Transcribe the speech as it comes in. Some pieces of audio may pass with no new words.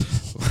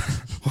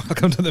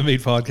Welcome to the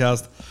Meat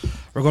Podcast.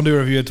 We're going to do a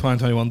review of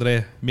 2021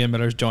 today. Me and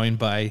Miller's joined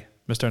by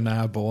Mr.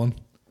 Niall Bowen.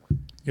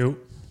 Yo.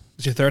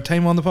 It's your third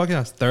time on the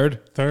podcast?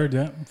 Third,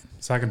 yeah.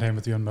 Second time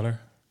with you and Miller.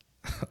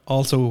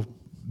 Also,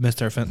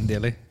 Mr. Fenton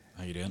Daly.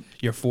 How you doing?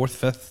 Your fourth,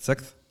 fifth,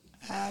 sixth?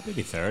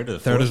 Maybe third or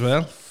Third fourth. as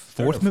well?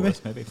 Third Fourth, or maybe?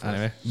 fourth, maybe fourth.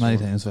 Anyway. Many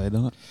times I've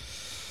done it.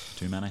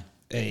 Too many.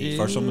 Hey.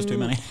 First one was too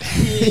many.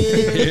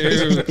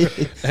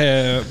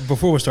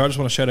 Before we start, I just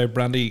want to shout out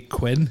Brandy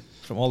Quinn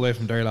from all the way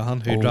from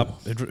Derrylahan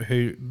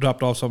who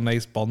dropped off some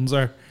nice buns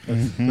there.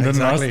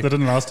 They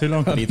didn't last too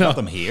long. Have you got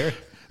them here?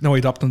 No, he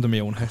dropped them to my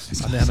own house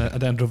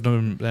and then drove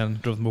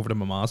them over to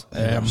my ma's.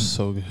 They're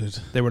so good.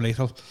 They were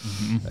lethal.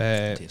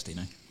 Tasty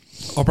now.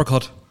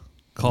 Uppercut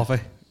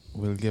Coffee,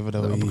 We'll give it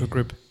a the wee. Uppercut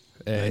Group.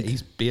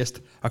 He's based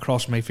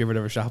across from my favourite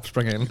ever shop,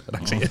 Spring Island. It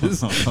actually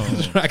is.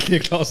 Directly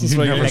across the You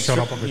Spring never Island. shut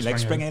up about You like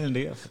Spring Spring Island, do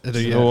you? I do,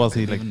 yeah. Oh, was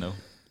he Didn't like? even know.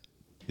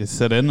 You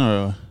sit in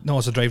or No,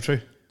 it's a drive-through.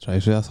 try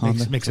to that's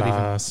handy? Makes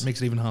Class.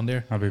 it even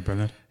handier. That'd be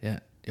brilliant. Yeah,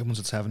 it opens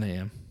at 7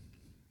 a.m.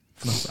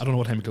 No, I don't know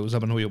what time it closes. I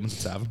know he opens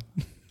at 7.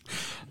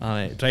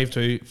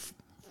 Drive-through,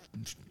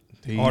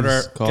 Teas,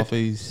 order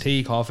coffees.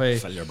 tea, coffee,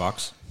 Fill your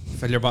box.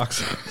 fill your box,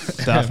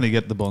 Definitely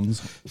get the buns.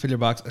 fill your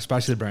box,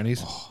 especially the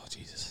brownies. Oh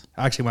Jesus!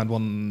 I actually went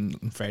one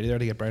on Friday there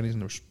to get brownies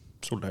and they were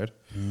sold out.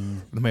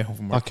 They made home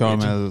from work. That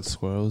caramel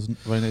squirrels,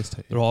 very nice.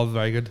 They're all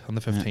very good on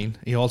the 15.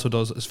 He also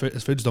does his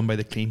food's done by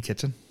the Clean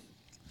Kitchen.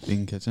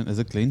 Clean kitchen. Is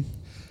it clean?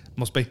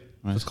 Must be.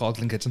 Right. It's called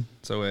Clean Kitchen.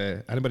 So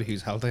anybody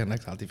who's healthy and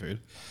likes healthy food.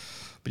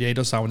 But yeah, he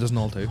does sandwiches and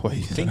all too.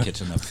 Why? Clean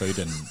kitchen have food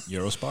in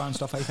Eurospar and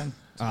stuff, I think.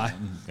 Aye.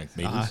 Like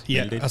meals.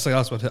 Yeah, meal deal.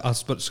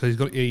 that's what so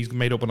he's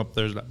made open up.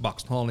 There's like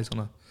Boxing Hall and he's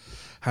gonna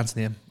hence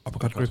the name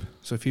Uppercut Group.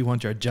 So if you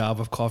want your jab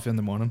of coffee in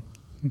the morning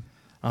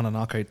and a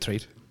knockout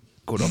treat,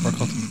 go to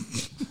Uppercut.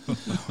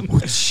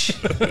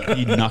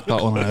 You knocked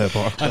that one out of the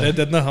park. I did,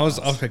 didn't I? I was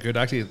quite good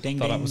actually. Ding,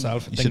 Thought that ding.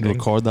 myself. You Ding, should ding.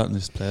 record that and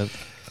just play it.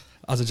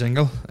 As a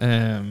jingle.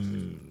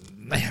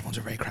 My headphones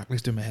are very crackly.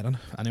 It's doing my head in.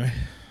 Anyway,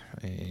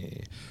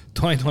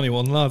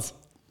 2021 lads.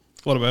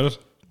 What about it?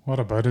 What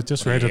about it?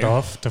 Just What a write it year.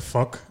 off to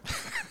fuck.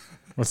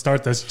 We'll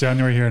start this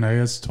January here now.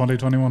 It's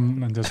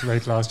 2021 and just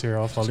write last year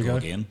off Let's go altogether.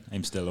 again.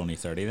 I'm still only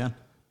 30 then.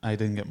 I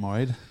didn't get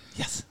married.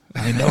 Yes.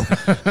 I know.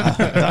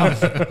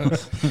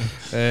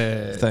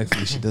 Uh,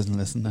 Thankfully, she doesn't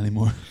listen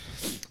anymore.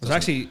 it was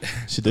actually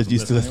She did Doesn't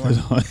used to listen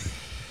listen.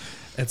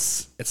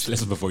 it's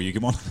Listen before you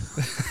come on.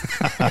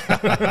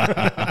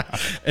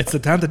 it's the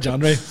 10th of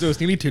January, so it's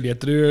nearly too late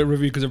to do a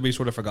review because everybody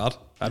sort of forgot.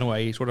 I know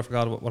I sort of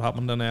forgot what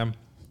happened in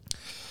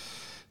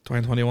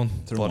 2021.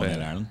 Through But, one in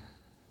Ireland.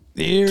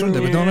 Throne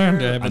David Donner,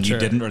 but And sure. you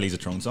didn't release a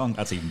Throne song.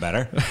 That's even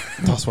better.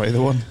 That's why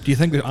the one. Do you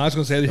think that I was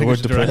going to say? Do you The think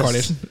it's a word direct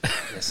depressed.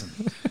 correlation? Listen.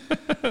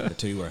 The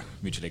two were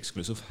mutually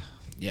exclusive.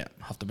 Yeah,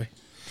 have to be.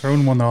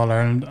 Tyrone won the All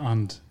Ireland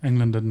and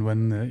England didn't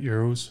win the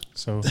Euros.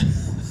 So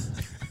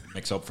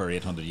Makes up for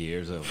 800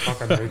 years of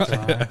fucking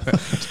right.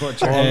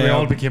 torture. We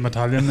all became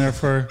Italian there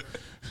for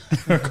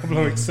a couple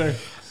of weeks there.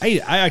 I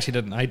actually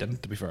didn't. I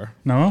didn't, to be fair.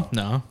 No?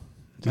 No.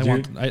 Did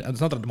you? It's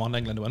not that I want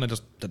England to win. I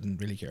just didn't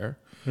really care.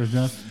 There's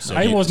not.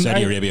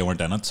 Saudi Arabia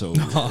weren't in it, so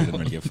they didn't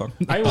really give a fuck.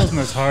 I wasn't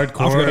as After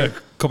hardcore.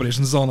 the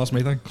competitions on, that's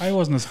my thing. I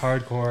wasn't as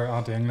hardcore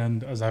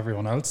anti-England as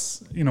everyone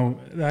else. You know,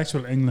 the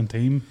actual England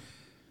team,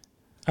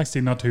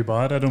 actually not too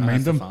bad. I don't mind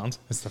It's the them. fans.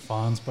 It's the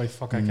fans. By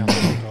fuck, I can't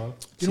at all.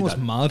 You know what's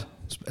mad?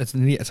 It's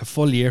a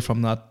full year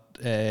from that.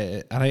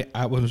 And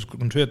I was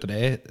going through it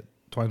today,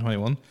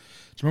 2021. Do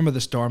you remember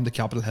the storm, the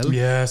Capitol Hill?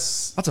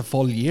 Yes. That's a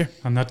full year.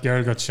 And that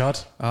girl got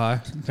shot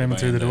Aye. climbing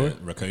through the door.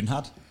 Raccoon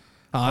hat.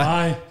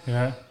 Aye.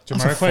 Yeah.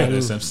 That's a Jamiroquai.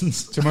 The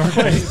Simpsons.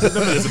 Jamiroquai.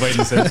 Remember this about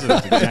the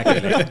Simpsons?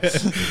 Exactly.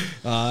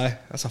 Aye.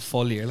 That's a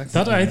full year. Like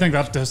I think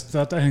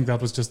that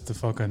was just the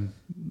fucking.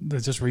 They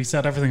just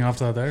reset everything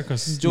after that there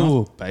because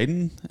Joe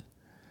Biden.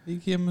 He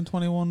came in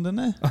 21, didn't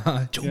he?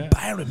 Joe Yeah.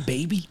 Byron,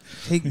 baby.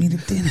 Take me to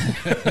dinner.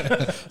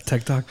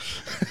 TikTok.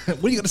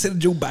 What are you going to say to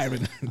Joe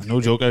Byron? No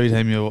joke. Every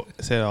time you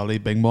say Ollie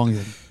Bing Bong, you're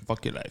like,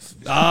 fuck your life.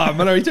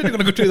 Miller, you think you're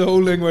going to go through the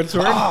whole thing where it's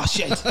Oh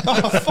shit!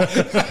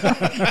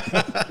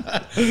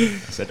 I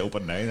said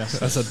open now.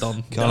 That's a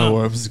done. Can of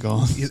worms is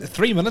gone.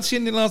 3 minutes,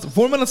 Shane, you lasted.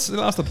 4 minutes, you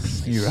lasted.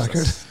 New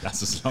record.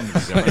 That's as long as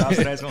it's ever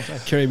lasted, I was gonna say.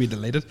 Kerry be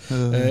delighted.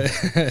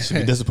 Should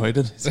be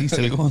disappointed. Is he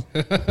still going?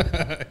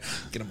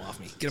 Get him off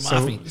me. Get him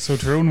off me. So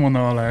Tyrone won the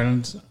All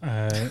Ireland.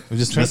 We're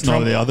just missing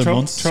all the other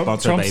months.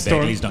 Sponsored by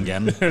Bagley's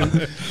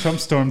Dungan. Trump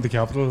stormed the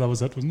Capitol. That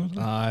was it, wasn't it?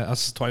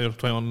 That's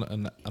 2021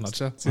 in a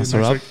nutshell. See you That's next a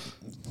wrap. week.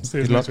 See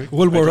you Good next luck. week.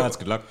 Well, Right, we're lads,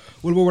 good luck.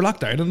 we were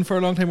locked down in for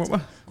a long time, weren't we?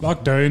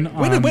 Lockdown.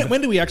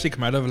 When did we actually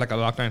come out of like a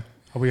lockdown?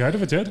 Are we out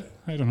of it yet?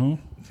 I don't know.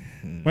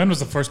 When was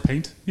the first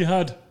paint you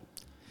had?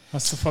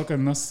 That's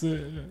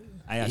the.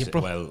 I actually,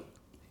 April. well,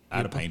 I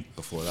had a pint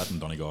before that in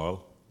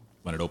Donegal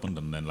when it opened,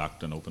 and then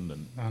locked and opened,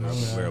 and I know,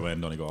 yeah. we were away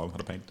in Donegal,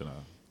 had a pint in a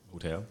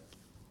hotel.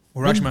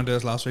 We were actually meant to do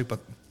this last week, but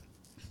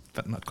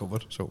fitting had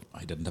COVID, so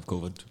I didn't have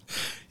COVID.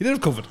 you did have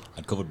COVID. I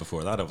had COVID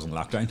before that. I was in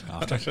lockdown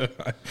after.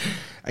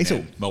 I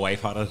so My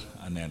wife had it,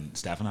 and then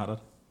Stefan had it.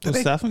 Did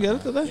Stefan get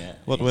it today? Yeah,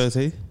 What he's way is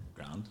he?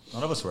 Grand. grand.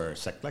 None of us were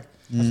sick, like.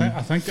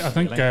 I think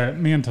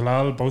me and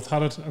Talal both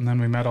had it, and then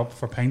we met up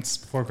for pints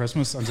before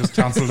Christmas and just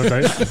cancelled it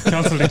out,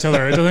 cancelled each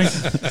other out. I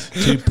think.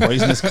 Two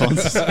poisonous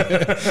cunts.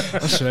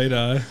 That's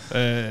right.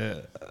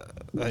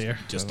 Here.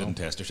 Just didn't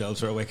test yourselves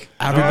for a week.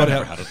 Everybody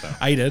Never had it though.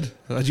 I did.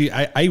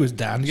 I was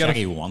down to get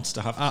Shaggy it. wants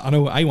to have it. I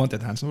know. I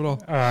wanted Hanson at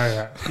all.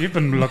 Yeah. You've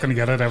been looking to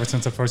get it ever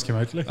since it first came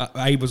out. Like.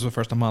 I was the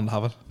first man to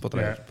have it, but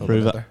Yeah.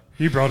 Prove it. there.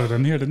 You brought it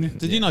in here, didn't you?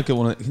 Did you not get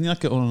one? Can you not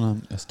get one of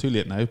them? It's too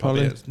late now,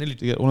 probably. It's nearly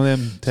To get one of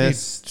them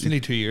tests. It's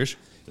nearly 2 years. To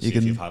You see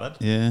can- if you've had it.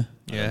 Yeah.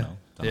 I Yeah. don't know.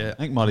 Yeah. I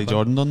think Molly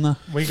Jordan done that.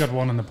 We got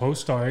one in the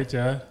post, all right,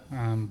 yeah.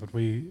 But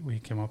we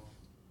came up.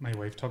 My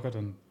wife took it,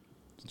 and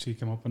she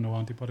came up with no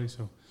antibodies,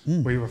 so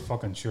we were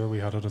fucking sure we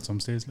had it at some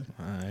stage. Like.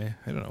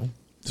 I don't know.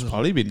 It's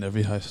probably been in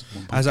every house.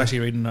 I was actually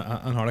reading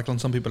an article, and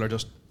some people are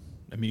just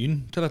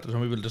immune to it.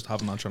 Some people just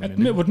have a natural It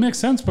immunity. would make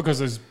sense because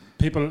there's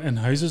people in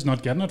houses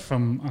not getting it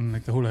from, and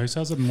like the whole house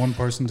has it, and one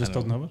person just I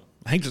know. doesn't have it.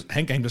 I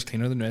think I'm just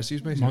cleaner than the rest of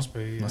you, basically. Must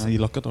be. Yeah. You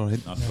look it all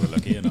right. Not so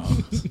lucky, you know.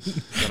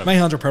 My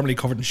hands are permanently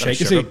covered in Is that a shake.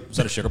 You sugar- see? is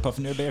that a sugar puff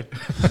in your beard?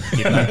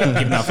 keeping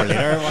that for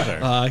later or what?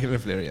 Or? I give it a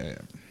flare. Yeah.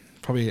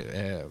 Probably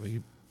a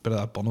bit of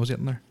that bun was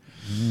getting there.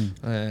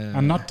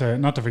 And not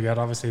to forget,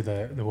 obviously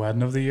the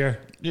wedding of the year.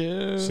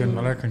 Yeah. Shane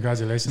Miller,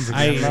 congratulations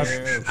again,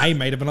 lad. I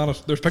might have been on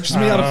it. There's pictures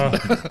of me on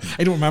it.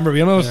 I don't remember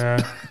being on it.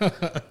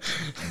 Yeah,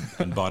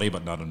 In body,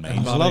 but not in mind.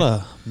 There's a lot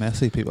of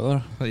messy people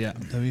there, But yeah.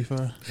 to be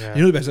fair. yeah.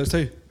 You know the best is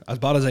too. As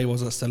bad as I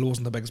was, I still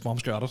wasn't the biggest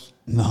bombster at it.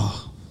 No.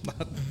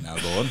 Now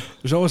go on.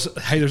 There's always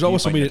there's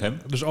always pointing somebody.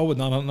 at him? There's always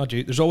not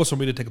you. There's always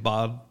somebody to take a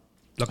bad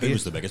look at Who you.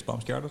 was the biggest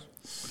bomb scared at?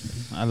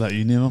 I'll let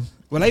you name him.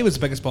 Well, I was the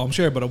biggest bomb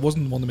share, but I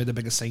wasn't the one that made the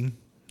biggest scene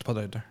to put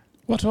out there.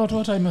 What?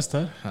 I missed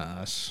that.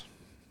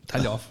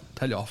 Tell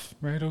you off.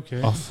 Right,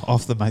 okay.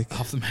 Off the mic.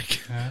 Off the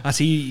mic. Yeah. I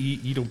see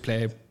you don't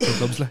play pro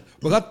clubs. Like.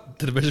 We got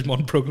the Division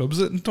 1 pro clubs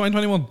in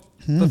 2021.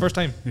 The first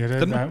time. You did.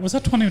 Didn't we? Was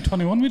that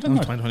 2021 we did that?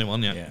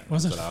 2021, yeah. Yeah,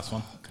 Was that's it? the last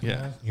one.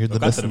 Yeah. You're the We've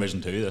got best. to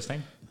Division 2 this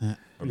time. Yeah.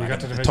 We're You back got in-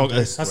 to Division Talk- two.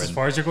 That's as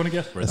far as you're going to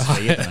get. We're at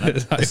 3 at the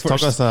minute. It's took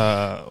us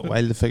a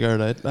while to figure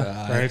it out. Like.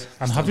 Right.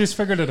 And have you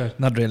figured it out?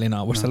 Not really,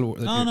 no. We're still.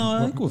 No,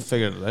 I think we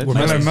figured it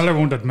out. Miller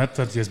won't admit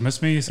that you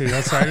missed me. You see,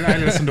 that's I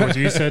listened to what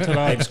you said to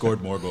I've that.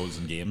 scored more goals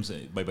in games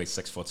by about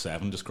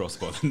 6'7", just cross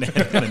the ball in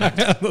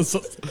net.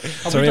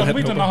 Sorry, I had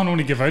We no don't problem.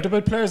 only give out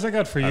about players like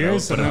that for I know,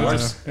 years. but and it now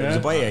works. just- It was a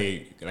yeah.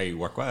 boy I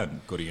work with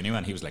and go to uni,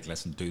 and he was like,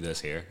 "Listen, do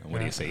this here, and what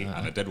do you see?"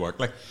 And it did work.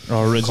 Like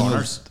Our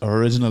corners,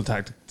 original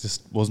tactic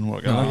just wasn't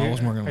working. No. out. I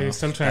wasn't working Are well. you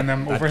still trying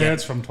them That overheads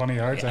get- from 20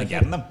 yards? and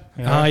getting them.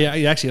 Yeah,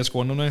 he actually has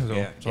scored them now, so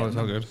Yeah, it's all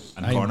good.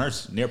 And I'm-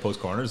 corners, near post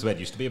corners, the way it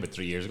used to be about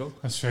 3 years ago.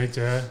 That's right,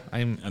 yeah.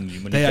 I'm And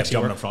when They you kept actually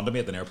jumping work. in front of me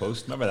at the near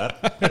post, remember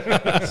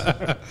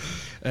that?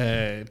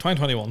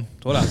 2021.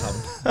 So what else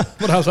happened?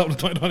 What else happened in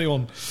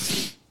 2021?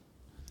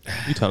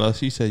 You tell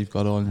us. You say you've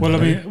got all. in Well,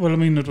 your I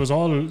mean, it was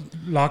all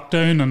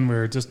lockdown, and we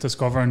were just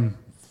discovering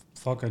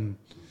fucking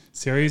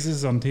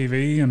series on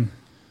TV and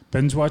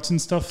binge watching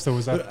stuff. There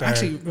was that But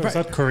actually, was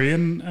that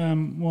Korean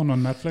one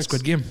on Netflix.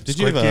 Squid Game. Did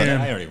you Squid have a,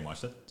 Game. I already even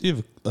watched it. do you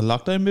have a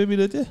lockdown baby?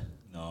 Did you?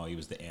 No, he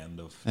was the end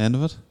of End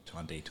of it.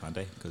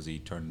 2020 because he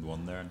turned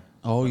 1 there. In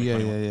Oh yeah,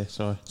 2021, yeah.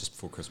 Sorry. Just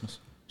before Christmas.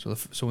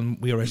 So when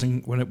we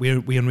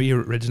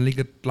originally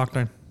get locked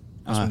down,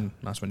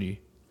 that's when you.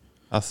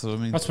 That's what I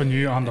mean. That's when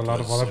you and a It lot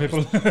of was- other it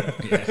was- people.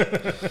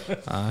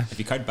 Yeah. If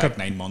you count back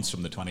 9 months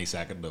from the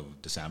 22nd of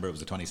December, it was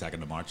the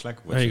 22nd of March. Like,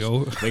 which There you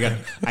was- go.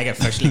 I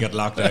officially got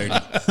locked down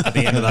at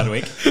the end of that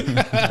week.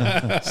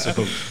 So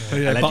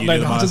I'll let you do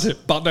the maths.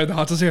 Button down the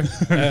hottest here.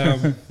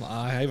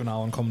 I have an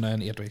hour coming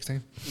down in 8 weeks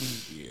time.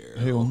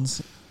 Who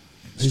owns?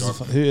 Start-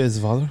 Who is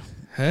the father?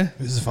 Huh?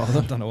 Who's the I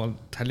father? don't know. I'll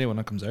tell you when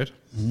it comes out.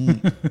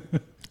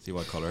 See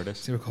what colour it is.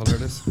 See what colour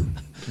it is.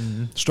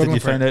 Did Struggling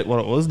you for find out what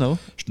it was? No.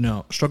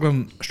 no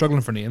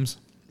struggling for names.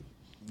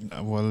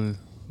 Well,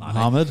 Mahdi.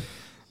 Mohammed.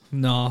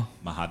 No,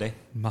 Mahadi.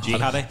 Mahadi.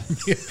 Jihadi.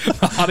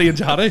 Mahadi and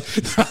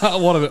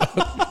Jihadi. One of it.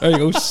 There you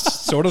go.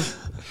 Sort of.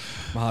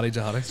 Mahadi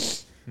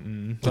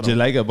Jihadi. Did you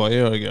like a boy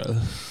or a girl?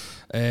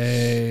 Do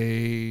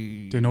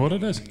you know what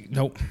it is?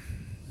 No.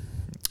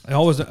 I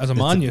always, as a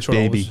man, a you sort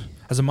of baby. always,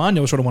 as a man,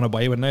 you always sort of want to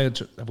buy, but now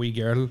it's a wee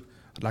girl,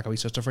 I'd like a wee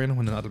sister for you, and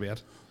then that'll be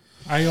it.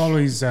 I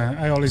always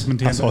maintained.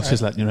 That's all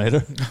she's letting you write her.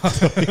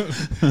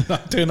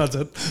 That's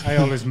it. I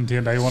always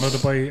maintained I wanted a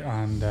boy,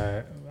 and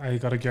I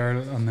got a girl,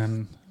 and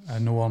then I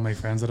know all my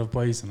friends that have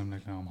boys, and I'm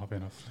like, no, I'm happy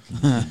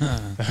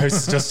enough. The house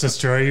is just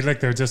destroyed. Like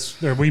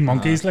they're wee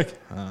monkeys, like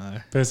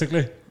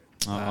basically.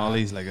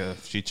 Ollie's like a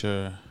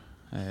future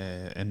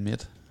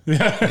inmate.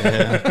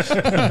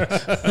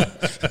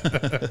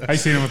 I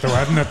seen him at the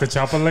wedding at the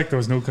chapel. Like there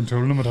was no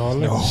controlling him at all.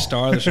 Like.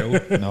 Star of the show.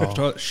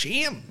 No.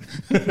 Shame.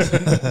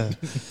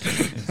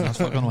 It's not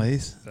fucking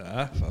ways.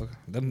 Fuck.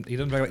 He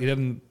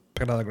didn't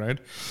pick it out of the ground.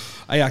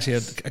 I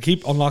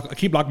keep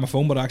locking my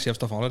phone, but I actually have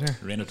stuff on it here.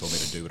 Raina told me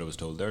to do what I was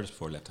told there just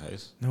before I left the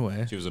house. No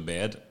way. She was in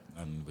bed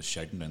and was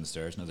shouting down the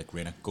stairs, and I was like,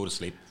 Raina, go to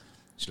sleep.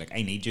 She's like,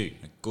 I need you.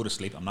 Like, go to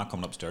sleep. I'm not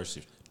coming upstairs.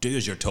 She's, do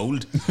as you're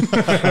told. She's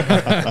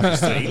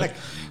three, like,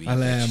 you wee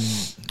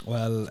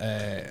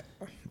bitch.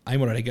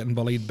 I'm already getting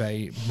bullied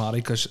by Maddie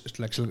because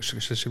like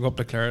she'll go up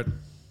to Claire,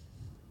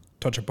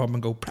 touch her bum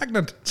and go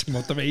pregnant. She'll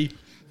come up to me,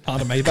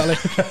 hand on my belly,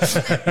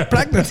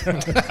 pregnant.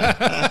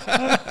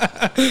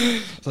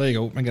 So there you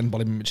go. I'm getting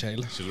bullied by my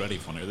child. She's already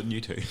funnier than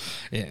you two.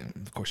 Yeah,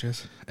 of course she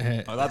is.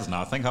 Oh, that's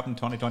nothing. Happened in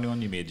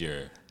 2021. You made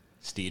your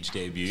stage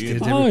debut.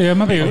 Oh yeah,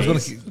 maybe I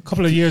was a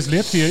couple of years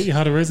late. You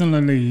had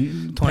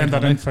originally planned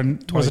that in for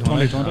was it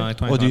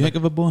 2020? What do you think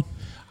of it, Bowen?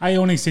 I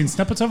only seen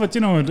snippets of it.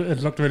 You know, it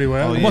looked really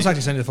well. Oh, I yeah. must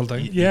actually send you the full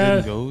thing. Yeah.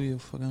 You didn't go, you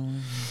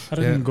fucking... I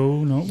didn't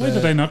go. No, why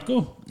did I not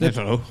go? I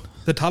don't know.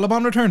 The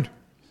Taliban returned.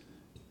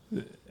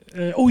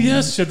 Oh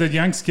yes, should the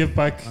Yanks give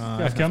back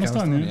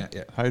Afghanistan? Yeah.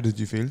 Yeah. How did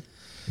you feel?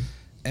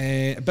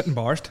 A bit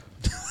embarrassed.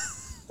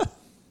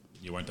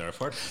 You weren't there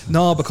for it.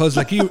 No, because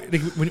like you,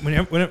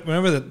 like,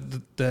 whenever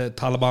the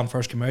Taliban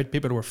first came out,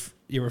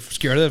 you were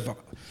scared of the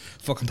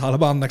fucking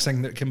Taliban. Next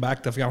thing that came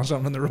back to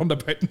Afghanistan and they run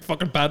about in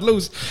fucking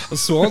padlows and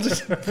swans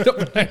just up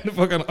and down the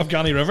fucking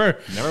Afghani River.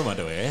 Never went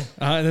away.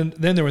 And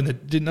then they were in the.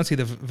 Did not see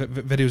the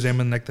videos of them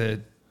in like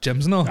the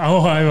gyms and all.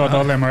 Oh, I got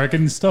all the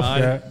American stuff.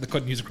 Yeah, They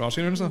couldn't use a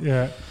crosshair and stuff.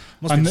 yeah.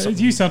 Must And be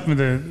something. you sent me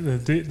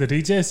the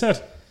DJ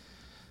set.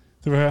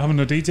 They were having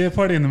a DJ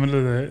party in the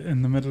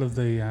middle of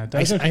the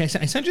desert. I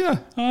sent you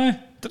that. Aye.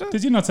 Did I?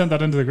 Did you not send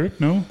that into the group?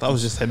 No. That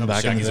was just him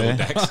back in the Shaggy's old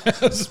day. decks.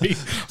 That's me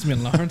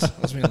and Lawrence.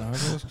 That's me and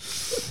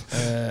Lawrence.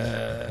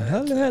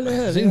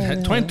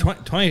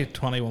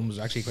 2021 was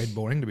actually quite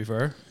boring, to be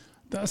fair.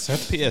 That's it.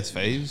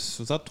 PS5s,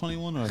 was that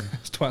 21 or?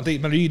 It's 20.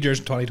 My New Year's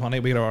 2020.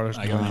 We got ours.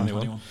 I got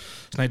 21.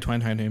 It's now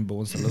 2019.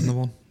 Bowen still isn't the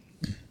one.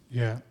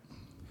 Yeah.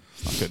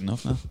 Not good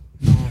enough now.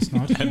 No, it's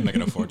not. I'm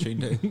making a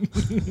fortune too.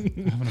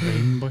 Having a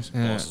brain, boys.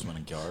 Boss is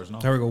winning cars now.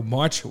 There we go.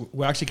 March.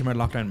 We actually came out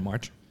of lockdown in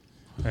March.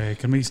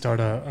 Can we start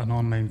an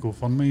online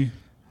GoFundMe?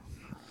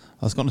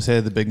 I was going to say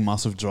the big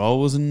massive draw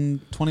was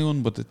in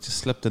 21, but it just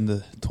slipped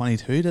into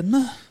 22, didn't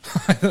it?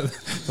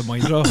 The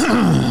money draw.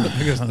 the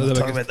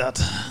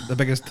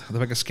biggest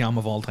scam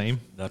of all time.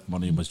 That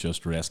money was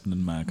just resting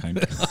in my account.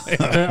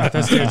 At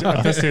this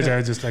stage,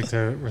 I'd just like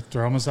to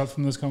withdraw myself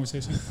from this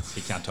conversation. He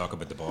can't talk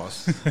about the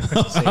boss.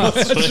 That's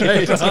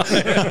right. It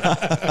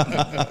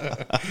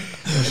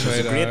was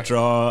a great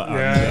draw.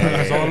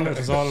 Yeah, it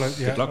was all.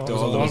 Yeah, Good luck to it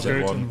was all those that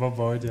good won. and above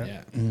void. Yeah,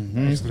 Yeah.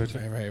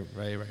 absolutely.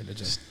 Very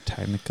legit.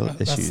 Technical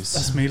issues.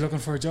 That's me looking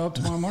for a job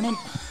tomorrow morning.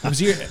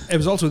 It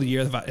was also the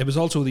year. It was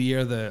also the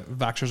year the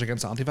vaxxers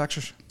against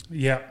anti-vaxxers.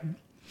 Yeah,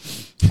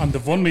 and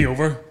they've won me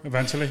over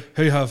eventually.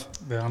 Who you have?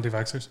 The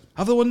anti-vaxxers.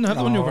 Have the one? Have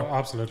the one No, over?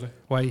 absolutely.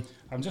 Why?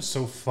 I'm just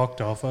so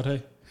fucked off at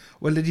it.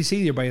 Well, did you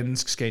see you're buying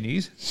Sky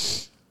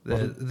News?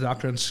 The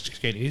doctor in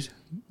Sky News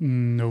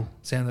No.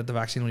 saying that the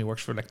vaccine only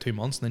works for like 2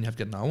 months and then you have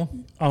to get another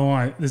one. Oh,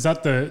 right. Is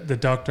that the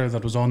doctor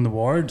that was on the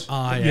ward?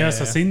 Ah, yeah, yes,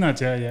 yeah. I've seen that.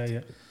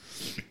 Yeah.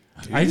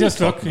 I just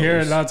look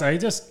here, lads.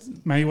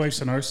 My wife's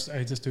a nurse.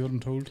 I just do what I'm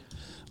told.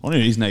 Only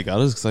reason I got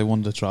it is because I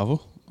wanted to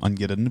travel and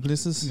get into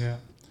places. Yeah.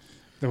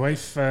 The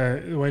wife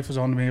was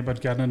on to me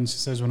about getting it, and she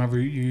says whenever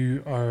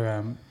you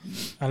are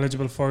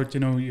eligible for it,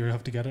 you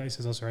have to get it. I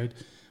says that's right,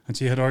 and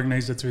she had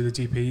organised it through the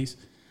GPs,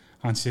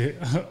 and she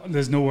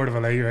there's no word of a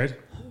lie, right?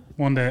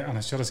 One day, and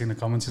I should have seen the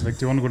comments. She's like,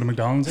 "Do you want to go to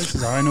McDonald's?" I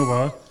says, "I know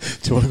what."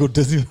 Do you want to go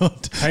to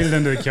Disneyland? Piled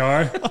into the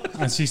car,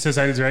 and she says,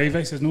 "I'll drive."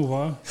 I says, "No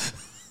what."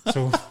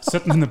 So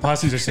sitting in the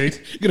passenger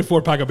seat, You get a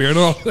 4-pack of beer and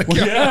all. Like,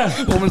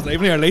 yeah. Woman's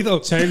leaving here late though.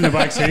 child in the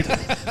back seat,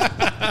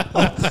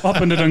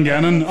 up into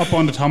Dungannon, up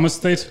onto Thomas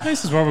Street.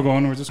 This is where we're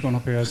going. We're just going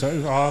up here. So,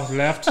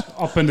 left,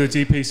 up into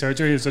the GP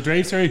surgery. It's a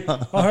drive-through.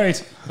 All right,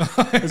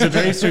 it's a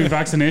drive-through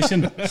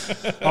vaccination.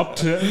 Up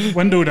to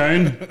window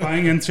down,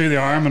 bang in through the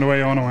arm, and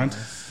away on I went.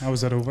 How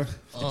was that over?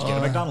 Did you get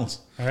a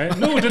McDonald's? All right,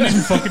 no, I didn't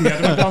even fucking get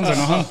a McDonald's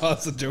or nothing.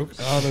 That's a joke.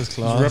 Oh, that's It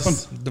class.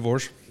 was ripping.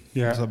 Divorce.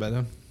 Yeah, What's that about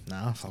then?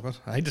 Nah, fuck it.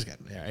 I just get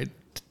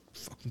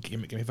fucking give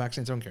me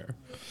vaccines. I don't care.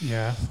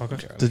 yeah, fuck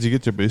it. Did you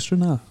get your booster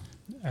now?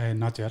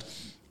 Not yet.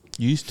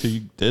 You used to,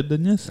 did,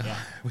 didn't you?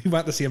 We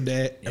went the same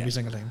day every Yeah.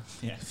 single time.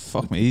 Yeah.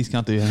 Fuck me, he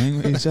can't do anything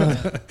with each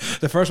other.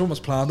 The first one was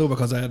planned though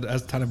because I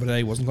was telling everybody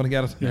I wasn't going to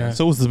get it. Yeah.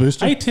 So was the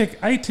booster. I take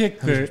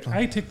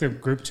 100%. the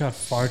group chat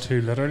far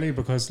too literally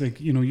because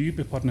you'd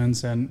be putting in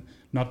saying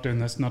not doing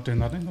this, not doing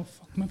that. And I go,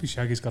 fuck, maybe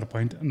Shaggy's got a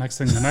point. And next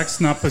thing, the next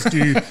snap is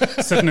you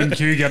sitting in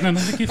queue getting it. And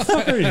I'm like, you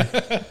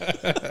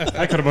fucker.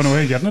 I could have been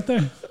away getting it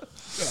there.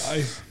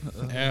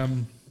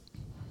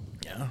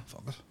 Yeah,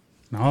 fuck it.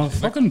 No,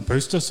 fucking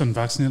boost us and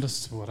vaccinate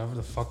us, whatever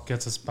the fuck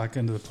gets us back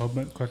into the pub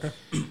a bit quicker.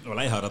 Well,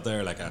 I had it there,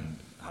 and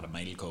had a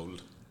mild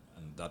cold,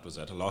 and that was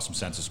it. I lost some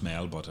sense of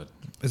smell, but Is it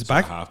it's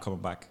back? half coming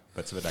back.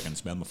 Bits of it, I can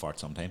smell my fart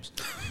sometimes.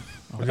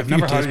 Well, you've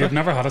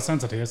never had a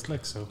sense of taste,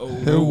 like, so.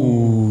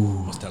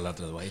 Must tell that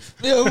to the wife.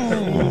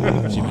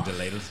 She'd be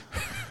delighted.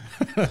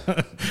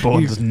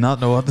 Bowen does not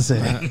know what to say.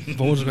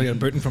 Bones is going to get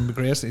booted from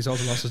Grace and he's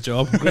also lost his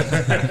job. Only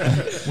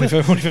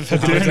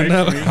 50 minutes in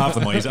now. Half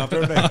the money's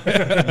after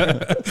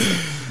it.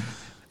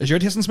 Is your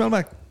taste and smell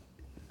back?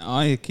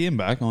 I came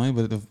back,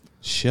 but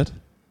shit.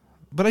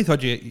 But I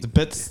thought you...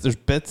 There's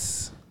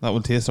bits that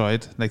will taste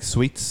alright, like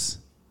sweets.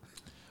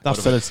 That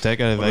fillet steak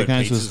out of What about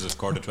Vikings pizzas was at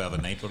 11:45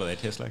 at night? What do they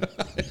taste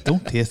like?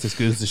 don't taste as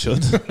good as they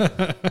should,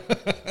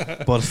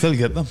 but I still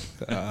get them.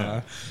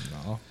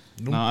 No.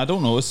 No, I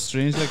don't know. It's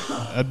strange. Like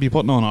I'd be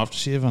putting on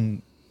aftershave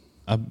and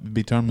I'd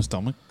be turning my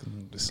stomach.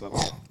 And just like,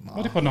 What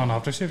are you putting on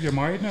aftershave? You're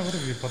married now. What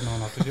are you putting on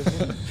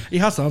aftershave? He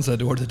has to answer the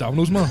door to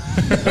Domino's, man.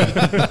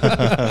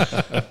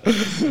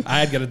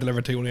 I'd get it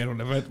delivered to you when I don't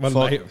live it. Well,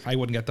 Fuck. I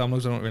wouldn't get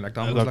Domino's. I don't really like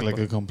I Domino's. look like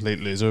a complete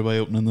loser by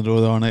opening the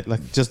door the other night.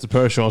 Like just a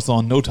pair of shorts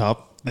on, no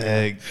top,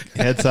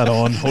 headset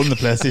on, holding the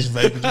PlayStation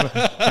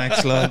 5.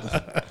 Thanks,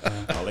 lad.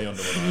 Ollie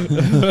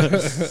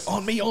underwear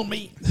on. On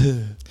me.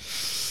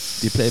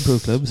 Do you play pro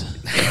clubs?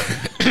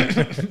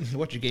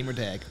 What's your gamer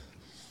tag?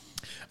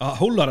 A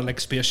whole lot of like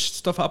space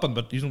stuff happened,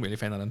 but you don't really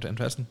find that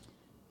interesting.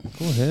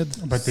 Go ahead.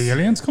 About the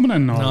aliens coming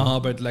in? Or? No,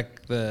 but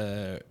like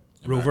the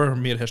rover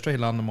made history, he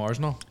landed on Mars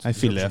now. I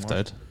feel Service left on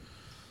Mars. out.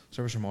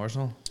 Service on Mars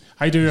now.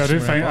 I do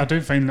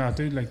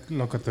Right. like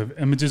look at the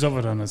images of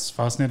it and it's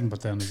fascinating,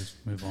 but then I just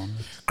move on.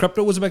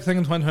 Crypto was a big thing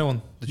in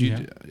 2021. Did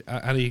you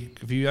have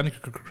you any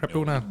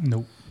crypto now?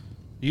 No.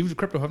 You've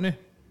crypto, haven't you?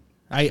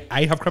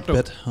 I have crypto.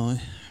 Bit,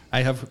 aye.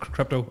 I have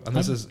crypto, and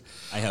this is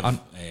I have Um,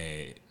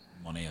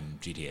 money in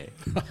GTA.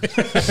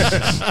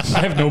 I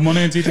have no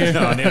money in GTA.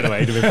 No, neither do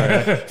I, to be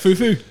fair.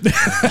 foo-foo.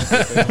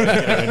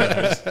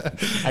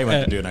 I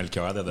went to do an El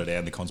Car the other day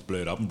and the cunts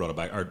blew it up and brought it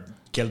back, or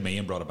killed me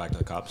and brought it back to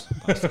the cops.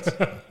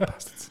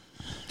 Bastards.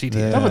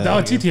 GTA.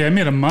 GTA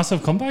made a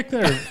massive comeback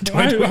there.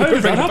 How did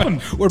that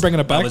happen? We're bringing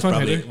it That back. was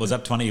 2022. probably, was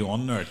that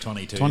 21 or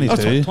 22? 20.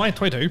 That's 22.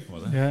 2022.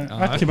 Was it? Yeah,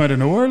 that came out of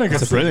nowhere. Like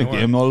It's a brilliant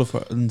game. All of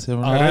it. It is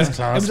class.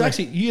 It was like.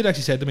 actually you had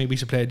actually said to me we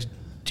should play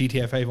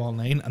GTA 5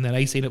 online, and then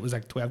I seen it was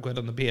like 12 quid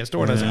on the PS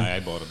Store. And I was like, I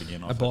bought it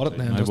again. I bought it,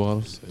 and then I just bought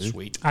it.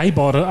 sweet. I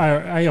bought it.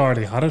 I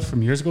already had it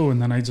from years ago, and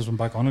then I just went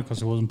back on it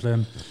because I wasn't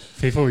playing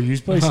FIFA or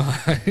used boys.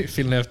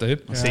 Feeling left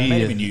out. Might See,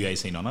 have been you guys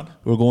seen on it.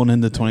 we're going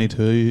into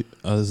 22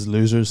 as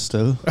losers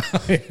still.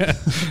 Yeah,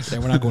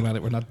 we're not going at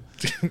it. We're not.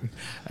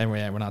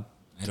 Anyway, we're not.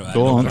 I don't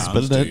Go know on, plans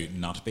spill to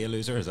not be a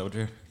loser. Is that what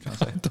you're trying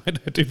to say?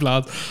 Two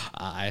plans.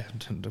 I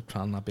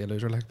plan not be a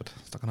loser, like, but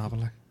it's not gonna happen,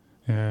 like.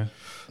 Yeah.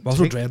 I'm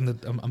also dreading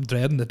it. I'm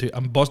dreading the two.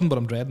 I'm buzzing, but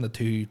I'm dreading the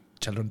 2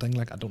 children thing.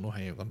 Like, I don't know how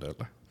you're gonna do it.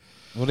 Like.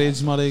 What age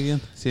is Maddie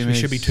again? Same We age.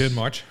 should be 2 in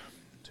March.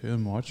 2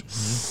 in March.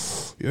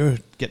 You're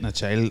getting a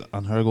child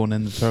and her going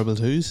into terrible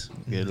twos.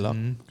 Good luck.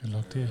 Good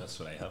luck to you. That's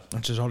what I have.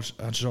 And she's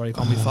already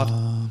called me fat.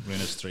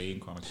 Rena's 3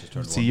 and Cormac's just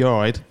turned See, 1. you're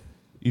alright.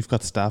 You've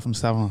got staff and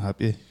staff will help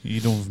you. You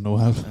don't have no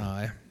help.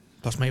 Aye.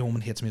 Plus, my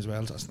woman hates me as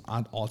well.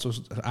 And also,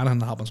 if anything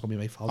that happens, gonna be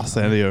my fault. I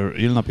said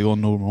you'll not be going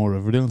no more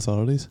Riverdale on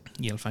Saturdays.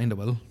 You'll find a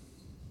will.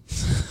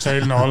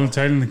 Child and all,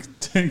 child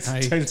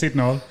seat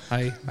and all.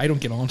 I don't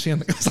get on seeing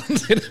the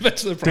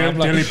bits of the pram.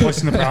 Daily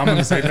pushing the pram on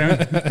the sideline.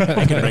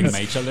 I can bring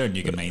my children and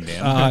you can mind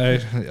them.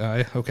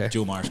 Aye, okay.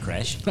 Joe Mars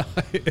crash.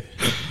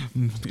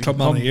 Club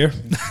man of the year.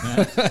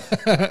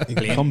 You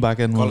can come back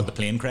in Call it with the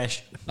plane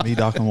crash. me,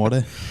 Doc and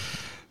Wardy.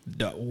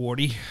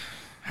 Wardy.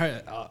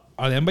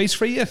 Are them boys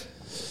free yet?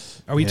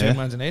 Are we Yeah. 2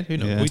 man's in 8? Who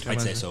knows? Yeah. We 2 I'd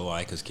man's say in so,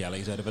 because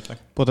Kelly's out of it. Like.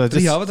 But I Did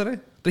he just have it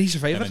today? Did he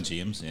survive Him and it?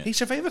 James, yeah. He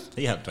survived it?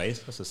 He had it twice.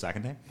 That's the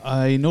second time.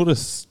 I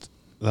noticed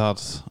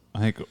that I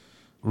think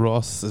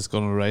Ross is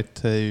going to write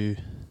to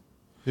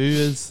who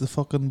is the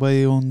fucking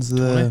boy who owns the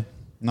Tony?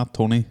 not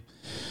Tony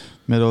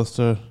Mid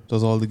Ulster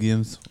does all the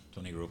games.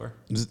 Tony Grover.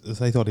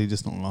 I thought he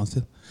just not launched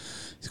it.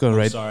 He's going to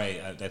write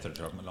Sorry, I thought you were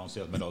talking about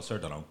Lonsdale, but also,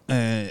 don't know.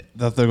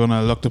 that they're going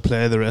to look to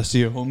play the rest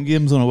of your home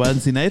games on a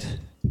Wednesday night.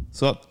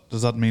 So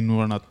does that mean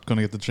we're not going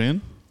to get the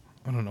train?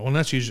 I don't know.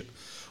 Unless you.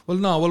 Well,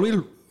 no.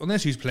 Well,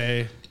 unless you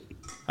play.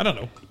 I don't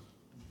know.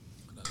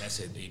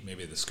 Unless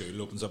maybe the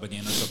school opens up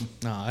again or something.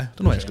 Nah, I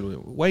don't know.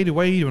 Why do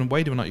we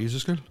not use the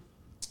school?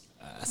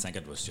 I think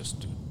it was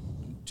just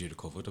due to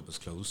COVID. It was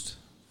closed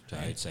to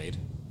outside.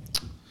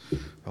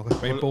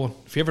 Okay, right, Bowen.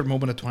 Favorite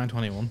moment of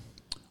 2021?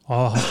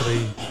 Oh, it has to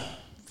be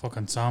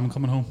fucking Sam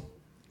coming home.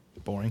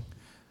 Boring.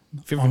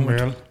 Favorite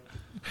moment?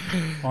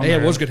 Unreal. Yeah,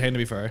 it was good hand to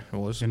be fair. It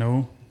was. You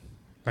know,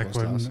 like Was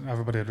when class.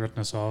 everybody had written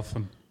us off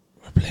and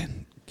We're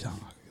playing.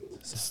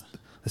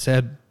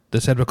 They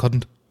said we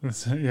couldn't, they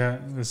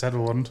said we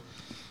wouldn't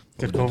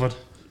get we did. COVID.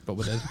 but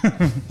we did.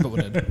 But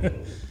we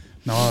did.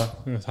 No,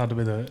 it had to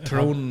be the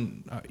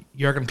Tyrone,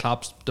 Jurgen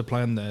Klopp's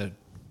deploying the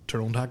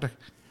Tyrone tactic.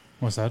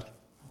 What's that?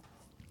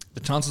 The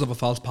chances of a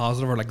false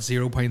positive are like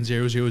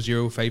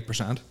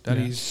 0.0005%.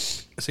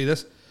 Daddy's see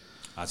this?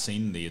 I'd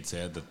seen they had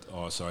said that,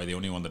 the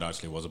only one that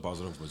actually was a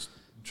positive was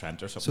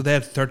Trent or something. So they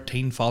had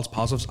 13 false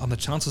positives, and the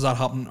chances that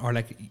happen are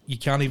like you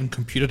can't even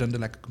compute it into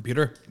like a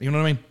computer. You know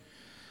what I mean?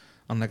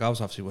 And like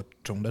obviously what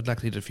Tyrone did,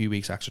 like they did a few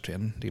weeks extra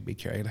training to beat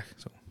Kerry, like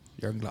so.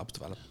 Jurgen Klopp's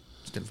developed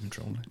still from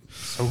Tyrone. Like.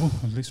 So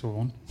at least we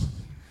won.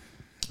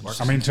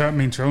 I mean,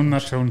 Tyrone,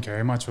 that Tyrone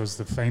Kerry match was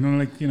the final,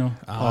 like, you know.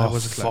 It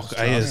was a fuck!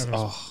 class.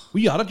 Were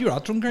you at it? You were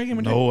at Tyrone Kerry game?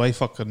 or No, I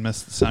fucking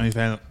missed the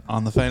semi-final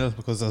on the final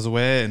because I was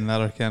away in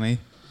Letterkenny,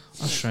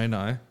 That's right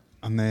now.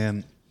 and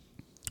then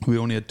we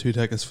only had 2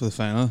 tickets for the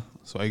final.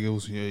 So I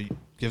goes, yeah,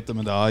 give them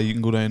a die. You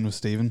can go down with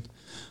Stephen.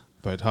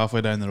 About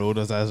halfway down the road,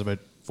 as I was about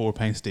 4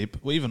 pints deep.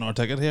 We have our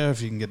ticket here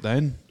if you can get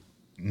down.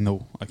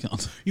 No, I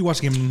can't. You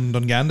watched the game in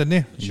Dungan, didn't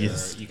you? Sure.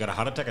 Yes. You got a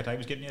hot ticket. I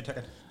was giving you a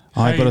ticket.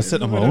 Aye, but I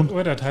sit on my own.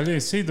 What I tell you,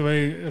 see the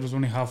way it was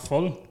only half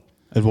full.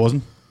 It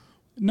wasn't.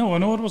 No, I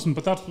know it wasn't,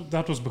 but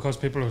that was because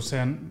people were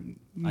saying,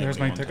 "There's only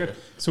my one ticket."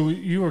 ticket. So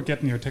you were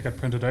getting your ticket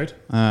printed out,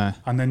 Aye.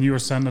 and then you were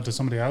sending it to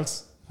somebody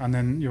else, and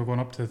then you were going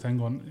up to the thing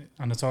going,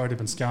 and it's already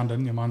been scanned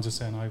in. Your man just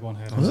saying, "I go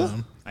ahead." Was it?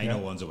 I know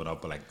ones that went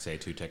up with like say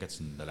 2 tickets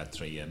and they let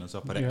 3 in and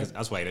stuff. But Yeah. 'cause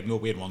that's why I didn't go.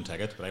 We had 1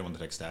 ticket, but I wanted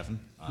to take Stefan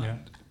and Yeah.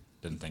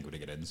 didn't think we'd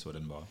get in, so I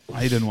didn't bother.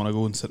 I didn't want to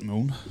go and sit on my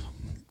own.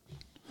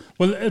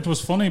 Well, it was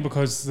funny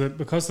because the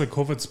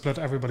COVID split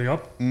everybody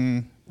up,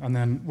 and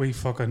then we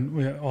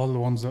all the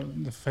ones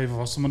that the 5 of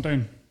us that went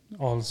down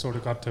all sort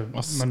of got to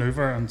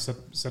maneuver and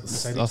sit beside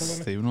each That's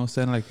other. Stephen was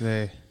saying, like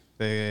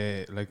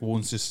they like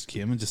ones just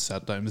came and just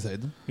sat down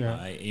beside them.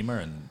 Yeah, Emer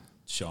and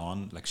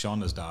Sean, like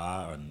Sean is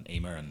da and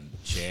Emer and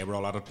Shay were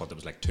all at it, but there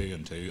was like 2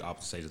 and 2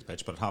 opposite sides of the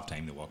pitch. But at half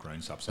time they walk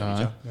around, stop beside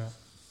each other. yeah.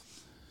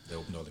 They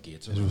opened all the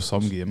gates. It was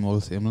some game all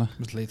the same. Like. It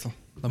was lethal.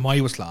 The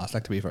Moy was class,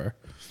 like, to be fair.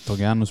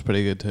 Dungan was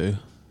pretty good too.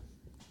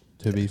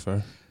 To be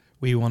fair,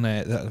 We won.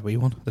 We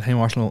won. The time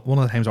Arsenal. One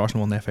of the times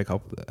Arsenal won the FA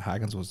Cup.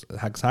 Haggins was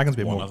Haggins.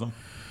 Been One of them.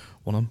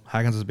 One of them.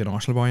 Haggins has been an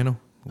Arsenal boy. You know,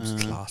 it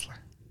was class. Like.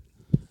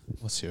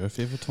 what's your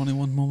favourite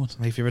 21 moment?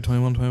 My favourite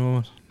 21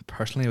 moment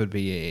personally would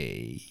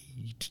be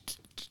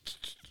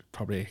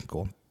probably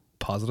going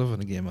positive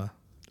in a game of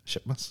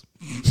shipments.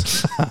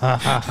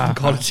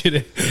 Call of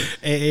Duty.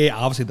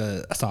 Obviously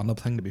the stand-up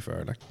thing, to be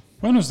fair. Like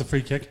When was the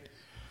free kick?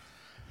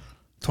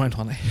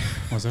 2020.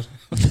 Was it?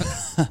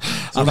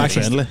 I'm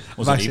actually friendly.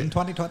 Was I've it actually- even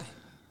 2020?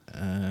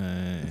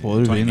 What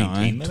would it be now?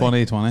 2019 maybe?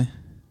 2020.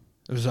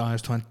 It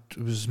was 20. It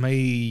was my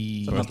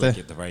So not Birthday? like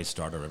at the very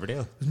start of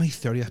Riverdale. It was my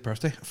 30th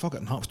birthday. Fuck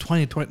it, no, it was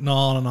 2020.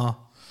 No.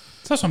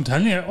 That's what I'm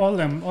telling you. All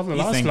the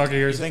last think, vlog of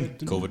years. you think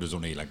COVID was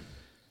only like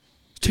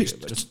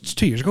It's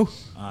 2 years ago.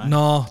 Aye.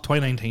 No,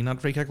 2019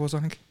 that free kick was, I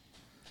think.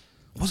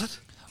 Was it?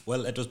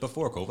 well, it was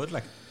before COVID.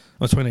 Like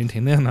Oh,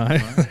 2019 then, aye.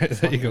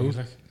 There you go. Like,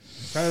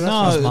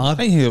 No, that's mad. I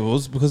think it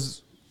was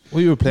because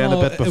we were playing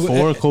No, a bit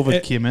before COVID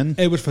it- came in.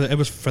 It was for the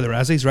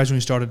Razzies. Razzies when we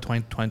started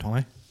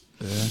 2020.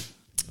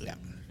 Yeah.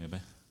 maybe.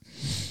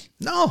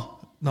 No. Was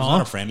not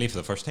No. a friendly for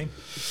the first time.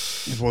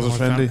 It was a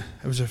friendly.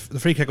 It was the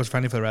free kick was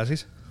friendly for the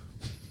Razzies.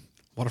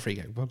 What a free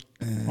kick, but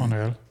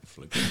unreal.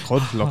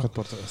 Could look at,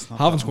 but it's not.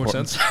 haven't that scored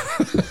important.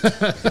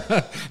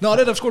 since. No, I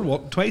did. I've scored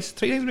what? Twice,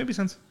 3 times maybe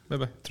since.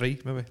 Maybe 3,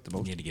 maybe the You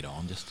most. need to get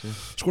on just to.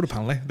 Scored a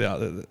penalty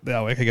the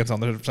away against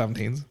under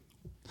 17s.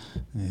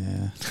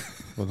 Yeah,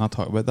 we'll not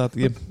talk about that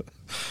game.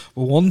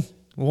 We won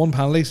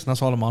penalties. And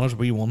that's all that matters.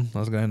 We won.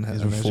 That's going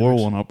These were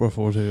 4-1 up or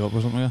 4-2 up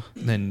or something. Yeah.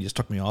 Then you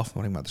stuck me off.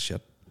 I think about the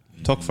shit.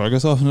 Took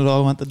Fergus off and it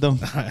all went down.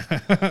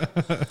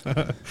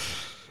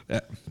 Yeah.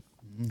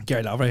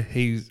 Gary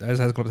Lavery, as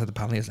I was going to hit the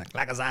penalty, he's like,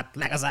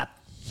 Lacazette.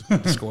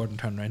 Scored and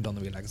turned around on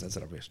the wheel, Lacazette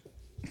celebration.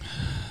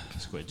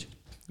 Squidge.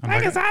 And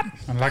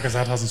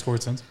Lacazette hasn't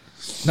scored since.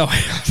 No,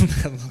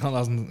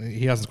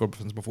 he hasn't scored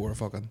since before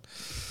fucking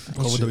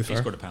COVID, to be He fair.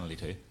 scored a penalty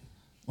too.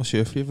 What's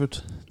your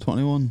favourite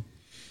 21?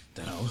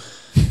 Don't know.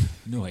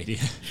 No idea.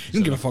 You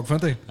didn't give a fuck,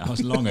 Fenty. I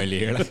was long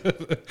earlier.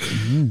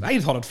 Like I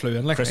thought it flew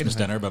in. Like, Christmas I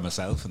dinner by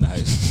myself in the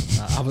house.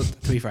 I was,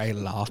 to be fair, I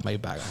laughed my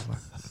bag off.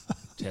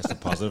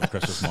 Tested positive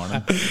Christmas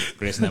morning.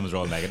 Grace and them was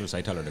all negative, so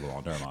I told her to go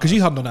on there. Because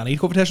you hadn't done any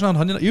competition on,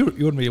 hadn't you?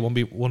 You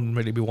wouldn't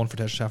really be one for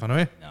test chef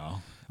anyway.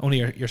 No. Only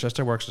your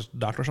sister works as a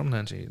doctor or something,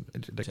 and she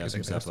Tested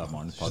himself that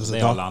morning. She's Positive. a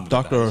They all landed at the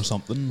doctor or house.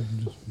 something.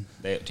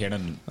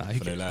 Tiernan, Aye.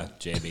 Fanula,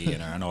 JB,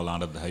 and Aaron all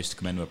landed at the house to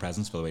come in with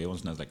presents for the way ones,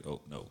 and I was like,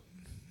 oh no,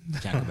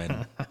 can't come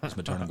in. It's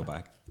my turn and go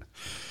back.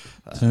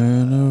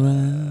 Turn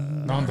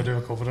around. Nothing to do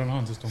with COVID or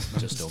nothing. Just don't.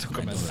 Just don't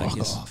come in. Fuck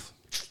Like, off.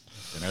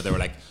 and they were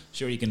like,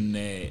 sure, you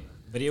can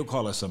video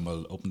call us and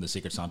we'll open the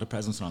Secret Santa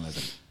presents. And I was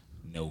like,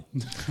 no,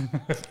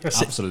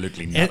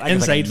 absolutely not. I can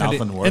think of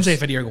nothing worse. Inside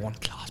video, you're going,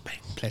 class, bang,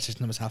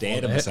 PlayStation was half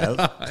Dead all of day."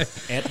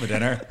 myself, ate my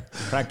dinner,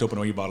 cracked open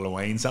a wee bottle of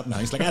wine, sat in the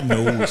house. Like I had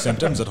no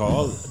symptoms at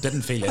all.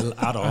 Didn't feel ill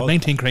at all.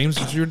 19 creams,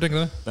 that's what you were thinking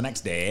of? The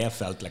next day, I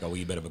felt like a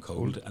wee bit of a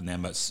cold, and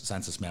then my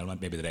sense of smell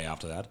went maybe the day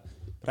after that.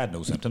 But I had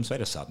no symptoms, so I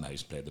just sat in the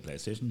house, played the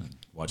PlayStation, and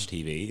watched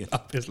TV.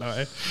 Obviously,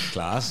 right?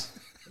 Class.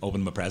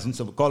 Opened my presents.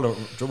 So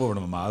drove over to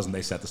my ma's, and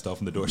they set the stuff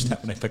on the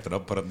doorstep, and I picked it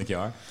up, put it in the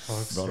car,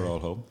 brought it all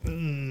home.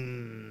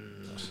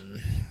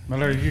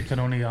 Miller, you can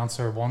only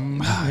answer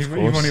one. You've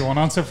course. only one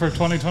answer for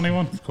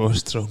 2021. Of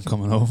course, Throne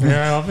coming over.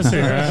 Yeah, obviously.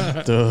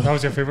 Yeah. Duh. That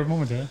was your favourite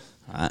moment, yeah.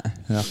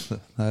 Yeah,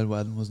 that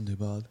wedding wasn't too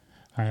bad.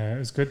 It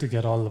was good to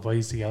get all the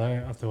boys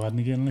together at the wedding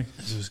again. Like,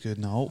 It was good.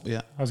 No, yeah.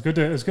 it was good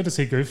to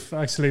see Goof.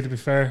 Actually, to be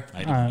fair,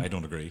 I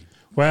don't agree.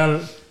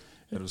 Well,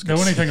 It was the good.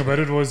 only thing about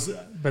it was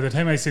by the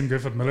time I seen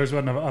Goof at Miller's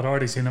wedding, I'd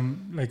already seen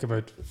him like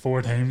about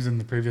 4 times in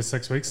the previous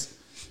 6 weeks.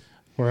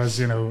 Whereas,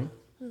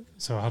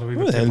 so how do we?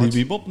 Where the hell did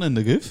you be bumping in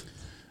the goof?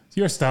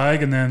 Your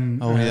stag, and then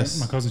Oh, yes.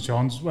 my cousin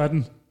Sean's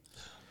wedding.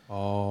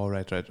 Oh,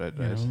 right. You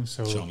know,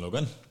 so Sean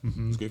Logan.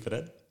 It's good for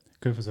that.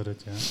 Goof was at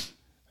it, yeah,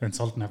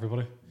 insulting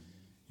everybody.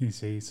 You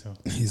see, so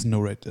He's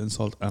no right to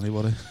insult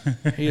anybody.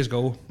 Here you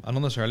go. I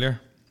done this earlier.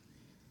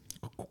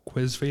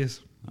 Quiz for you.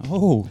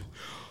 Oh,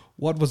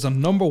 What was the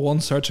number one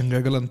search in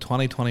Google in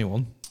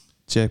 2021?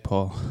 Jake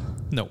Paul.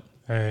 No.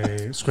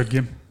 Squid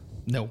Game.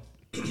 No.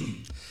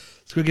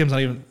 Squid Game's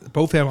not even...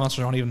 Both their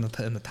answers aren't even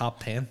in the top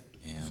 10.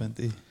 Yeah.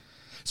 Fenty.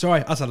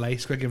 Sorry, that's a lie.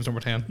 Squid Game's number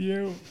 10.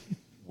 You.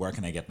 Where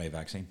can I get my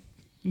vaccine?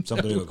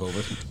 Something to do with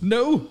COVID.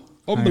 No.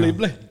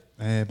 Unbelievably.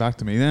 Back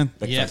to me then.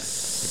 Big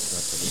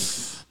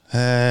Yes.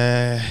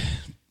 I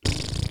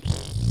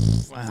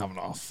have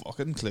no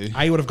fucking clue.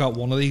 I would have got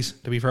one of these,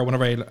 to be fair.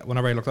 Whenever I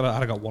looked at it, I'd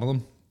have got one of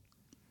them.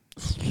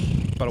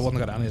 But I wouldn't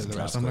have got any of the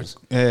rest of them.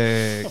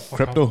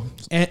 Crypto.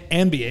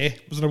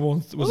 NBA was number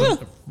one.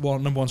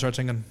 Number one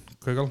searching in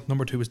Google.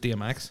 Number 2 was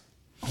DMX.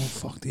 Oh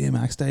fuck, the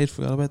DMX died.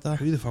 Forgot about that.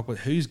 Who the fuck was?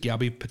 Who's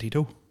Gabby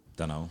Petito?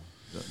 Don't know.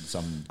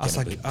 That's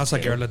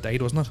like girl that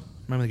died, wasn't it?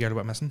 Remember the girl that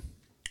went missing?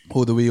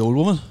 Oh, the wee old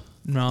woman.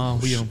 No,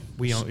 we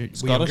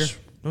Scottish?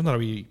 No, not a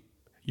wee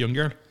young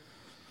girl.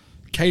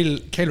 Kyle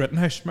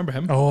Rittenhouse, remember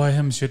him? Oh, I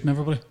am shooting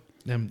everybody.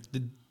 Do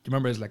you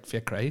remember his like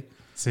fake cry?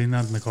 Seen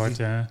that in the court,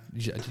 yeah.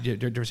 Did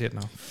you ever see it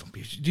now?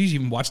 Do you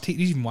even watch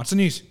the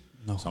news?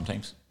 No.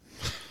 Sometimes.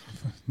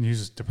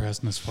 News is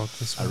depressing as fuck.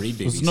 This I read BBC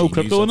There's no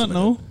crypto in it,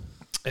 no?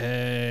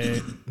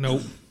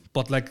 No,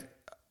 but like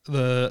so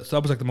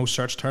that was like the most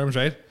searched terms,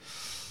 right?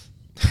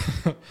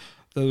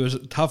 There was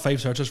top 5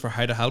 searches for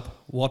how to help.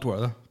 What were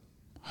they?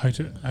 How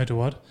to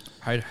what?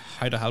 How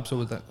to help? So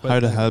with that, How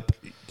to help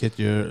get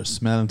your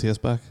smell and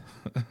taste back.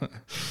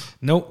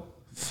 No.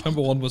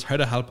 Number 1 was how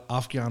to help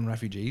Afghan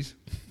refugees.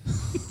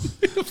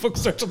 Fuck,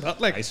 searching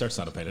that like. I searched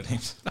that a pile of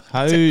times.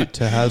 How to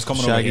help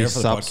coming over Shaggy here for the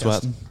stop podcast.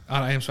 sweating.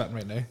 And I am sweating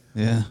right now.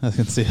 Yeah, I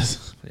can see it.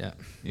 Yeah.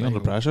 You under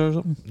pressure or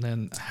something? And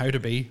then how to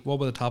be. What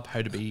were the top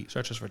how to be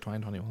searches for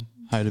 2021?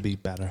 How to be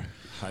better.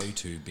 How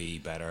to be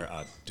better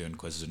at doing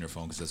quizzes on your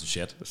phone because this is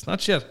shit. It's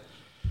not shit.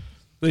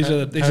 These are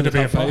How the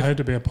top 5. how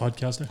to be a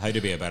podcaster. How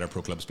to be a better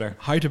pro clubs player.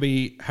 How to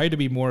be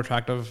more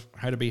attractive.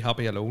 How to be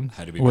happy alone.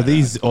 How to be Were better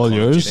these at all Call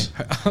of yours?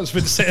 Duty. I was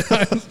about to say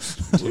that.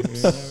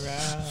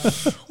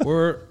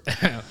 We're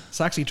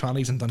Saxy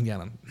Trannies in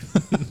Dungannon.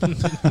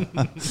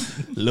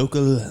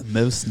 Local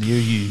mouse near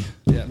you.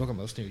 Yeah, look at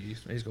most new you.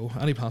 There you go.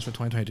 Any plans for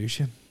 2022,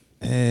 Shane?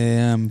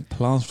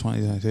 Plans for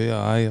 2022.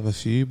 I have a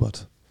few,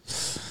 but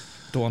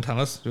Don't want to tell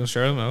us. Do you want to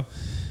share them now?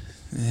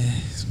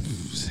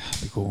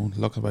 be going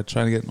looking about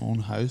trying to get an own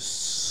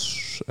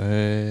house.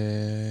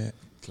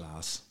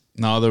 Class.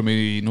 No, there'll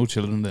be no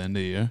children at the end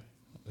of the year.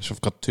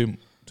 I've got too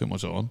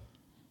much on.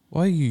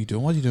 What are you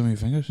doing? What are you doing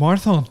with your fingers?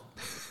 Marathon.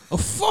 Oh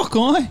fuck!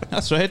 Aye,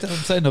 that's right. I'm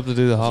signed up to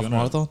do the half Do you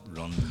wanna marathon.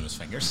 Run with his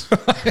fingers.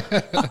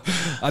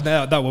 And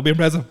that will be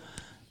impressive.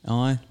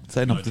 Aye,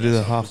 signed up to do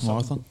the half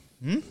marathon.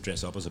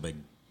 Dress up as a big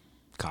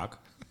cock.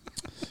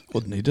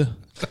 Wouldn't need to.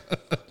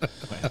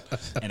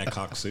 In a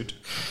cock suit.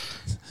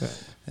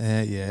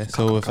 Yeah.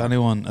 So if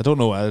anyone, I don't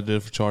know whether to do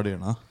it for charity or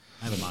not.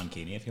 I have a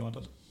mankini if you want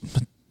it.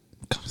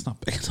 God, it's not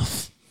big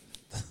enough.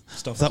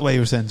 Stuff. Is that why you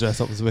were saying dress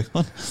up as a big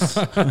one?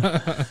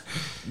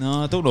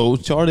 No, I don't know.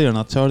 Charity or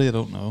not charity, I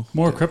don't know.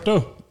 More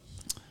crypto.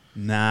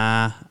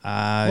 Nah,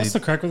 What's the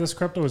crack with this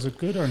crypto? Is it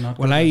good or not?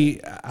 Well,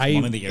 good?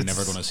 One that you're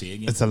never going to see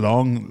again. it's a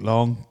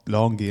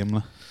long game.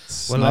 Like.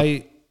 It's well,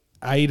 not-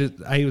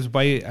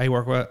 I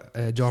work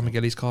with John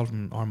McGilly's called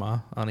from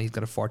Armagh, and he's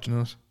got a fortune in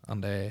it.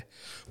 And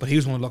but he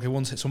was one of the lucky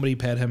ones. Somebody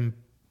paid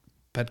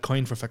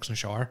coin for fixing a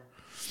shower.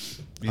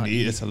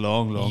 it's a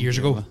long years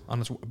game, ago, like.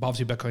 and it's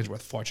obviously Bitcoin's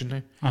worth a fortune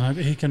now. And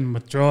he can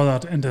withdraw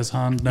that into his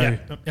hand now.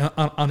 Yeah,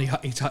 and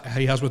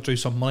he has withdrew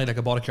some money, like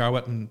I bought a car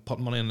with and put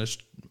money in this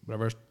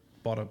whatever,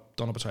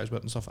 done up a size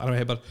with and stuff.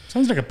 Anyway, but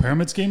Sounds like a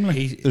pyramid scheme.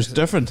 Like. There's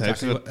different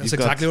types exactly of it. That's You've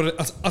got- exactly what it.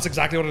 That's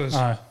exactly what it is.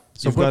 So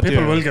You've got people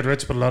your- will get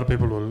rich, but a lot of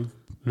people will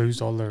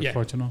lose all their Yeah.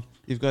 fortune on.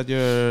 You've got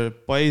your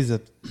boys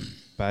that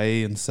buy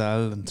and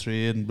sell and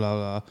trade and blah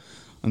blah,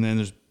 and then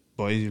there's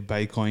boys who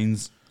buy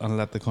coins and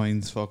let the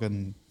coins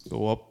fucking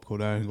go up, go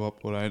down, go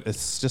up, go down.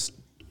 It's just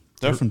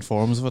different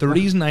forms of it. The like.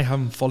 reason I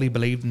haven't fully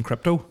believed in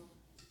crypto,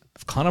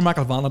 if Conor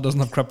McElvanna doesn't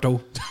have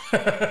crypto,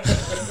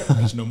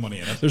 There's no money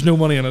in it. there's no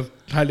money in it.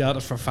 Tell you that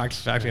is for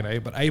facts actually now.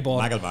 But I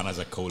bought. Magalvan is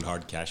a cold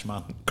hard cash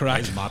man.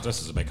 Correct. His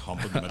mattress is a big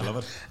hump in the middle of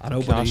it. I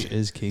know, Cash but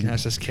is king.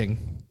 Cash is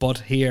king. But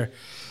here,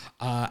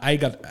 I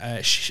got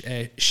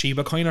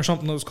Shiba coin or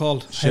something it was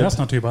called. Hey, that's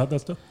not too bad.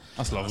 That's the.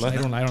 That's I lovely.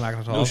 don't like it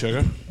at all. No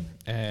sugar.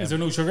 Is there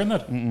no sugar in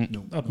that?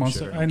 No, That no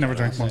Monster. sugar, I no never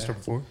drank calories. Monster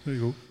before. There you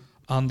go.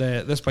 And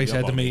this boy You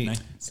said got to one me, evening.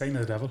 Sign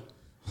of the devil.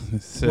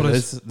 So What it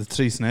is- is the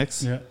three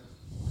snakes. Yeah.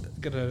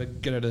 get out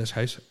of this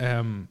house.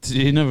 Did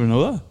you never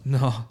know that?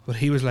 No, but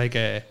he was like,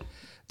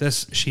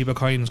 this Shiba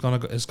coin is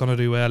gonna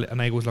do well. And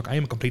I goes, look,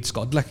 I'm a complete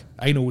scud. Like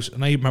I know,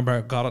 and I remember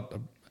I got it.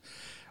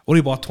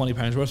 Only bought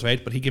 £20 worth,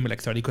 right? But he gave me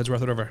like 30 quid's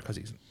worth or whatever because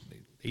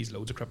he's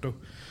loads of crypto.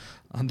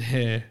 And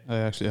I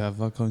actually have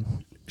that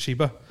coin.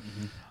 Shiba,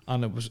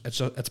 and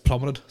it's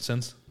plummeted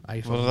since.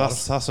 Well,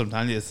 that's what I'm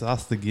telling you.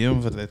 That's the game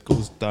of it. It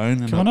goes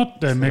down. And Can we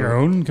not make our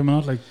own? Can we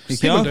not like You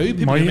People can. do.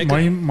 People do make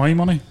it. my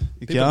money?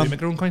 You People do can. make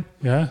their own coin.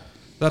 Yeah.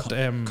 That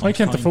Why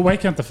can't the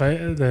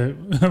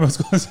I was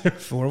going to say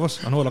 4 of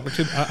us. I know.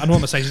 I know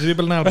I'm a size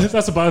table now. But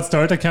that's a bad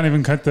start. I can't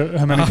even count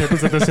how many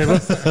tables at this table.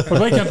 But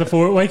why can't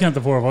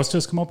the four of us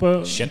just come up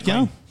with shit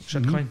coin?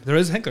 Shit coin. There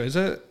is. I think there is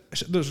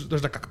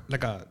there's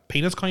like a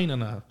penis coin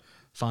and a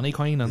fanny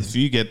coin. And if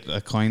you get a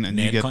coin and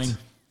you get coin.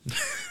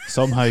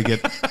 somehow you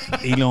get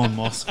Elon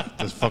Musk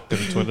to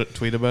fucking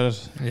tweet about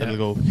it, it'll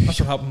go. That's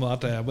what happened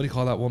with that. What do you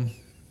call that one?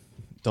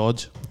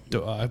 Dodge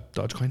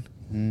Dogecoin.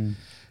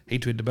 He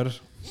tweeted about it.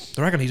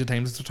 I reckon he's at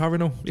times it's a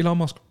now, Elon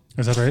Musk.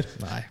 Is that right?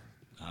 Aye.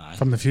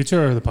 From the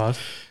future or the past?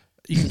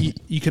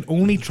 You can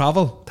only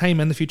travel time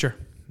in the future.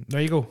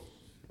 There you go.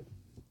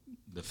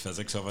 The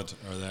physics of it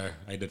are there.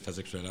 I did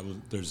physics right level.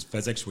 There's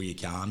physics where you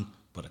can,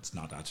 but it's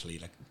not actually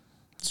like.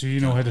 So you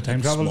know how to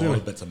time travel? Small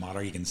bits of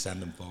matter you can send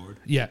them forward.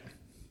 Yeah.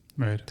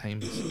 Right.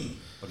 Time.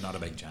 But not a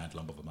big giant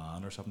lump of a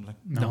man or something like.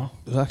 No.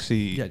 There's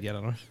actually Yeah, I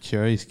don't know.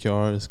 Curious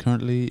Cure is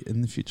currently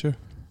in the future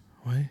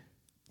Why?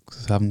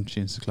 because I haven't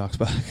changed the clocks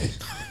back.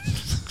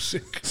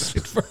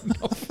 Fair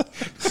enough.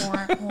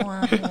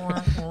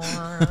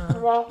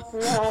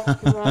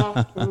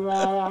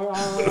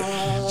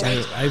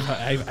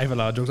 I have a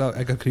lot of jokes.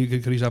 I could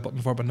use that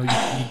button for, but no,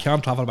 you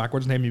can't travel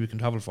backwards in time. You can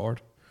travel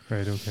forward.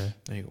 Right. Okay.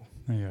 There you go.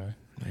 There you are.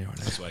 There you are.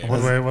 That's why.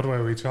 What way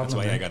are we traveling? That's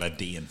why I got a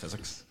D in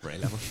physics, right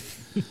level.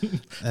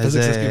 Physics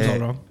is all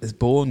wrong. Is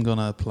Bowen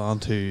gonna plan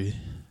to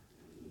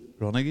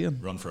run again?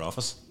 Run for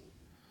office.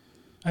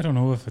 I don't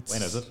know if it's.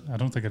 When is it? I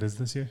don't think it is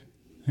this year.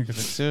 I think it's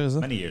Next year, is it?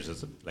 Many years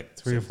is it? Like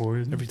 3 or 4.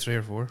 Isn't it? Every 3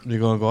 or 4. You're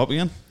gonna go up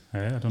again?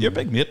 Yeah, I don't Your know.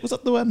 big mate was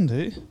at the wedding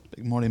too,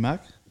 Big Marty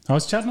Mac. I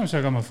was chatting. I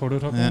got my photo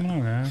talking.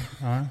 Yeah.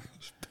 Yeah.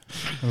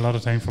 A lot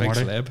of time for Big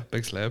Marty.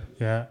 Big slab.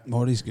 Yeah.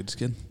 Marty's good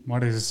skin.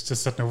 Marty's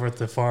just sitting over at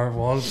the far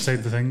wall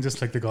beside the thing,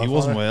 just like the Godfather. He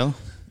wasn't well.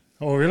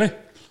 Oh, really?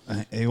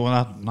 He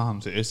went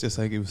not serious. Just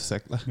like he was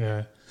sick. Like.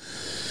 Yeah.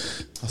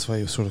 That's why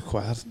he was sort of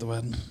quiet at the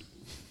wedding.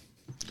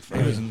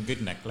 He was in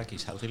good nick, like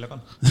he's healthy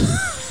looking.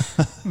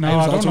 No,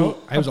 I don't know.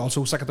 I was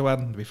also sick at the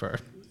wedding, to be fair.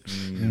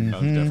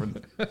 That was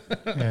different.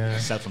 Yeah.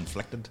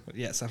 Self-inflicted.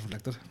 Yeah,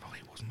 self-inflicted. No,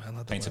 he wasn't well at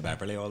that Pints of wedding.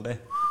 Beverly all day.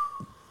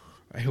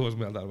 He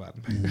wasn't well at that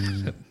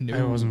wedding. No.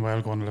 I wasn't well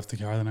going to lift the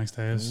car the next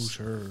day. Oh, It's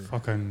sure.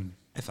 fucking.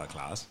 I felt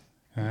class.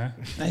 Yeah.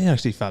 I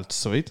actually felt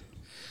sweet.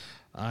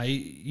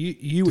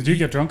 You Did you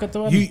get drunk at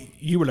the wedding?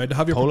 You were allowed to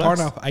have your Polex? car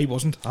nap. I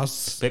wasn't.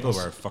 People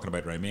were fucking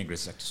about around me and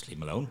Grace was like, just leave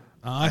him alone.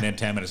 Aye. And then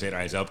 10 minutes later,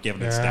 I was up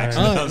giving it Yeah. stacks.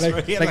 Ah, And I was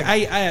like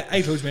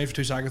I closed my eyes for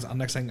 2 seconds, and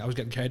next thing I was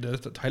getting carried to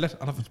the toilet.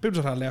 And if people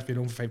just had left me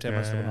alone for 5-10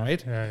 minutes, they were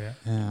alright.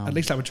 Yeah. At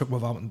least I would chuck my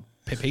vomit and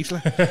piss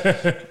like.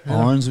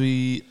 Orange,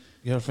 we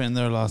your friend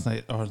there last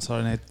night or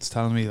Saturday night was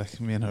telling me like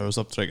me and her was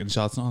up drinking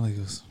shots and all. He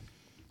goes,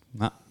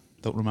 nah,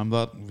 don't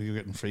remember that. We were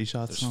getting free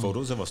shots. There's and all.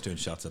 photos of us doing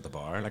shots at the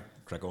bar, like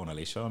Greco and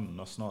Alicia and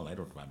us and all. I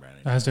don't remember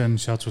anything. I was doing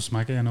shots with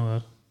Smacky, I know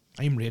that.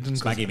 I'm raging.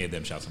 'cause Maggie made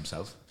them shots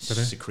himself. Did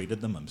he? Secreted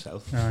them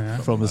himself. Oh, yeah.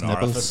 From his an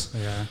nipples. orifice.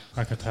 Yeah,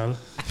 I could tell.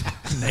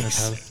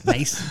 Nice.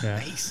 Nice. Yeah.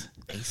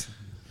 Nice.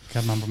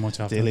 Can't remember much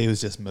after. Daly was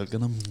just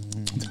milking him.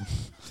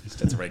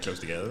 That's right close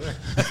together there.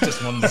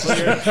 Just one this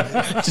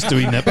Just a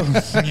wee nipple.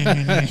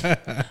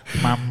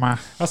 Mama.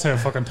 That's how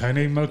fucking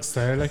tiny milk's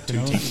there, like, you Two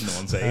know. teeth on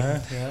one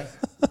side. Yeah.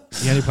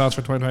 You any plans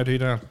for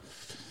 2022 now?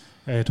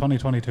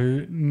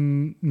 2022.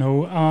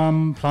 No,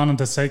 I'm planning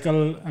to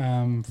cycle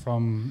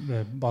from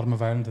the bottom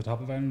of Ireland to the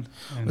top of Ireland.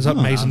 And Is that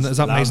Mason? Is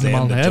that Mason the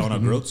Land Malin of Head? John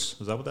O'Groats.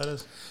 Is that what that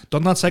is?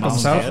 Done that cycle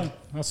Malin myself. Head.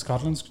 That's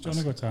Scotland's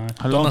Johnny Goats. How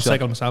Done long that shot?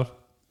 cycle myself.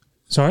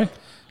 Sorry?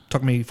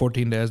 Took me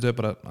 14 days to do it,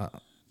 but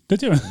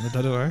Did you? I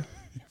did it. Right?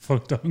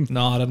 Fucked up.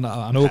 No, I didn't.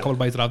 I know a couple of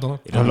bites that I've done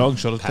it. How long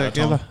should it take?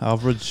 Peloton. Ella?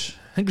 Average.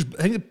 I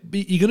think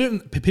you can do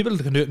it. People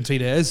can do it in 3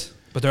 days,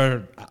 but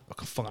they're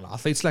fucking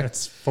athletes. Like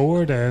It's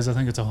 4 days. I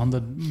think it's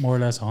 100, more or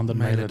less 100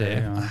 mile a day.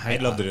 Yeah.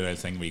 I'd love to do that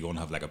thing where you go and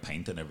have like a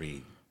pint in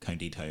every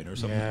county town or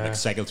something. Yeah. Like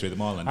cycle through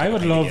them all. And I take a would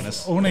pint of love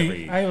Guinness only.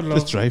 every- I would Just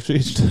love. drive to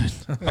each town.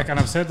 Like, and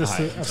I've said this.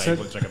 Aye, I've said.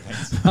 we'll drink a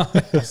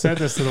pint. I've said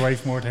this to the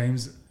wife more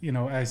times. You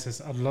know, I says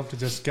I'd love to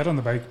just get on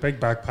the bike, big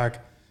backpack,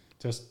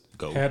 just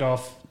Go. head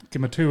off,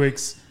 give me 2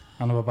 weeks,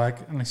 and I'll be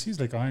back. And like she's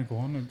like, I go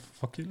on and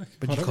fuck you, like.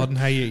 but you whatever. couldn't.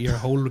 How your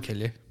hole would kill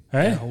you.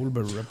 Eh? Your hole would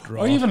be ripped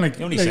raw. Or even like,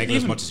 You only like, cycle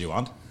as even- much as you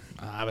want.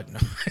 but no.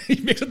 He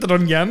makes it to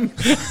Dungan.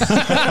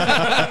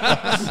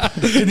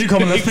 Can you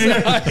come and lift me?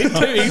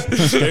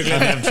 Googling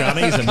them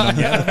trannies and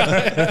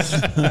yeah.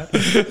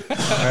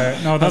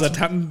 No, That's a that's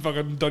 10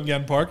 fucking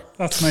Dungan Park.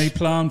 that's my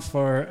plan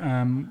for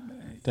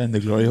Down the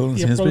glory hole in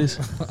April. Sainsbury's.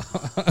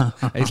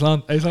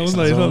 Iceland.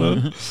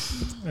 Iceland.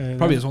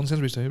 Probably his own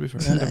Sainsbury's too, before.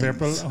 end of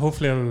April.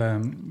 Hopefully,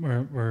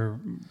 we're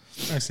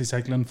actually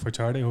cycling for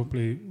charity.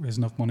 Hopefully, raise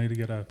enough money to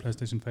get a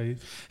PlayStation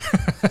 5.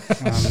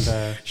 And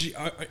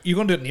Are you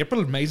going to do it in April?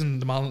 Amazing.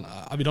 The man.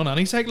 Have you done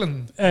any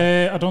cycling?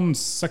 I done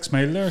 6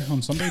 mile there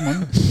on Sunday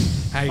morning,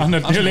 Hey, and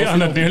that's it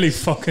enough, nearly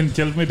fucking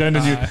killed me down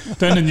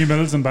in New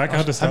Mills and back. I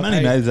had to How stop.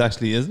 many miles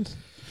actually is it?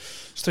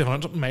 It's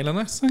 300 something mile in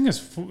it. This thing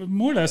is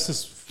more or less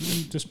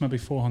just maybe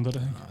 400. I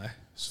think. Aye.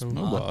 So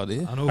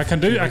Nobody. I know. I can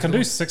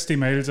do 60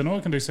 miles. I know I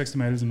can do 60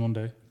 miles in one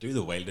day. Do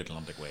the Wild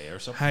Atlantic Way or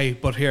something. Hey,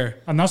 but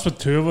here And that's with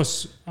two of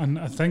us. And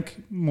I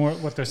think more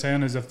what they're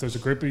saying is if there's a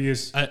group of you,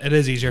 it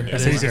is easier.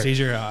 It's It's easier.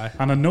 easier. Aye.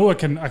 and I know I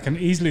can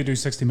easily do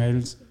 60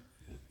 miles,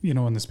 you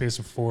know, in the space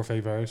of 4 or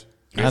 5 hours.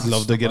 I'd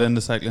love to get into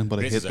cycling, but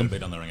I Grace hate is a them.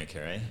 bit on the Ring of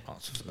Kerry.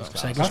 Cyclists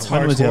That's are-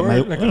 When was you at my,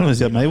 hardcore, like- when was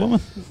you at my woman?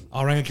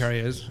 All Ring of Kerry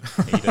is.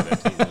 He did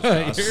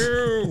it.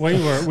 He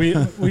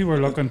was We were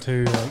looking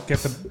to get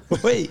the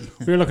Wait.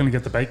 we were looking to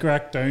get the bike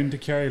rack down to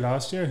Kerry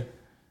last year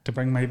to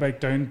bring my bike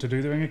down to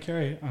do the Ring of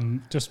Kerry,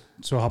 and just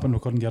so happened we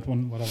couldn't get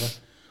one. Whatever,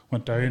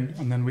 went down,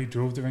 and then we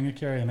drove the Ring of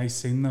Kerry, and I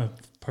seen the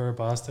poor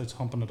bastards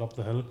humping it up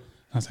the hill. And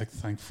I was like,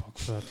 thank fuck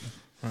for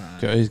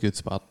that. Gary's a good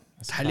spot.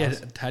 That's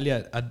Tell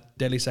you, a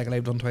daily cycle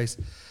I've done twice.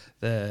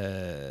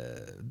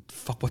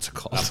 What's it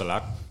called?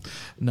 Lapalac.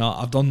 No,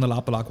 I've done the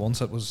Lapalac once.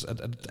 It's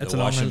The a long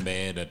Washing hill.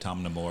 Bay, the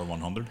Tom Namore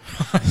 100.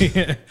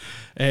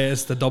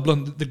 It's the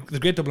Dublin, the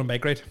Great Dublin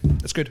Bike Ride.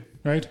 It's good.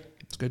 right.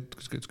 It's good.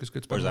 It's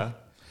good. Where's that?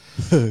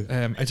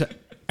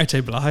 I'd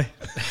say Bly.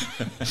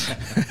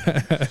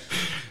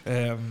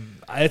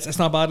 It's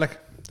not bad.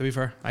 Like, to be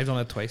fair, I've done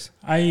it twice.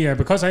 I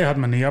because I had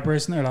my knee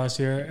operation there last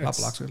year.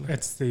 Lapalac's good, like.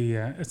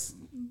 It's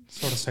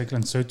sort of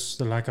cycling suits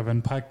the lack of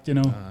impact, you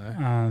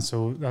know.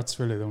 So that's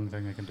really the only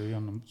thing I can do, and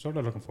I'm sort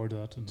of looking forward to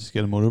that. And Just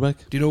get a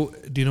motorbike. Do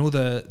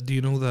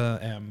you know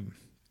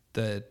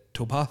the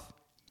towpath?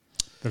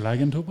 the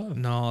Lagan towpath.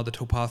 No, the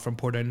towpath from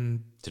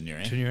Portdown To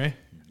Newry. to Newry.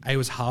 I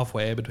was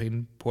halfway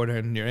between Portdown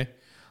and Newry,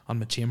 and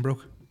my chain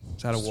broke.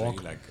 So I had to Straight,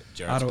 walk. like I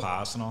Gerard's had to-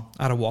 Pass and all.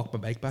 I had to walk my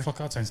bike back. Fuck,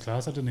 that sounds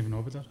class. I didn't even know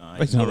about that.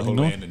 Wait, It's not no, the whole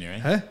no. way into Newry.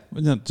 Huh?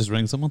 Wouldn't you just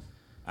ring someone?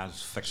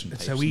 As fiction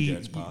It's tapes a and wee.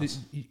 Gerard's Pass.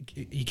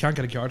 You can't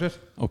get a card it.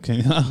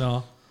 Okay.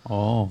 No.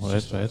 Oh,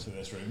 right. To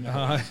this room.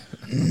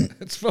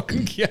 It's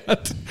fucking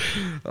cat.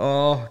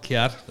 Oh,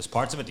 cat. There's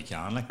parts of it you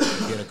can, like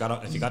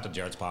if you got the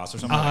Gerard's Pass or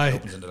something, Aye. it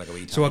opens into like a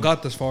wee So I town.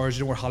 got as far as,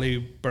 you know where Holly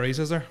Berries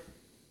is there?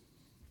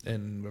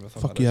 In whatever the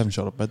Fuck, you haven't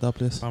shut up about that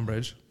place.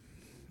 Bridge.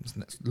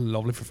 It's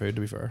lovely for food,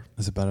 to be fair.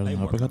 Is it better I than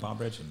worked on Uppercut? Palm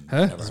Bridge and Huh?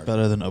 never It's heard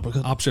better than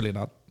Uppercut. Absolutely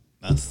not.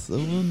 That's the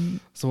one.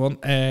 It's the one.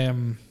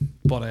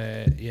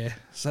 Yeah.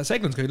 So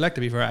cycling's good. Like,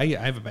 to be fair, I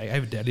have a bike. I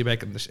have a deadly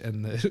bike in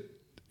the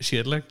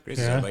shade. Like, Grace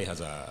Yeah. Silvey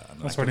has an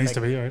That's where it needs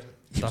to be, right?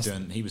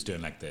 He was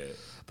doing like the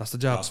that's the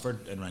job.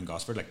 Gosford, in around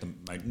Gosford, like the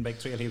mountain bike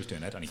trail. He was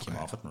doing it, and he came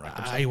off it and wrecked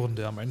I himself. wouldn't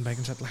do a mountain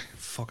biking shit. Like,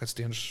 fuck, it's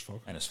dangerous as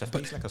fuck. And his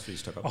 50s, like that's what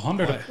he's took up.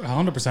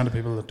 100% of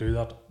people that do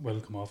that will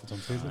come off it on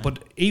Facebook.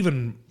 But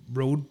even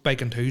road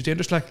biking too is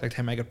dangerous. Like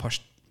time I got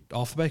pushed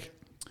off the bike.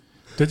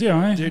 Did you?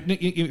 Aye?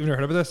 You've never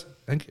heard about this?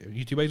 I think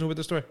you two guys know about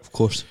this story. Of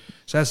course.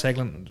 So I was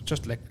cycling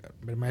just like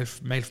a mile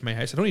from my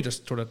house. I only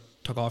just sort of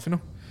took off, you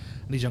know.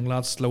 And these young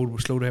lads slowed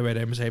right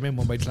down beside me, and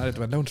one bike slid out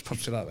the window and just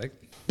pushed to that bike.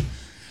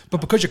 But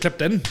because you're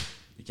clipped in,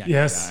 You can't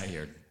Yes. get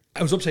here.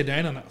 I was upside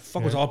down and I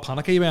was all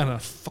panicky, man, and a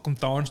fucking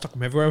thorn stuck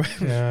me everywhere.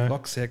 Yeah.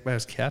 Fuck's sake, man, I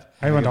was cat.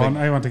 I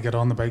went to get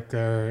on the bike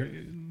there.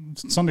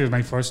 Sunday was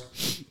my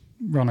first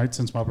run out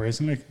since my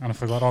operation, like, and I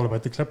forgot all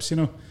about the clips, you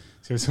know.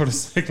 So you sort of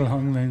cycle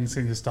along and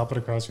then you stop at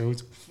a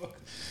crossroads. Fuck.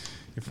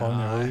 You fall in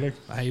your hole, like.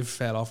 I've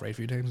fell off right a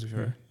few times, if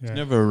you're. Yeah.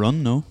 Never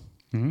run, no.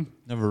 Hmm?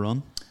 Never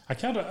run. I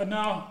can't.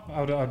 No,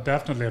 I'd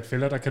definitely I'd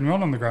feel it. I can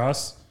run on the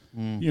grass,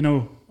 you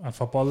know, at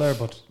football there,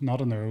 but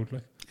not on the road,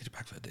 like. Get you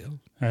back for the deal.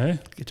 Hey,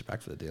 Get you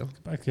back for the deal.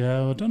 back.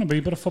 Yeah, I've done a wee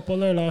bit of football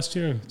there last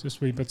year.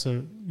 Just wee bits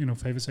of, you know,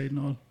 5-a-side and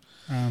all.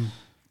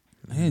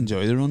 I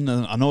enjoy the run.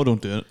 I know I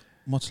don't do it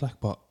much, like,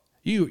 but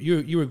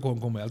You were going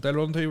well down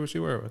run too,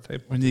 you were at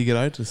time. when you get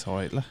out, it's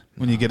alright. Like.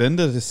 When you get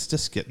into it, it's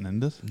just getting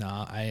into it.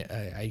 Nah,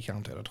 I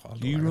can't do it at all.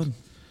 You run.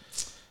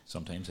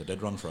 Sometimes I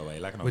did run for a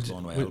while, like, and I was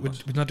going well.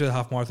 Would you not do a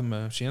half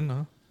marathon, Shane?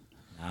 No.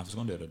 Nah, I was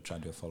going to do it, I'd try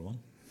and do a full one.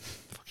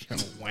 Fuck, you're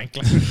a wank.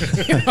 Like.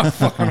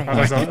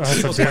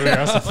 That's a daily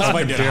That's why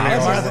I did a half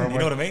daily marathon, you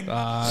know what I mean?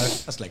 Uh,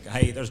 That's like,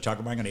 hey, there's a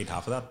chocolate bar, I'm going to eat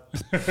half of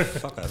that.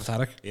 Fuck that.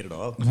 pathetic. Eat it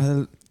all.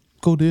 Well,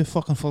 go do a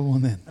fucking full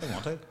one then. I don't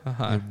want to.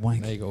 Uh-huh.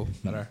 wank. There you go.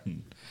 Better.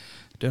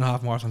 Doing a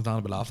half marathon down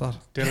a bit after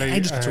that. Daily, I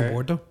just get so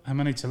bored though. How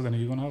many children are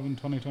you going to have in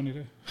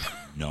 2022?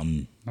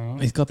 None No.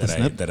 He's got the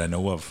snip. that I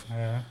know of.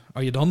 Yeah.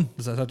 Are you done?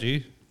 Is that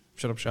you?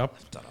 Shut up shop.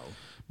 Don't know.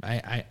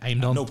 I'm I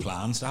done. have no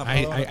plans to have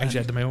I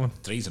said to my own.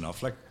 Three's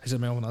enough, like. I said to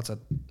my own. That's it.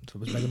 If it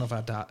was big enough, if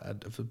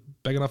it was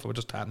big enough, I would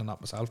just tighten it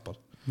up myself. But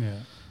Yeah.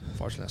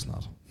 unfortunately, it's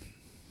not.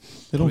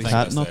 They don't Probably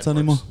tat best nuts that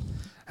anymore. works.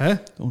 Huh?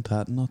 Don't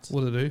tat nuts.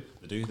 What do they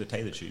do? They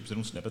tie the tubes. They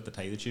don't snip it, they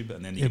tie the tube,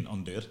 and then you can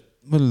undo it.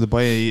 Well, the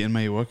boy in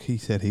my work, he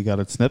said he got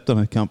it snipped and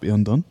it can't be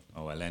undone.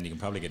 Oh, well, then you can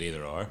probably get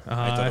either or.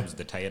 I thought it was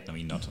the tie it and a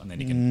wee nut, and then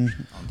you can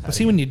untie But it.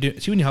 see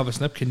when you have a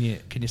snip, can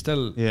you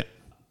still? Yeah.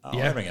 Oh,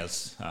 Yeah. everything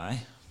else, aye.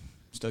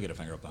 Still get a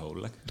finger up the hole,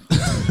 like.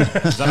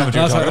 Is that not what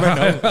you're talking about?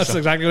 No. That's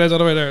exactly what I was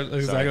on about there. That's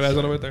exactly what I was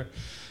on Sorry.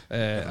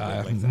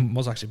 about there.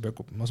 Must actually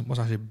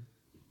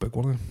book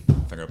one of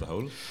them. Finger up the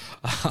hole.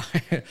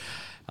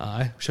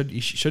 Aye,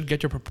 you should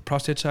get your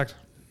prostate checked.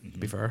 To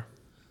be fair.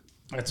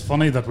 It's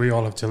funny that we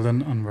all have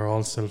children and we're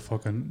all still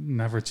fucking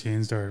never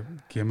changed our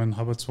gaming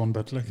habits one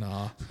bit. Like,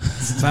 Nah.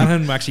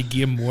 Sanahan actually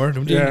game more,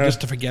 don't you? Yeah.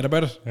 Just to forget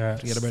about it. Yeah.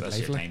 Forget about That's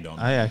life. your Like. time done.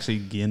 I actually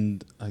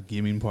gained a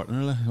gaming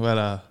partner, like, well,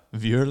 a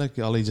viewer, like,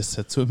 Ollie just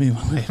sits with me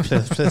when I play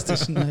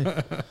PlayStation.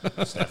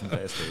 Like. Stefan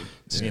plays too.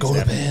 Just Me and go to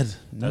Stefan- bed.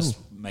 No. That's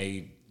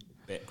my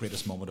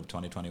greatest moment of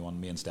 2021.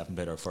 Me and Stefan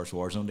played our first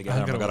Warzone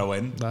together and we got a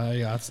win.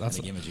 Yeah, In the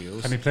game of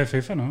duos. Can you play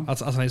FIFA? No.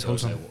 that's a nice So I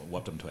wholesome.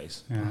 whooped him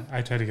twice. Yeah,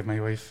 I try to get my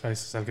wife. I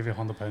said, I'll give you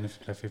 £100 if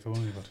you play FIFA with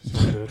me, but she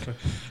won't do it. Like.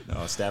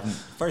 No, Stefan,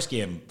 first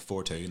game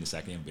 4-2, and the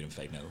second game beat him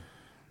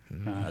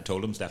 5-0. I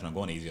told him, Stefan, I'm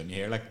going easy on you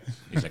here. Like,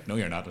 he's like, no,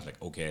 you're not. I was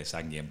like, okay,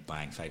 second game,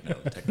 bang,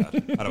 5-0, take that.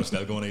 And I was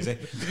still going easy.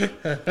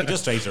 He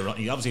just tries to run.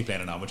 He's obviously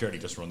playing an amateur, and he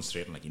just runs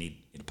straight and like, you need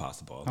to pass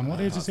the ball. And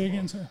what age is he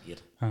again, sir?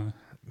 8.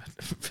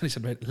 Finish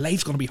it right.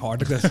 Life's gonna be hard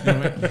like this. You know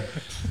what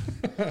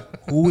I mean?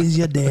 Who is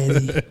your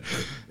daddy?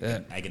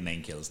 I get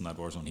 9 kills in that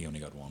Warzone. He only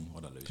got 1.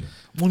 What a loser.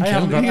 One I kill.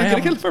 haven't got- You I get a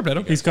haven't- kill for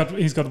Bledo.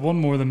 He's got one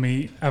more than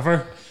me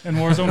ever in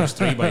Warzone. There's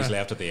 3 boys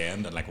left at the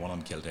end, and like one of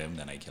them killed him,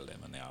 then I killed him,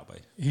 and they all by.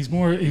 He's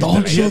more. He's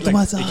Don't he, shoot like,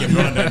 myself. He came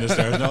running down the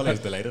stairs and all. He's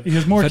delighted. he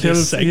has more That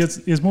is kills.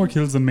 sick. He has more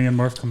kills than me and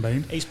Murph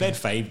combined. He's played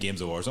 5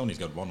 games of Warzone. He's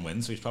got 1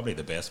 win, so he's probably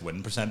the best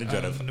win percentage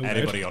out of no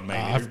anybody doubt. on my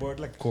leaderboard.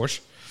 Like, Of course.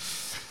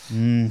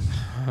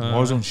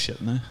 Warzone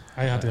shit now.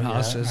 I had to. No,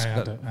 it's just I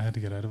had to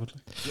get out of it.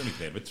 he only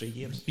played with 3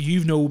 games.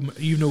 You've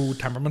no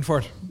temperament for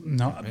it.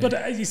 No,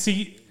 but you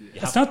see,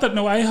 it's not that.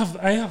 No, I have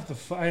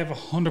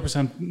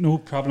 100% no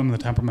problem with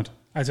the temperament.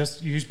 I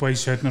just use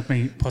boys shouting at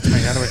me, puts my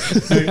head away.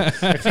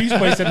 Now, if you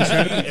boys didn't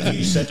shout at me, If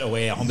you sit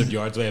away 100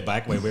 yards way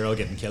back while we're all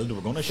getting killed, we're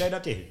going to shout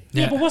at you.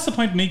 yeah, but what's the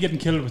point of me getting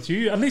killed with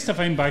you? At least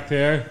if I'm back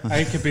there,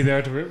 I could be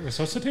there to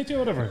resuscitate you or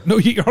whatever. No,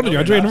 you're 100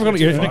 yards away. You're never gonna.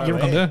 you're You're too never far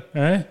gonna do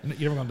it. Eh?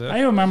 You're never gonna do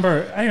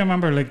it. I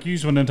remember like you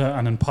went into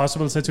an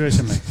impossible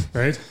situation, like,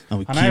 right? And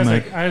we And came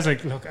out. I was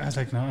like,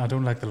 no, I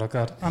don't like the look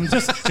of that. I'm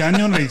just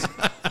genuinely,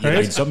 You're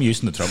right? some use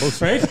in the troubles.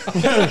 Right?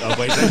 Oh,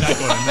 boys, I'm not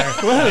going in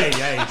there.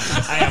 Hey,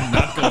 I am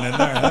not going in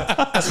there. Huh?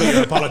 That's why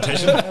you're a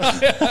politician.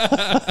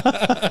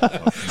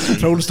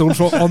 Throw the stone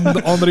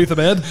underneath the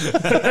bed.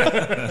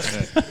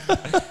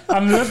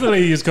 And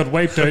literally, he's got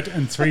wiped out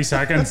in 3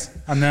 seconds,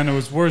 and then it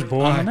was where's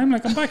Bowen? And I'm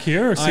like, I'm back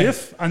here,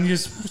 safe. And you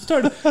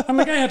start. I'm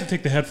like, I had to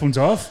take the headphones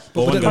off.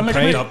 Bowen And got like,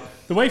 picked my- up.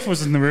 The wife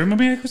was in the room, and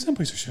me, like, some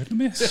boys are shouting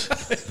at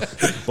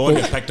me. Bowen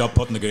got picked up,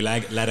 put in the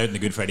gulag, let out in the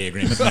Good Friday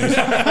Agreement. Now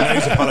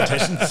he's a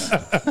politician.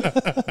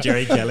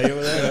 Jerry Kelly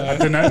over there.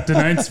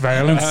 Denounce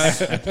violence.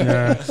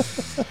 Yeah.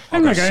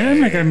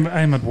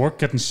 I'm at work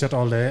getting shit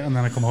all day, and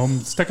then I come home,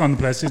 stick on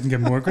the PlayStation, and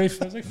get more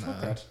grief. I was like,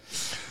 fuck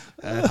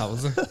that. How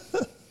was it?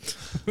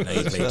 Now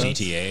you play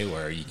GTA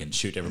where you can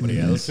shoot everybody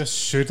else. Just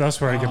shoot. That's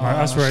where I get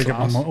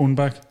my own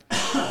back.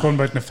 Going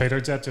about in a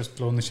fighter jet, just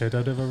blowing the shit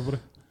out of everybody.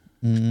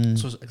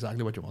 So it's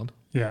exactly what you want.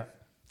 Yeah.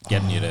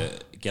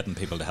 Getting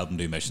people to help them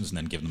do missions and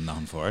then giving them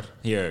nothing for it.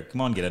 Here,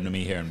 come on, get into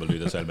me here and we'll do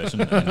this whole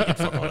mission, and then you get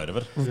fuck all out of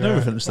it. We've never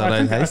finished that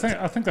I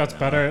heist. think that's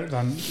better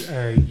than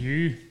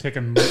you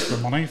taking most of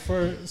the money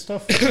for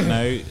stuff.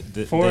 Now,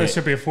 It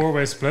should be a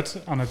 4-way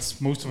split, and it's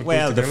most of it.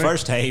 well, goes the together.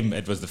 first time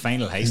it was the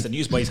final heist, and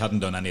you boys hadn't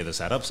done any of the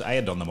setups. I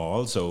had done them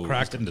all, so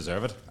I didn't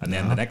deserve it. And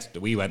then the next,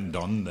 we went and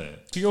done the.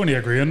 You're only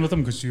agreeing with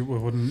them because you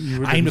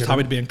wouldn't. I'm just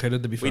happy to be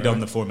included. To be fair, We done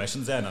the 4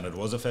 missions then, and it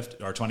was a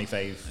 50 or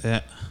 25 Yeah,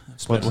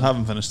 split, but we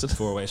haven't finished it.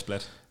 4-way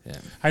split. Yeah.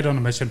 I done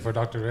a mission for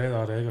Dr. Ray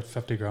that day. I got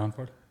 50 grand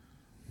for it.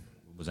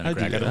 Was any How'd you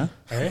crack get at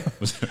that? it? Eh?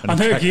 Was there And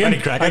any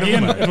then crack at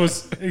again, them, or- it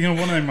was one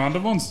of them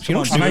random ones. You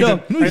don't And I do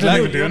didn't that. No, I you didn't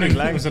even do lag.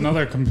 anything. It was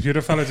another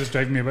computer fella just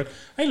driving me about.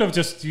 I love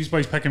just you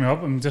boys picking me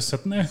up and just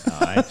sitting there,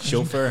 Aye,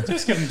 chauffeur.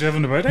 just getting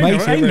driven about. My I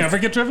favourite- never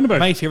get driven about.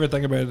 My favorite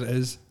thing about it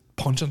is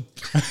punching.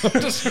 I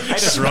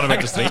just run about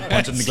the street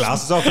punching the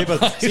glasses off people.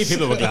 See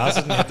people with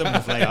glasses and hit them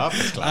and fly off.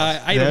 It's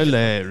class. I don't.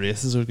 Their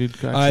races are good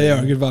crack. They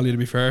are good value to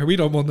be fair. We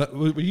done one that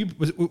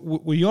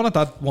were you on at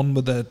that one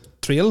with the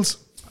trails?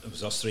 It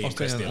was us 3 and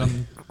Chris Daly.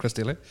 And Chris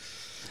Daly. It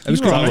You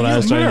was were on great. it. I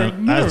was Miller-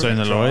 driving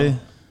the lorry.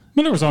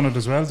 Miller was on it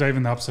as well,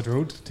 driving the opposite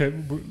road,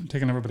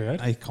 taking everybody out.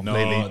 I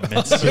completely No,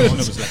 missed the it. one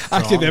that was like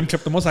Actually, Tron. them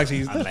clipped them. Was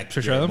actually And like for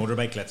your sure.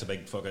 motorbike lets a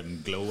big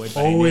fucking glow out.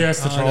 Oh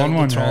yes, the Tron the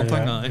one. Tron yeah,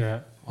 thing, yeah, aye. yeah.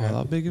 Oh,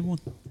 that big one.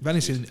 Vanny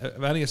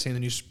has seen the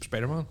new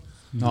Spider-Man.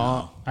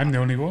 No, I'm the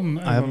only one.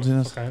 I haven't seen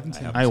it. I haven't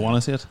seen it. I want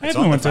to see it. I It's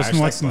have on no the interest in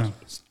fire watching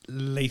stick, it.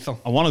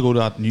 Lethal. I want to go to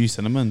that new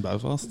cinema in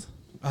Belfast,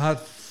 I had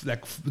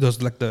like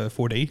those like the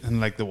 4D. and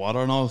like the water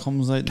and all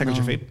comes out. Tickles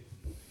your now. feet.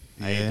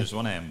 Aye, there's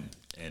one in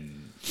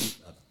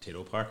at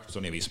Tito Park. It's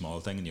only a wee small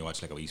thing, and you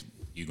watch like a wee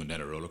you going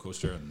down a roller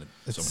coaster, and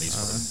somebody's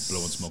fucking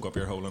blowing smoke up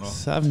your hole and all.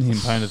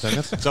 £17 a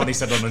ticket. Somebody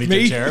sitting underneath Me?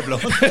 your chair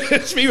blowing.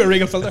 It's me with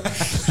Regal filter.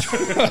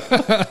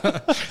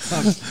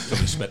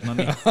 Somebody spitting on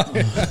you.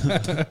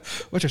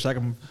 What's your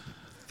second?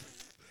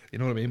 You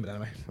know what I mean? But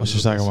anyway, What's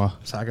your second one?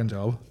 second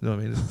job? You know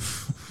what I mean? Don't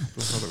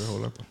fuck up your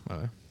whole up.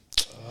 Anyway.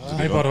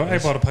 I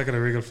bought a packet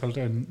of Regal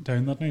filter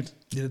down that night,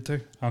 You did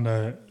too. and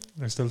they're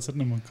still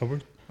sitting in my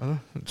cupboard.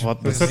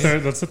 What? They'll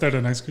sit there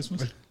the next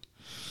Christmas.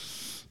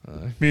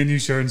 Me and you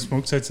sharing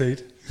smokes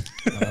outside.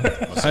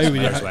 How we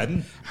Mayor's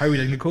wedding. How we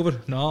didn't get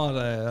COVID? No,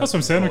 That's what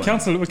I'm saying.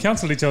 We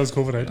cancelled each other's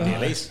COVID out.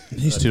 Dailies.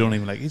 These two don't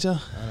even like each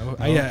other.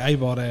 I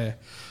bought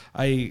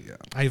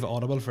I've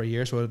Audible for a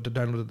year, so I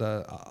downloaded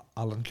the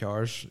Alan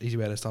Carr's Easy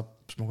Way to Stop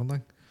Smoking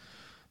thing.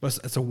 But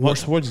it's a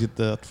worse. Where'd you get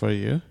that for a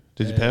year?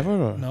 Did you pay for it?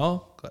 Or?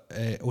 No,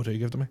 O2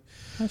 gave it to me.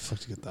 How the fuck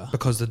did you get that?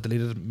 Because they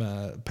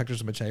deleted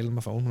pictures of my child on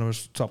my phone when I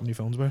was swapping new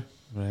phones with.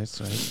 Right.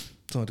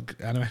 So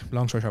anyway,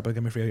 long story short, they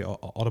gave me free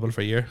Audible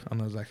for a year,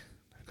 and I was like,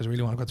 because I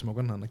really want to quit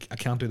smoking, and I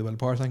can't do the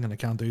willpower thing, and I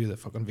can't do the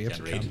fucking vapes.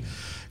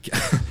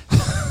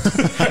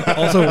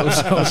 Also, I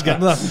was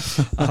getting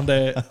that,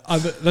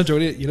 and not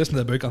joking, you listen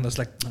to the book, and it's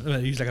like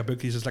he's like a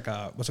book. He's just like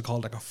a what's it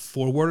called, like a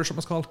foreword or something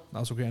it's called.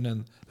 That's okay. And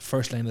then the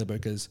first line of the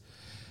book is,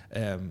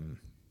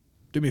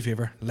 "Do me a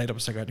favor, light up a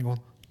cigarette," and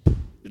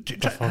you're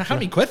going, "How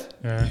do you quit?"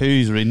 Yeah.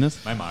 Who's reading it?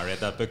 My ma read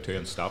that book too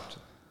and stopped.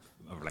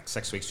 Over like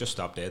 6 weeks, just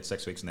stopped dead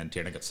 6 weeks, and then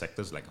Tierna got sick.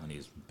 There's like on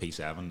his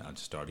P7 and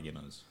just started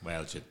again.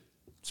 Well, she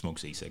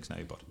smokes e-cigs now,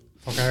 but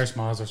Fuck, Irish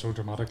Mars are so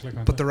dramatic.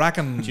 Like, But they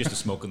reckon she used to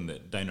smoking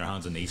down her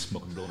hands and knees,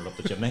 smoking, blowing it up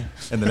the chimney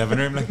in the living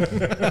room. Like,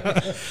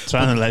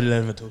 Trying to light it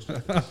out of a toast.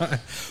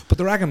 but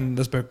they reckon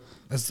this book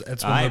is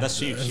it's one aye, of that's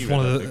the, she it's read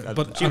one it. of the, Like,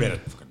 but she read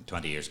it fucking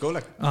 20 years ago.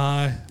 Like,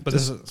 but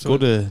this is so Go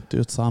to do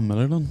what Sam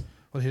Miller done.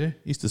 what did he do?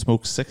 He used to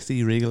smoke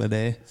 60 Regal a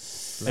day,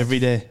 every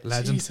day.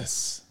 Legend.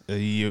 Jesus.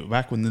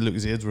 Back when the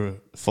Lucasiades were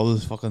full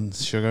of fucking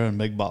sugar and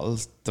big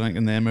bottles,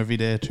 drinking them every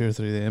day, 2 or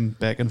 3 of them,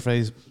 bacon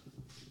fries,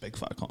 big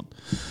fat cunt.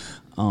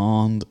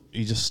 And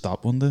he just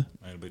stopped one day.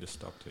 I'll be just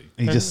stopped too.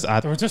 He just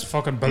They were just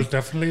fucking built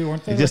differently,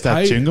 weren't they? He just had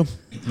I- chewing gum,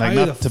 like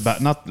I-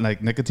 not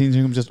like nicotine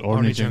chewing gum, just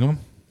ordinary chewing gum.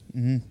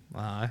 Mm-hmm.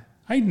 Aye.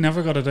 I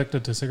never got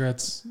addicted to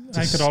cigarettes.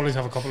 I could always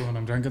have a couple when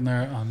I'm drinking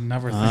there and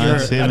never think. You're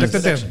same addicted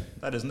as- to Addiction. him.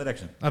 That is an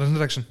addiction. That is an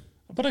addiction.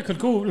 But I could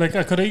go, like,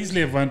 I could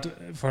easily have went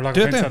for like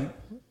Do it drinks then. and.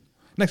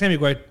 Next time you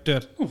go out, do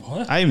it. Oh,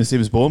 what? I am the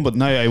same as Bowen, but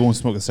now I won't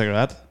smoke a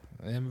cigarette.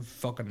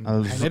 Fucking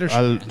I'll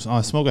highlighters.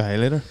 I'll smoke a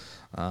highlighter.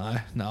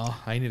 No,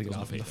 I need to get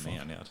Doesn't off them. appeal to me,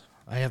 and yet.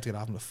 I have to get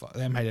off them.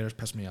 Them highlighters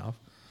piss me off.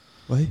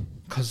 Why?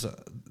 Because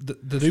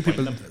the new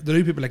people,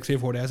 like 3 or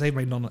 4 days, I've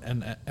made none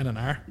in an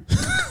hour.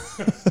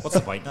 What's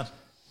the point in that?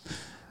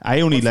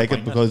 I only What's the like it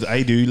point because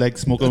I do like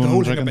smoking The when whole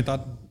I'm thing drinking.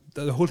 about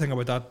that, the whole thing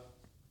about that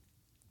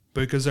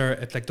book is there.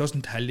 It like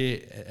doesn't tell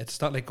you.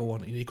 It's not like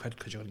going, you need to quit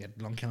because you're gonna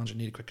get lung cancer. You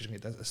need to quit because you're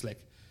gonna get this. It's like,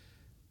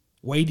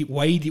 why do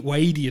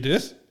you do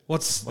it?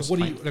 What the do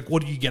you point? like?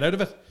 What do you get out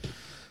of it?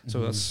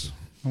 So that's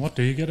And what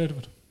do you get out of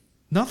it?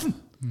 nothing.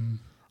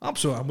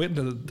 So I'm waiting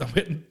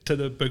to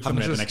the book Haven't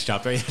read the finishes. next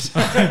chapter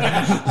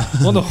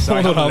yet. Wonder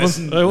Sorry, what haven't happens.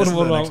 listened- I wonder listened to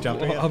what the next happens.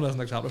 chapter yet. I haven't listened to the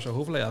next chapter, so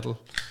hopefully that'll.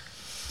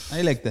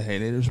 I like the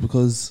highlighters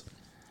because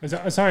Is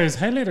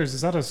highlighters,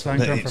 is that a slang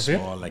term for vape?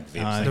 Small like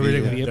vapes. Aye. like, They're really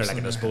they're good like vapes a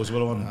and-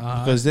 disposable one.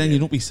 because then you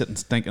don't be sitting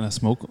stinking of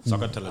smoke.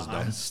 Suck it till it's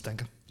done. It's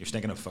stinking. You're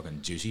stinking of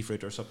fucking juicy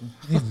fruit or something.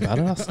 Even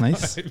better, that's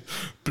nice.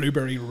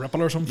 Blueberry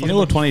ripple or something. You know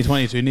what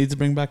 2022 needs to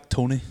bring back?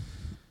 Tony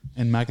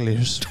in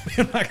McAlear's.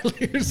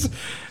 McAlear's.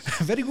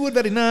 Very good,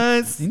 very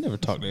nice. He never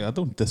talked like that.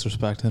 Don't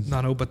disrespect him.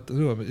 No, but you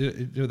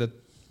know the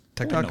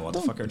I don't TikTok. know what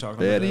the fuck you're talking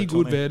Very about.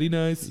 good, Tony. very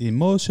nice.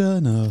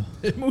 Emotional.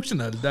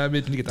 Emotional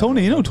damage. You get that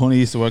Tony, wrong. you know Tony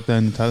used to work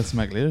down in Talis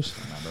McAlear's.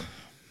 Remember.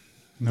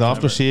 The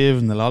aftershave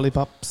and the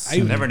lollipops. I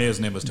never knew his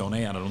name was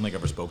Tony, and I don't think I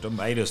ever spoke to him.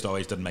 I just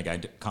always didn't make eye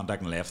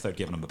contact and left without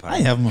giving him a pat. I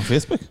have him on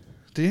Facebook.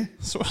 Do you?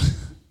 So,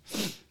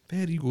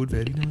 Very good,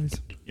 very nice.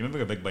 You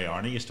remember a big boy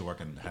Arnie used to work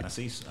in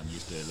Hennessy's and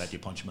used to let you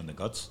punch him in the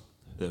guts?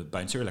 The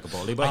bouncer, like a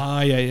baldy boy.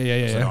 Ah, yeah.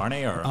 Was it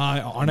Arnie or?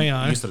 Arnie, He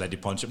aye. used to let you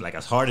punch him like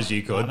as hard as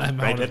you could. I'm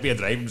Right, hard. let me a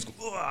drive and just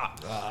go,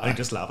 and he'd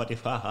just laugh at you.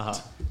 Ha ha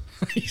ha.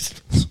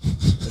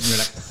 And you're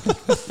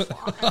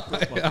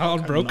like,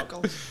 I'm broke.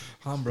 knuckles.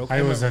 I'm broke.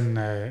 I was in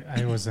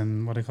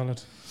what do you call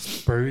it?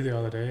 Brew the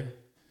other day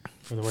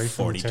for the wife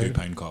and the child.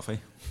 £42 coffee.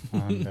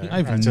 And,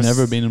 I've I just-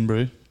 never been in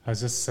Brew. I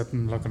was just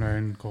sitting looking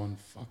around going,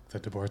 fuck the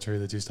debauchery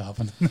that used to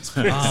happen.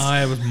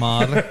 I was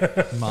mad.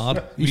 Like,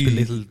 mad. Used to be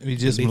little. We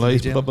just little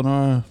Malloy's DJ. put up in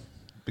our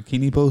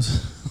bikini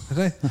pose.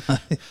 Did I?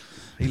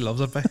 He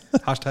loves it,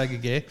 hashtag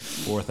gay.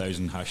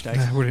 4,000 hashtags.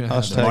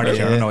 Hashtag Marty gay.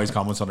 Sharon always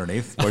comments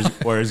underneath.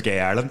 Where's Gay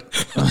Ireland?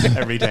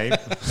 Every time. I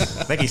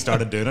think he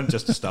started doing it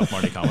just to stop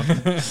Marty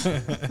commenting.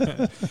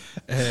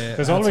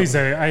 There's always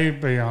I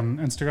be on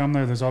Instagram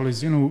now. There's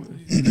always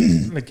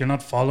like you're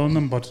not following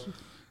them, but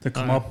they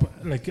come up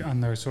like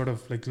and they're sort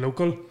of like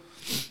local,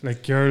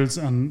 like girls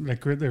and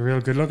like they're real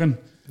good looking,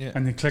 Yeah.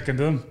 and you click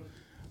into them,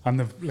 and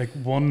they've like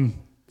one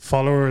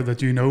follower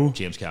that you know.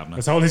 James Kavanagh.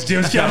 It's always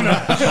James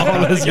Kavanagh.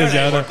 Always James I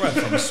Kavanagh. work with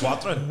from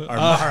Swatra or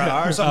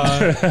Mahara or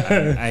something.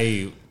 And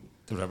I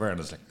whatever, and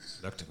it's like,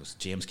 looked, it was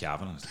James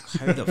Kavanagh. I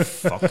was like, how the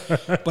fuck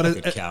But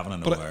could Kavanagh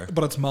know where?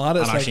 but it's mad.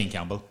 It's And like, Shane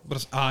Campbell.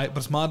 but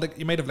it's mad. Like,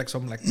 you might have like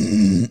some like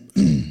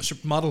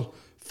supermodel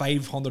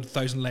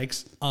 500,000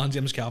 likes, and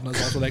James Kavanagh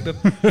is also liked it.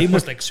 He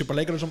must like super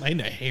like it or something. I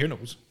know. Here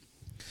knows.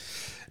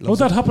 Oh,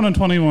 that happened in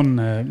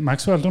 21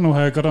 Maxwell. Don't know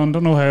how I got on.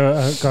 Don't know how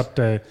I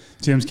got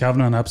James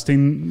Kavanagh and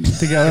Epstein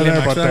together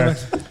there.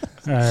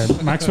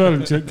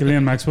 But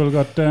Gillian Maxwell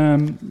got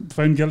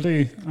found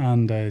guilty,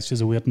 and she's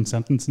awaiting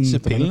sentencing. She's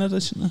at the minute. appealing it,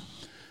 isn't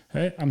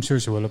Hey, I'm sure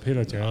she will appeal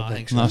it. Yeah, I but-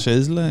 think she? No, she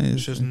is. Like,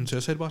 She's in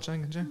suicide watch, I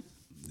think, isn't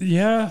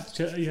yeah.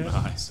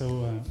 Aye.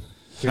 So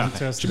Field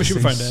test. Should be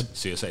found dead.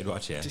 Suicide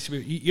Watch, yeah.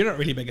 You're not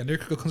really big into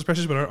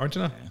conspiracies, but aren't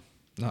you? Now?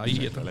 Yeah. No,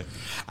 you hate them. Like,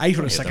 I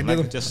sort of hate second them,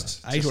 them. like,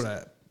 just- I sort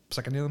of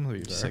second them. to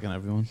be fair. Second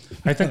everyone.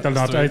 I think they'll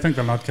not. I think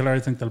they'll not kill her. I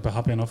think they'll be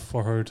happy enough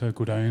for her to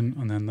go down,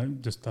 and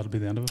then that'll be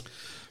the end of it.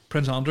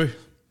 Prince Andrew.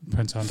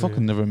 Prince Andrew.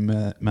 Fucking never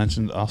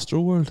mentioned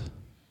Astroworld.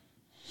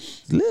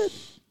 It's lit.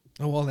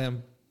 Oh well,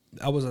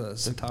 that was a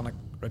satanic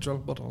ritual,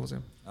 but all the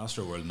same.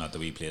 Astro World, not the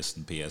wee place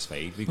in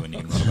PS5 we go and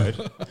you can run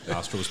about.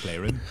 Astro's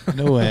Playroom.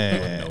 No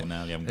way. No,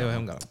 now you haven't Yeah, I got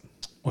haven't it. got it.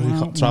 What do you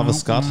call Travis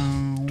Scott?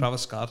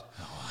 Travis Scott.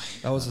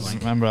 That was his.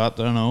 Remember that?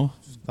 I don't know.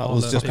 That All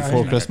was the just big- before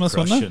Like a Christmas,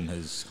 crush wasn't it? in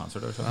his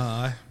concert or something.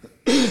 Aye.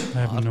 I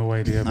have no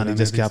idea. And he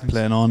just kept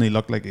playing on. He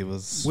looked like he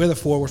was. We're the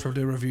four worst to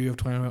do a review of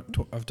 20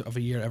 of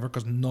a year ever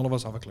because none of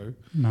us have a clue.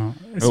 No.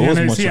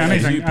 wasn't much of a- If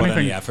anything. you put any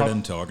Anything. effort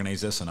in to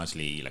organise this and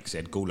actually like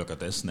said, go look at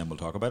this and then we'll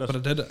talk about it. But I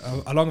did.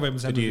 Along with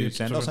him, Did you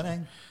send us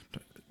anything?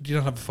 Do you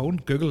not have a phone?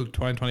 Google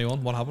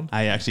 2021. What happened?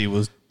 I actually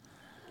was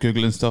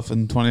Googling stuff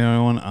in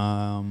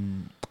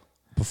 2021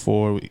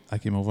 before I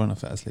came over and I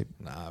fell asleep.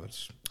 Nah, but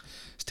it's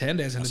 10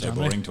 days into That's how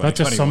January. boring That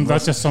just 2021 that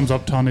was. just sums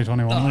up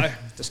 2021. Aye.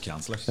 Just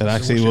cancel it. It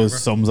actually worst was ever.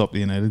 sums up the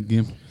United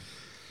game.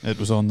 It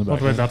was on the What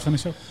back. about that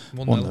finish up?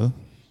 1-0.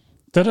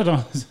 Did it?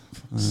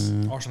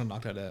 Arsenal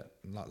knocked out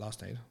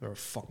last night. They were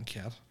fucking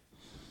cat.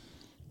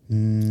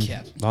 Mm,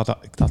 Cat.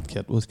 that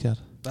kid was cat.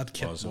 That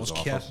kid Was, it was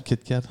was cat. awful.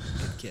 Kit Kat.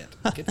 Cat.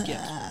 Cat.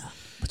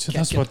 But Get-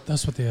 that's get-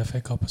 what the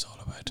FA Cup is all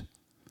about.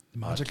 The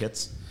Mad magic.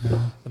 Kits.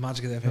 The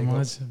magic of the FA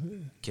Cup.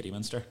 Kitty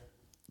Minster.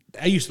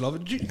 I used to love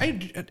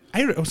it.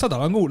 I was not that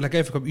long ago. Like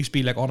FA Cup used to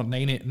be like on at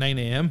 9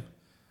 a.m.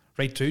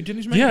 right through. Do you know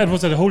what I mean? Yeah, it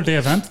was a whole day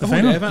event. The whole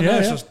final. day event, Yeah,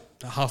 It's yeah. just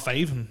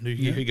 5:30 and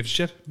who gives a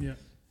shit? Yeah.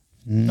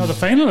 No, the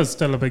final is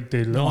still a big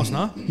deal. No, it's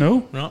not.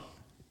 No. No.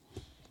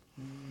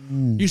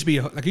 Used to be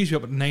like used to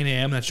be up at 9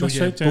 a.m. and it showed That's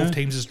you right, yeah. both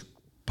teams'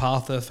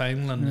 path to the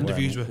final and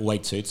interviews with.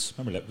 White suits.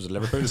 Remember, was it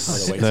Liverpool? Or the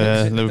white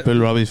The suits? Liverpool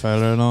Robbie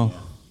Fowler and all.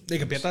 They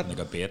could beat that. They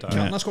got bait.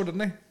 Cheltenham scored, didn't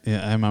they?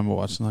 Yeah, I remember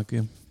watching that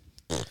game.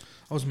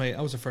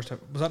 That was the first time.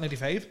 Was that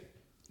 95?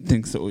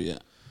 Think so, yeah.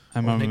 I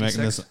remember making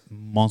 96. this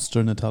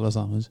monster Nutella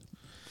sandwich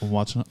and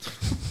watching it.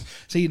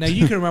 See, now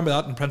you can remember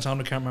that, and Prince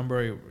Andrew can't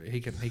remember.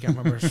 He can't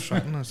remember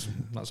shouting. That's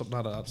not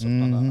something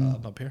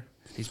that up here.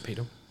 He's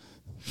pedo.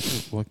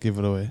 What gave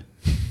it away?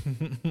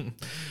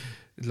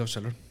 He loves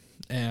children.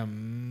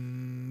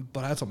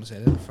 But I had something to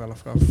say there. I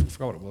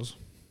forgot what it was.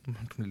 I'm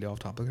completely off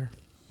topic here.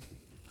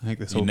 I think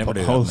this You whole, never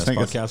do that whole in this thing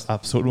podcast.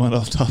 episode went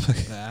off topic.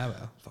 Yeah,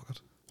 well, fuck it.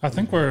 I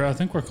think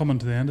we're coming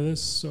to the end of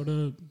this sort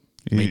of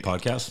Meat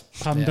podcast.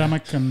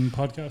 pandemic and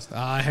podcast.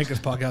 I think this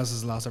podcast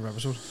is the last ever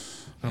episode.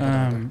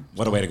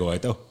 What a way to go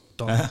out, though.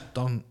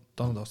 Done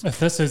and dusted. If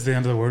this is the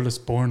end of the world, it's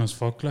boring as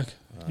fuck. Like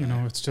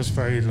it's just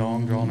very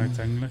long, drawn out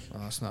thing. Like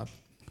No, it's not.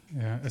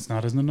 yeah, it's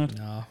not, isn't it?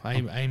 No,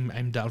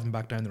 I'm delving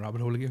back down the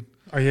rabbit hole again.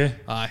 Are you?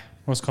 Aye,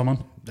 What's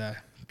coming?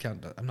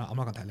 can't. I'm not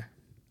gonna tell you.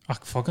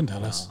 Fucking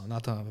tell us. No,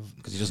 not to have,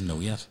 Because he doesn't know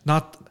yet.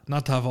 not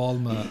to have all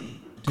my.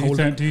 Do you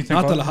think?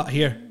 Not all- to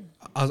here,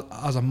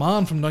 as a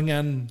man from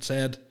Dungan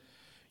said,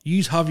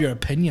 "Yous have your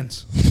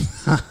opinions.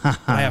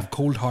 I have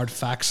cold hard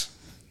facts.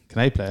 Can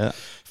I play it?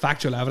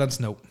 Factual evidence,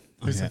 no.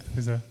 Who's Okay. it?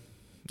 Who's it?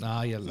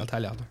 Nah, yeah, I'll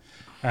tell you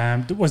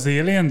after. Was the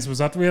aliens? Was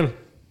that real?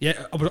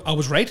 Yeah, I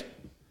was right.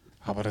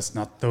 How about it's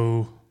not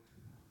though?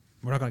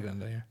 We're not gonna get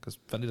into that here because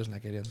Fendi doesn't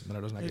like aliens.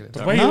 Miller doesn't like aliens.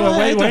 Why, No,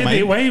 I don't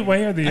mind. why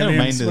are the I don't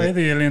aliens? mind Why it. are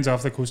the aliens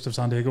off the coast of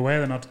San Diego? Why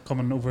are they not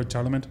coming over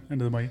Charlemagne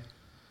into the mine?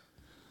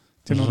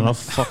 Do you There's know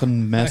enough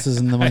fucking messes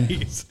in the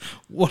mind.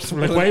 What?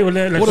 Like why?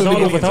 Like, What are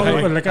the with all-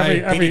 aliens? like Aye,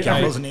 every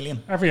Campbell's an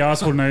alien. every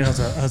asshole now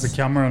has a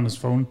camera on his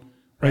phone.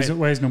 Right.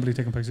 Why is nobody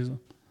taking pictures of them?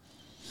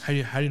 How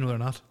do you know they're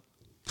not?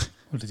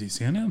 Well, did you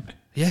see any of them?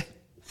 Yeah.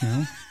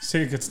 No.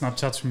 See, get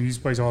Snapchats from you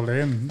boys all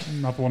day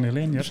and not one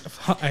alien yet.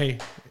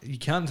 You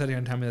can't sit here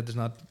and tell me that there's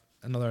not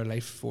another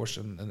life force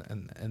in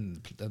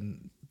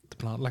the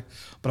planet. Like,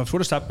 but I've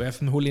sort of stepped away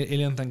from the whole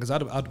alien thing because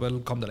that will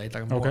come to light.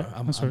 Like, Okay,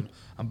 that's right.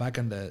 I'm back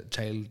in the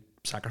child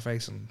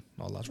sacrifice and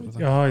all that sort of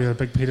thing. Oh, you're a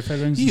big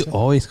paedophile rings. You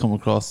always come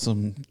across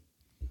some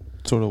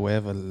sort of way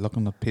of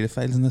looking at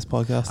pedophiles in this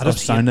podcast. I Or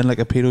just sounding like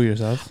a pedo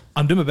yourself.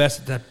 I'm doing my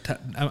best.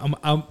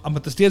 I'm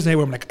at the stage now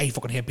where I'm like, I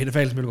fucking hate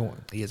pedophiles. And people go,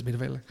 he is a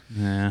pedophile. Like.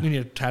 Yeah. You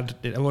need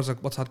to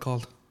what's that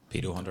called?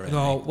 Pedo hunter.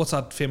 No, what's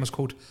that famous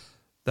quote?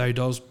 Thou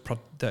does.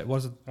 What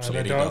is it? So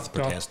lady doth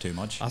protest too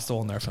much. That's the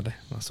one there, Finty.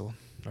 That's the one.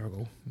 There we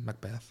go.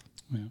 Macbeth.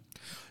 Yeah.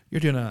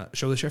 You're doing a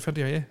show this year,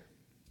 Finty, are you?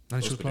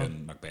 Any Supposed shows to be planned?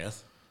 doing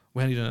Macbeth.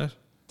 When are you doing it?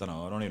 Don't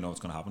know. I don't even know what's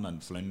going to happen.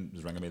 And Flynn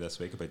was ringing me this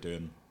week about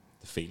doing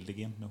the Field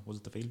again. No, was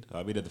it the Field?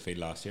 We did the Field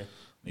last year.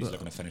 And he's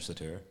looking to finish the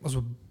tour. Was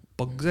with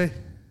Bugsy?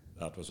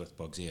 That was with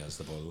Bugsy as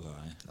the bull.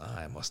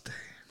 I must.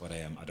 But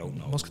I don't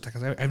know. Must take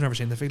us. I've never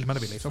seen the field. It might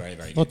be It's lethal. very,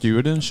 very What good. you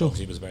were doing And show?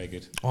 Bugsy was very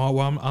good. Oh,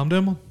 well, I'm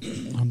doing one.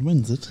 And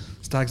when's it?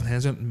 Stags and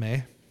Hens out in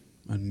May.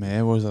 In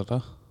May, where's that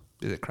at?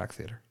 Do the Crack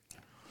Theatre.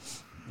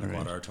 And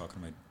what are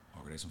talking about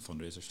organising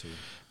fundraisers too.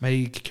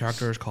 My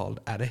character is called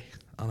Eddie,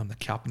 and I'm the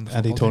captain of the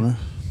Eddie football Toner.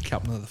 team.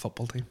 Captain of the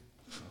football team.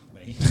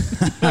 Me.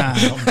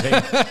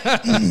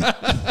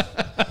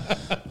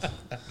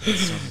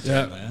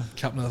 Yeah,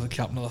 captain of the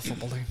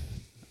football team.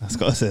 I was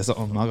gonna say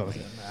something. I'm not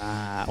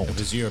gonna. It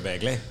was your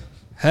Begley.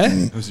 Huh?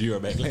 It was your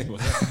Begley,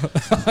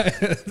 wasn't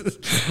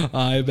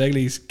it?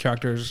 Begley's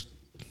character's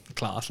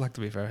class. Like,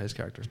 to be fair, his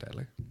character's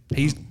deadly.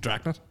 He's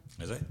Dragnet.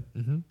 Is it?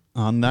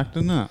 And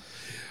acting that.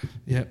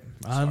 Yeah,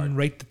 and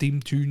write the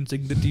theme tune,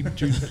 sing the theme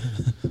tune.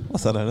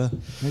 What's that out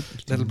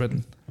of? Little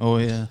Britain. Oh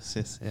yeah,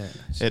 sis. Yeah.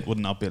 It would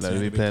not be allowed to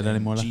be played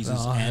anymore. Like.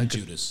 Jesus No, and I could-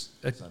 Judas.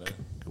 Is that it?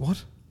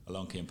 What?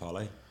 Along Came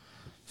Polly.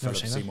 Never Philip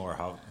seen it. Seymour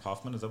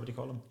Hoffman, is that what you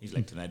call him? He's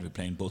like tonight we're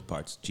playing both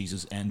parts,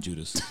 Jesus and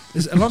Judas.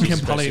 Is Along Kim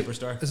Jesus Christ Polly?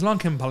 Superstar. Is Along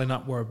Kim Polly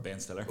not where? Ben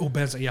Stiller. Oh,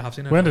 Ben. Yeah, I've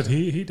seen it. When did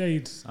he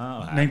died?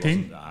 Oh,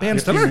 19? Ben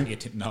Stiller?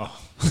 No.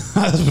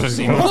 Philip-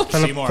 Seymour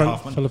Phil-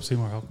 Hoffman. Philip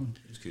Seymour Hoffman.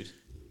 He was good.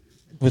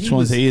 Which He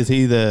one's was- he? Is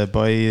he the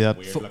boy that?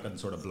 Weird looking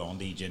sort of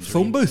blondie ginger.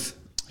 Phone booth.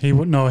 He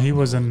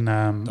was in.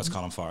 That's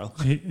Colin Farrell.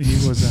 He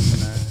was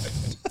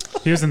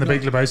in. He was in the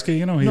Big Lebowski.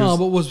 You know. He No, was,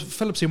 but was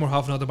Philip Seymour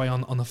Hoffman the boy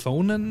on the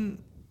phone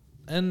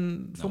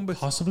in phone booth?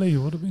 possibly he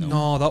would have been.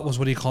 No, that was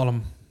what do you call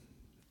him?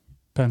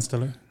 Ben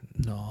Stiller.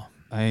 No,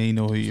 I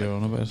know who you're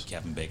on about.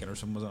 Kevin Bacon or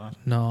something was that?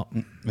 no.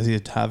 Is he a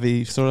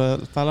Tavi sort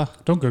of fella?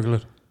 Don't Google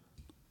it.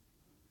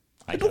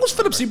 It was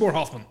Philip Seymour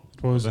Hoffman.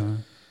 It was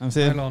I'm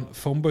saying. Hold on,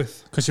 phone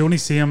booth. because you only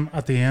see him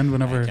at the end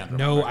whenever. I can't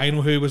No, remember. I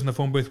know who was in the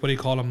phone booth. What do you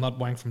call him? Not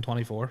Wank from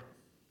 24.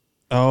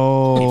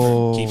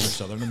 Oh, Kiefer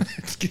Sutherland.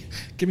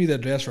 Give me the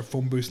address for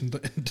phone booth in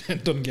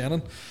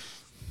Dungannon.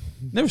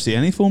 never see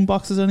any phone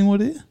boxes anymore,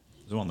 do you?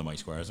 There's one of the My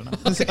Squares, isn't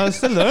it? I was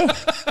still there.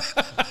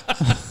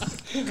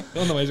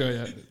 On the way to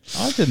it.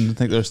 I didn't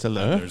think they were still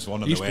there. There's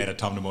one on the way to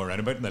Tom Moore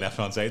roundabout on the left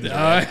hand side. There's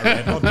Aye. a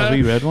red one. A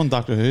wee red one,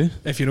 Doctor Who.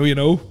 If you know, you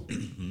know.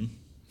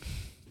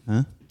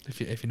 Huh?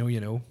 If you know,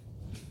 you know.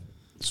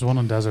 There's one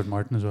on Desert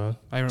Martin as well.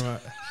 I remember.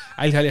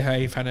 I'll tell you how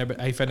I found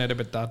out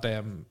about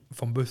that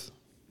phone booth.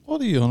 What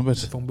are you on about?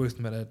 Phone booth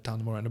in the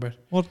Tandemore roundabout.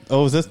 What?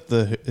 Oh, is that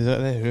the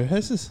Who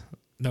houses?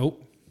 No.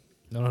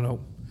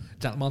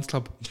 Gentleman's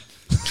Club.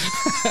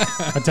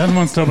 A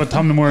gentleman's club at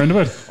Tom the Moore end of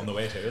it. On the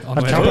way to it. On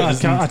the way to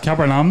it. At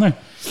Caberlam there.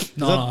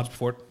 No, it's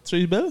before.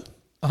 3 bill?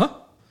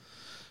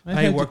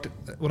 I worked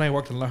when I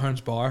worked in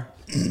Laherne's bar.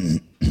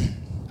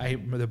 I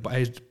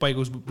boy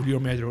goes, "Will you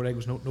run me out the road?" I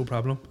goes, "No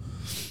problem."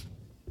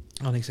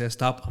 And he says,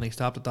 "Stop!" And he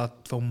stopped at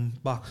that phone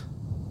box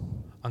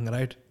and got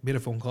out, made a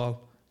phone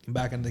call, came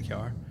back into the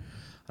car,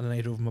 and then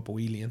I drove him up a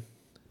wee lane and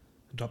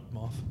dropped him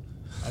off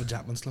at a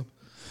Gentleman's Club.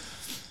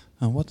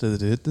 And what did they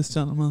do at this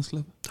gentleman's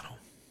club?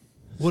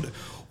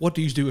 What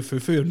do you do with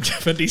Fufu and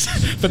Finley's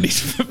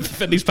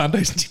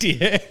Pandas and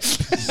GTA?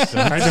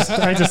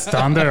 I just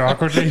stand there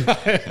awkwardly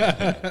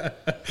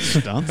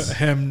Dance?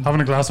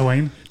 having a glass of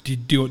wine. Do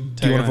you want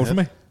to vote for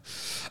me?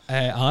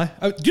 Aye.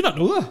 Do you not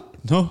know that?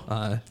 No.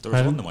 Aye. There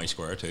was one in the My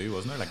Square too,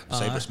 wasn't there? Like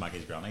Cyber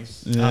Smacky's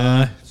Grannies.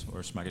 Yeah.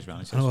 Or Smacky's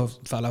Grannies. I know a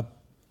fella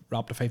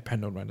wrapped a £5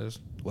 note around his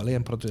willy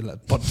and put it in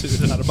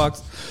the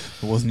letterbox.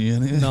 It wasn't you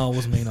anyway. No, it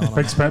wasn't me. No,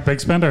 Big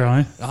spender,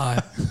 aye.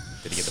 Aye.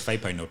 Did he get the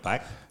 £5 note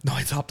back? No,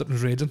 I dropped it and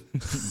was raging.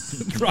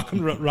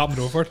 Robbing it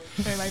over it.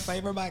 Hey, my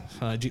fiver back.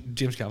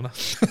 James Kavanagh.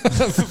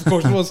 Of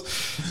course it was.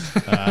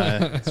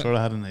 Sort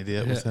of had an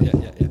idea it was Yeah.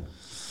 him.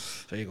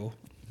 There you go.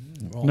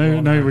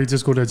 Now we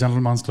just go to a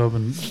gentleman's club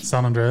in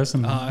San Andreas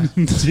and Aye.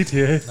 the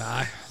GTA.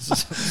 Nah.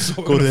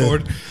 So Go we to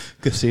afford.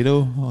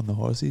 Casino on the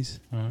horses.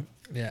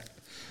 Yeah.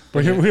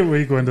 We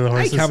go into the I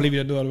horses. can't believe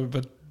you didn't know that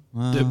about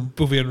the Ah,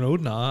 Bouvian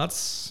Road. Nah,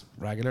 that's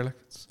regular. Like.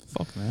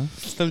 fuck man.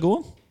 Still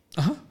going?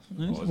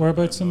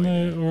 Whereabouts in the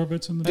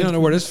I don't know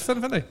where it is.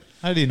 Finley.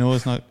 How do you know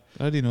it's not?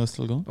 How do you know it's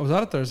still going? I was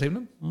at it Thursday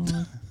evening. Oh,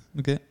 right.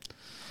 Okay.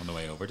 On the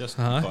way over, just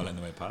Aye. falling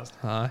the way past.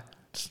 Aye.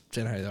 Just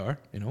saying how they are,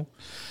 you know.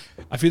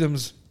 A few of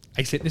them's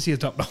I sit to see a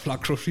top off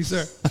black groceries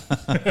there.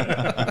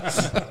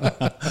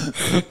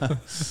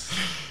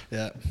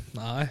 Yeah.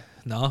 Aye.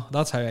 No,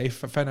 that's how I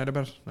found out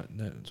about it.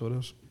 No, so it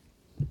is.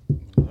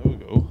 There we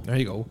go. There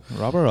you go.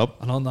 Rob her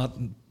up. And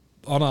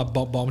on a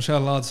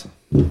bombshell, lads.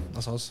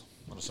 That's us.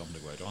 What a something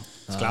to go out on.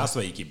 It's class the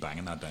way you keep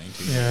banging that down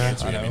too. Yeah,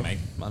 It's really every night.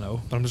 I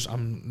know. But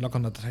I'm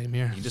looking at the time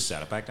here. You can just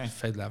set it back down.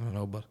 5:11, I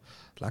know, but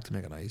I'd like to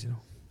make it nice, you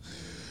know.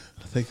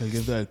 I think I'll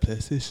give that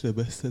PlayStation the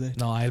best today.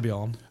 No, I'll be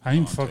on.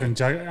 I'm fucking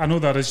I know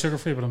that is sugar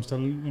free, but I'm still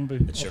gonna be.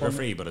 It's sugar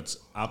free, but it's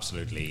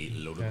absolutely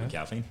loaded with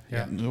caffeine.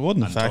 Yeah. It wouldn't,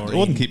 in And fact, it taurine.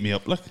 wouldn't keep me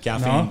up. Like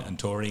Caffeine No. and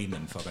taurine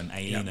and fucking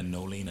Eileen and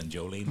Nolene and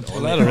Jolene.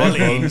 All lot of Red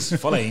Bull.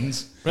 Full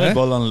Ains. Red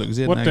Bull on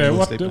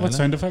Lucasade. What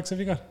sound effects have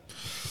you got?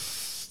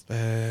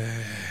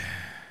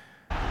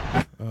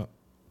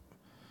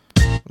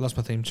 Lost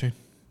my theme tune.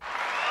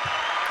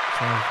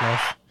 Sound of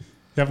Flash.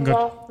 You haven't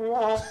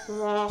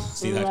got.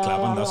 See that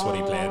clapping? That's what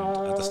he played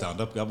at the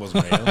stand-up. That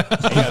wasn't real.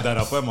 He had that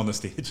up with him on the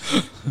stage.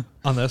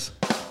 On this.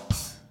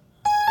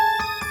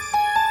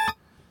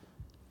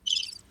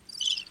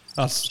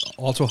 That's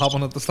also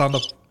happened at the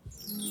stand-up.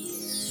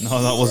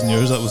 No, that wasn't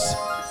yours. That was.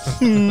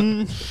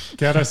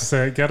 Get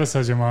us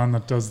as your man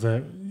that does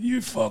the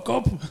you fuck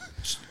up. A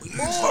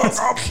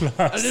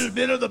little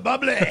bit of the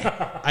bubbly.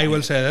 I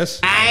will say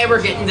this. Now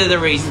we're getting to the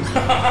reason.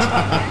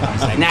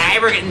 Now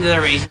we're getting to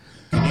the reason.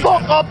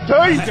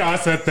 I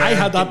said that. I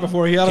had that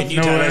before he had Can it. you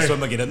No tell way. us when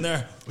we get in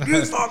there?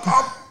 You fuck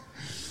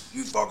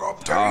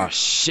up, Terry. Oh,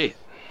 shit.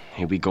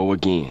 Here we go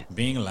again.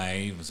 Being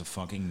alive was a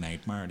fucking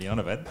nightmare. Do you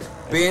know that?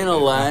 Being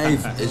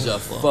alive is a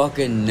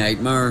fucking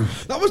nightmare.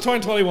 That was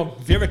 2021.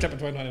 If you ever clip in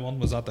 2021,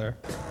 was that there?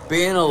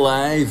 Being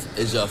alive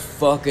is a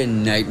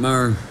fucking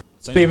nightmare.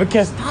 Baby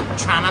kiss. Stop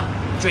trying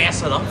to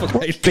dress it up.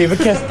 Baby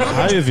kiss.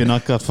 How have you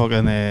not got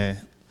fucking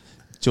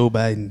Joe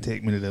Biden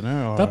take me to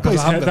dinner? Or That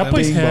boy's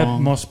Bing head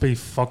bong. must be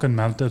fucking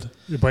melted.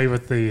 The boy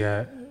with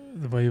the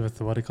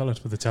what do you call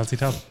it? With the Chelsea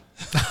top.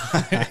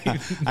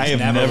 I have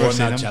Never never won seen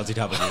that him. Chelsea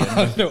top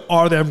again. No,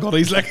 are them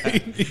gutties like?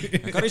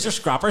 Gutties are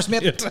scrappers,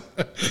 mate.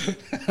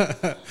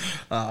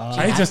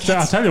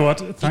 I'll tell you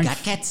what. got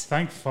cats.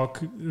 Thank fuck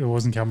there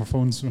wasn't camera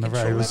phones whenever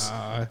I was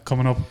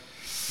coming up.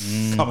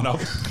 Coming up.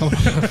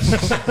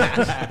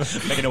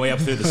 Making our way up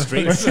through the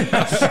streets.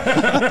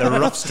 The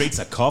rough streets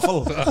of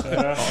Coffle.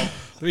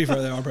 To be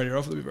fair, they are pretty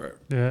rough. To be fair,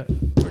 Yeah.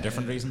 For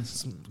different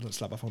reasons. let's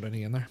slap a phone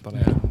in there. But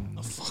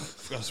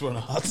That's we're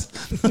not.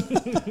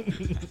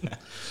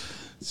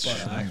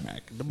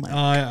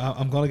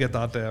 I'm gonna get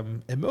that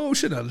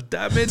emotional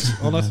damage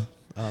on it.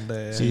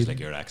 And Sounds like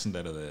your accent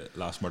out of the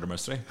last murder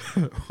mystery.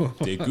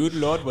 The good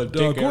Lord will the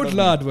take care good of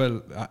lad.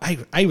 Well,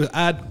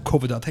 I'd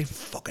covered that time.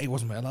 Fuck, I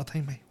wasn't well that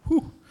time, mate.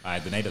 Whew.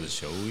 The night of the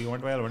show, you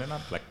weren't well, were you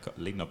not? Like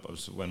leading up, it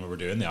was when we were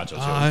doing the actual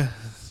show.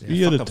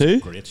 You had it Fucked up, too?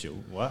 Great show.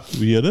 What?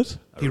 We had it.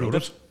 I wrote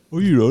it. Oh,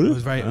 you wrote It it?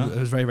 was very, it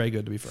was very, very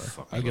good. To be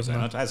fair, I'll give him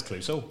that. As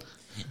Clouseau.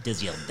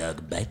 Does your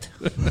dog bite?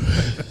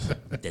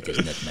 That is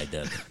not my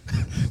dog.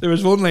 There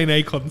was one line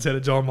I couldn't say to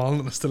John Mullen,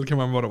 and I still can't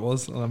remember what it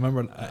was. And I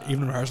remember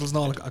even in rehearsals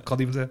now, I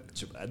couldn't even say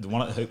it. The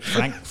one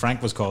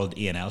Frank was called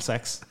Ian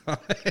Sex. It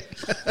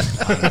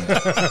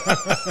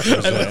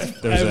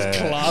was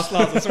class,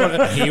 lads. I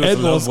swear. He was It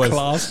in love was with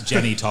class.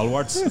 Jenny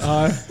Tallwards.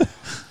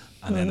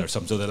 And then there's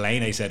some. So the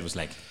line I said was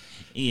like,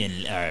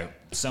 Ian,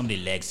 somebody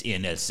likes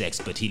Ian Sex,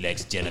 but he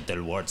likes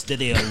genital warts. Did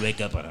they all wake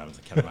up? I can't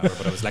remember,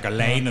 but it was like a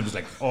line. It was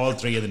like all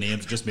three of the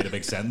names just made a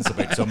big sentence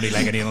about somebody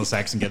liking anal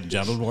sex and getting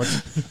genital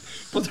warts.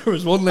 But there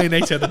was one line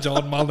I said to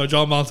John Mullen, or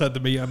John Mullen said to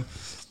me, and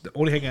the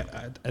only thing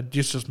it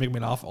just made me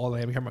laugh all the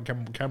time. I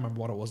can't remember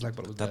what it was like,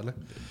 but it was deadly.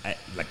 I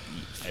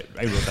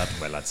wrote that.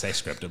 Well, that say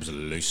script. It was a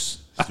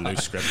loose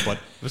script, but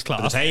was by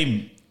the class.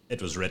 time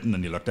it was written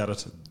and you looked at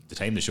it, the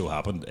time the show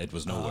happened, it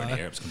was nowhere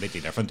near. It was completely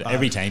different.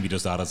 Every time he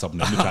just added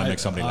something in to try and make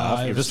somebody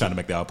laugh. You're just trying to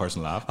make the other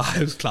person laugh. It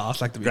was class,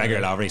 like to be Gregor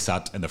fair. Lavery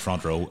sat in the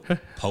front row,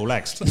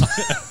 polexed.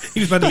 He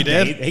was meant to be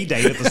dead. He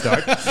died at the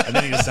start, and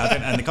then he just sat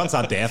there. And because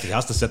that death, he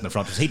has to sit in the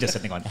front. He just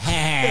sitting going,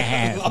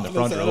 in the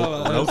front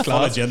row, That was full of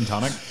class. gin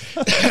tonic.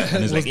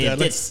 And he's like,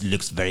 deadly. this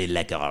looks very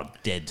like a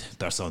dead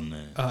person.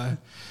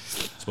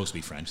 Supposed to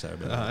be French there,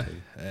 but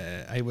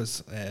I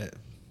was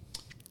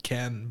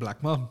Ken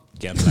Blackman.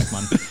 Ken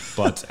Blackman.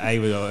 But I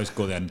would always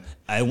go then,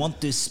 I want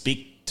to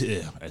speak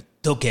to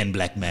Ken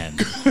Blackman.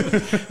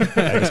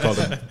 I just called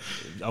him,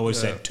 I always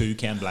said to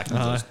Ken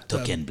Blackman.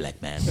 So Ken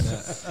Blackman.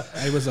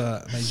 I was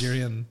a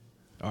Nigerian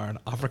or an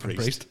African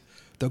priest.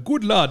 The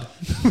good lad.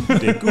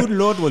 The good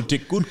Lord will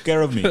take good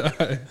care of me.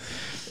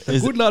 The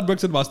good lad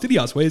works in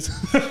fastidious ways.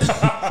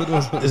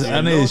 Is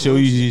any of the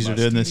shows you are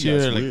doing this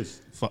year like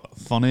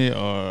funny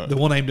or The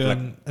one I'm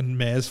doing in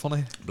May is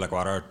funny.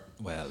 Blackwater,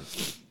 well,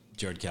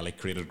 Jared Kelly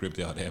created a group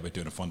the other day about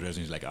doing a fundraiser.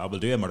 He's like, I will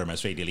do a murder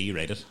mystery. Will you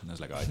write it? And I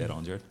was like, I did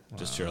on Jared.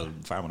 Just sure I'll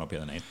fire one up the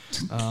other night.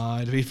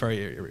 To be fair,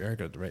 you're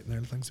good at writing there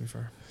things, to be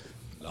fair.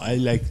 I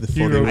like the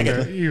You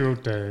funny.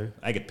 wrote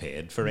I get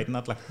paid for writing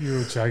that. Like,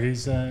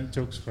 Shaggy's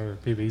jokes for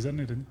PBs, didn't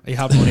you? You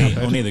have money.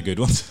 only the good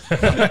ones.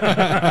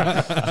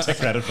 I'll take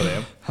credit for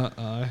them.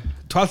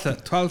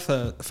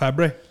 12th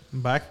February,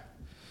 I'm back.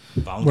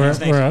 Valentine's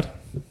night. Where at?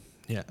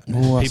 Yeah.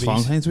 Oh, that's PBs.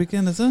 Valentine's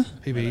weekend, is it?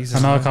 PBs.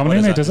 Another What comedy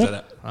is night, that? is Is it?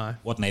 that Aye.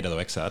 what night of the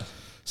week's that?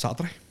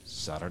 Saturday.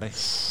 Saturday.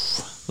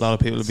 A lot of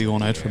people will be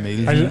going out for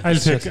meals. I'll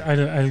take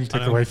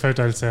the wife out.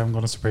 I'll say I'm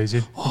going to surprise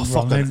you. Oh,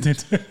 fuck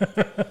Valentine's night.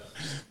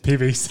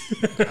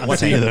 PBs. What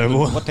see you there,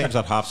 boy. What time's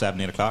that?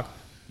 7:30, 8 o'clock?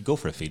 You go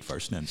for a feed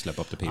first and then slip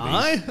up to PB.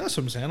 Aye, that's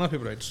what I'm saying. A lot of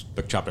people out.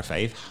 Book chapter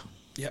 5.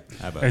 Yep.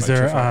 Is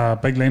there a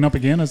big lineup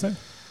again? Is there?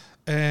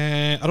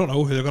 I don't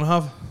know who they're gonna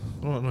have.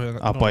 I don't know. Who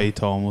That boy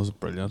Tom was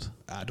brilliant.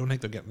 I don't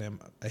think they're getting them.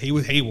 He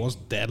was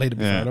deadly to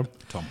be fair to him.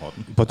 Tom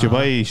Houghton? But your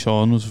boy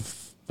Sean was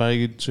very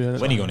good too.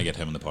 When are you going to get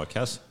him on the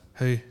podcast?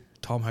 Who?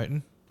 Tom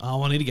Houghton.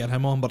 Oh, I need to get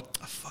him on, but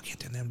fuck it,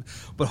 them.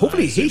 But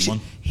hopefully he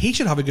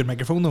should have a good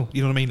microphone though.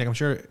 You know what I mean? Like I'm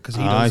sure because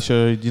he does.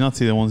 Sure. Do you not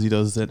see the ones he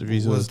does the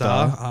interviews with his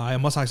dad? I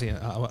must actually.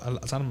 I'll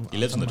send him. He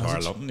lives in the I'll send him a Tower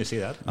message. Lutton, you see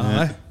that?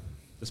 Aye.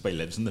 This boy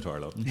lives in the Tower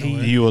Lutton.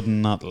 You would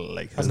not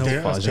like his No.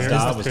 His Upstairs.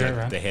 dad was Upstairs,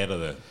 like right? the head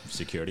of the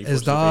security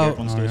His force over here dad, at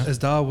one stage. his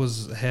dad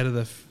was head of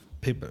the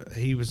people.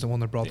 He was the one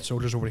that brought the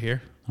soldiers over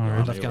here. All right.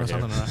 Out of Over Afghanistan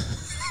here. and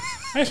that.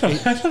 I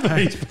don't know.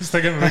 He's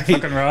thinking of a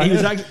fucking rod. He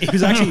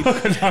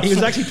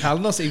was actually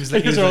telling us. He was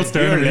like, These are all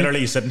staring You're at me.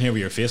 literally sitting here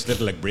with your face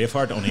little like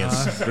Braveheart, only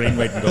it's green,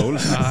 white, and gold.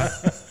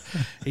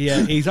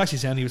 yeah, he's actually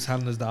saying he was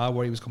telling his dad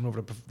where he was coming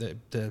over to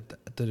do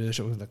the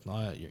show. He was like,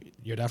 no,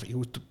 you're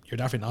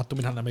definitely not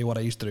doing me what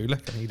I used to do.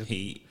 Like, and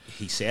he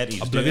He said he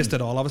was oblivious doing,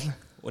 to it all, obviously.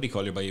 what do you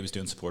call your boy he was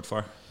doing support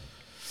for?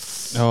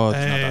 Oh,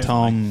 Tom.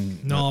 Tom.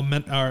 No,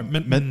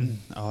 Minton.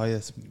 Oh,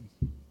 yes.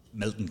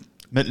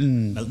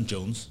 Milton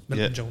Jones.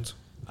 Jones.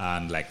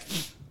 And like,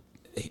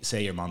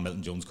 say your man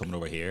Milton Jones coming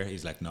over here,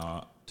 he's like,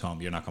 no,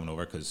 Tom, you're not coming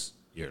over because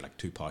you're like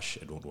too posh,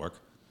 it won't work.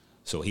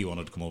 So he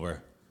wanted to come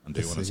over and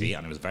do one and see,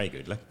 and it was very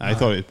good. Like, I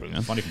thought it was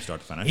brilliant. Funny from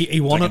start to finish. He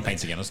won it.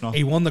 Pints against us,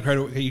 He won the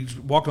crowd. He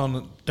walked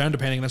on down to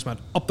Penny and this man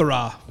up the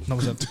Ra. And that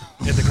was it.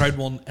 The crowd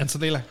won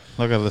instantly. Like.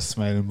 Look at the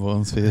smiling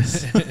Bowen's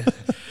face.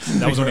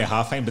 That was only a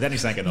half pint, but then he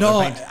sank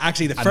another pint.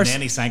 Actually, and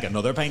then he sank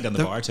another pint in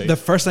the bar too. The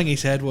first thing he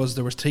said was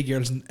there was 3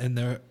 girls in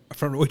the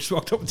front row. He just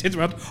walked up and said,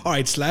 "All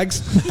right,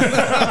 slags."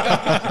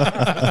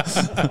 Yeah,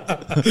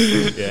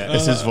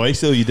 It's his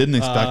voice though. You didn't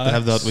expect to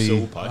have that.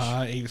 So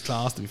posh. He was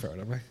class, to be fair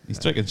to him. He's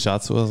drinking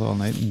shots with us all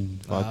night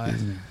and vodka.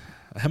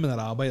 Him and that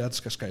Albay, that's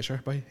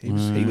Skysher boy. He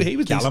was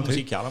Callum, decent was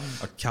too. he Callum?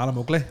 Callum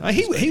Oakley.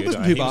 He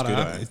wasn't too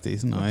bad. He's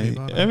decent. Not too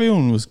bad,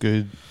 Everyone was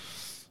good.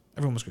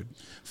 Everyone was good.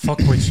 Fuck,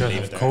 we should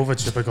have. COVID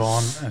should be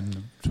gone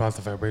in 12th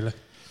of February.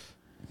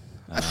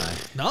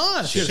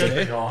 No, Should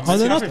be gone. Are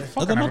they not? Fucking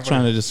Are they not everybody.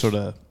 trying to just sort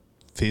of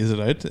phase it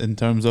out in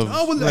terms of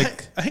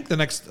like? I think the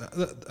next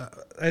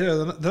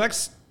the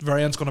next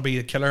variant's going to be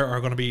a killer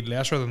or going to be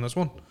lesser than this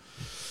one.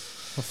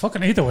 Well,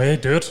 fucking either way,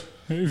 do it.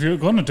 If you're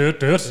going to do it,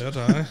 do it.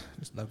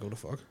 Just not go to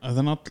fuck. Are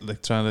they not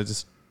like trying to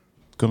just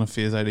gonna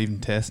phase out even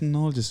testing and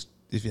all? Just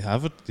if you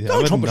have it, you have No,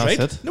 it, Trump and was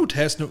that's right. it.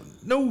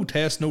 No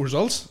test, no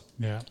results.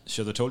 Yeah.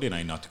 Sure, they told you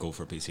now not to go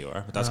for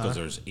PCR, but that's because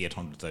there's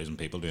 800,000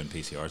 people doing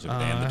PCRs every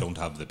day, and they don't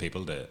have the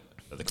people the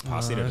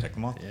capacity to take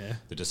them all. Yeah.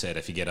 They just said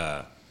if you get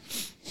a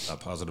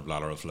positive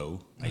lateral flow,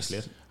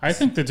 isolate. I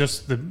think they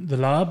just the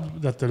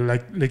lab that they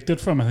leaked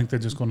it from. I think they're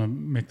just going to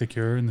make the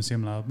cure in the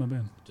same lab, maybe.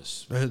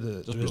 Just There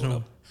blow is it no.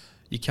 up.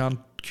 You can't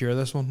cure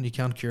this one. You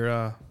can't cure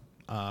a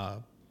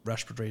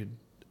respiratory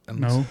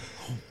illness. No.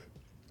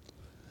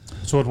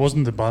 So it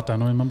wasn't the bat. I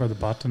know. Remember the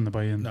bat in the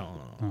buy-in. No.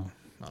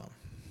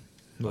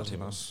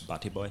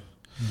 Batty boy.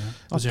 Yeah.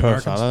 Was That the poor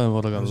Americans? fella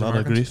would have It got was a lot of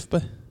Americans. grief,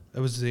 but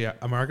It was the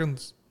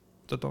Americans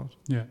that done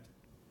it. Yeah.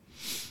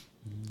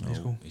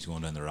 He's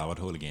going down the rabbit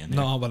hole again.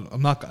 No, but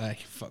I'm not.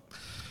 Fuck.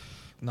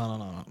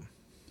 No.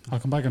 I'll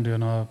come back and do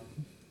another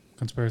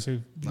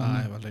conspiracy.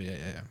 Aye, well,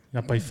 yeah.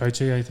 Yeah, by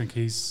Fauci, I think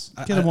he's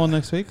get him on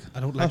next week. I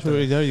don't like That's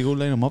where there. You go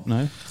line him up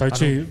now.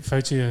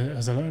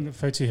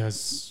 Fauci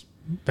has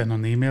been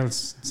on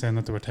emails saying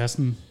that they were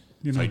testing.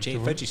 You know,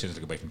 Fauci sounds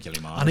like a boy from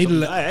Killyman. I need to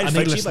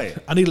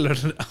Fauci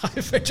listen.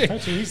 Fauci.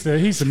 Fauci,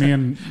 he's the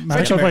main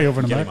medical guy over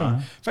in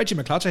America. Fauci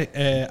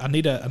McClatchy. I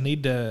need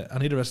to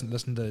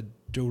listen to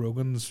Joe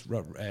Rogan's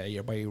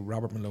by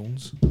Robert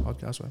Malone's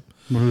podcast. Right?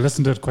 We'll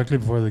listen to it quickly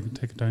before they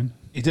take it down.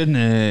 You didn't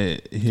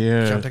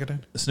hear Can't take it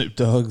down. Snoop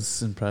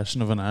Dogg's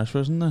impression of an Irish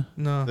person there?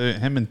 No.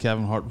 Him and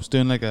Kevin Hart was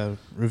doing like a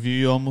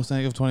review almost, I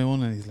think, of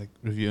 21, and he's like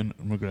reviewing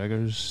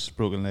McGregor's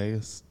broken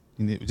legs.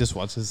 Just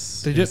watch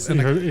his. Did you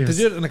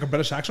do it in like a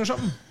British accent or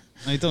something?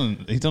 He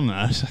done an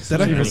Irish accent.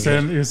 Did I? He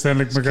was saying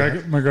like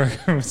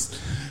McGregor was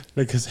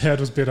like his head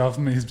was bit off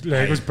him, his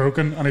leg was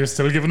broken, and he was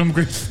still giving him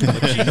grief.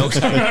 Snoop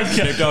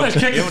Dogg.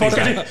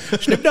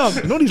 Snoop Dogg.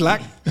 You know what he's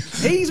like?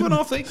 He's went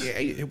off. Where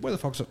the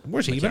fuck's it?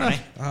 Where's he been at?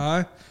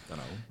 Don't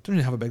know. Don't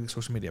even have a big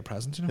social media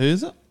presence, you know. Who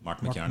is it?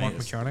 Mark Mark McCartney.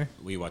 McCartney.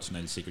 We watched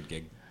Niall's secret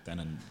gig then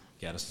in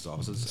Gaddis's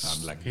offices,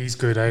 and like He's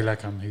good. I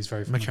like him. He's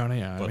very funny.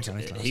 McCartney, but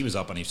McCartney's class. he was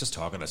up and he was just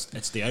talking.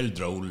 It's the old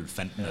droll,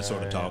 fentanyl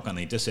sort of talk, and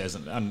he just says,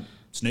 and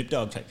Snoop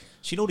Dogg, like,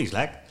 she know what he's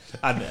like,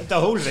 and the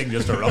whole thing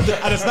just erupted.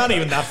 And it's not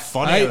even that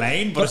funny a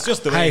line, but it's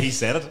just the way he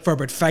said it. For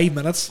about 5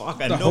 minutes.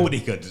 Fuck, and nobody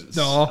could.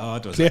 No,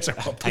 it was place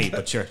like, erupted. hey,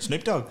 but sure,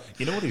 Snoop Dogg,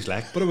 you know what he's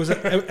like. But he was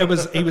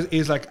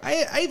like, I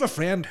have a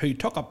friend who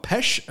took a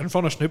pish in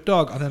front of Snoop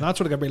Dogg, and then that's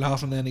what got me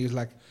laughing. And then he was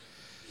like,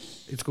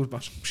 it goes,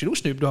 but she knows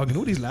Snoop Dogg, you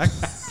know what he's like.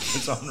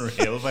 It's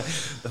unreal, but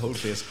the whole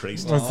place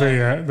creased. What's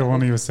the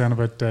one he was saying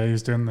about? He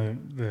was doing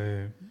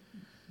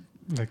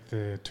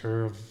the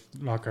tour of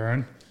Lough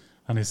Erne,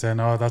 and he's saying,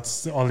 "Oh,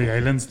 that's all the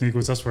islands." And he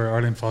goes, "That's where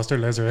Arlene Foster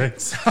lays her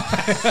eggs."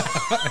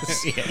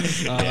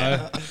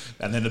 yeah.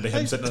 And then there'd be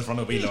him sitting in front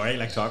of wee Laurie,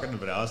 like talking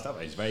about all stuff.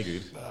 He's very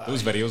good.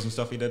 Those videos and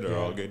stuff he did are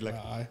all good. Like,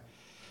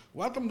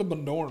 welcome to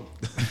Bundoran.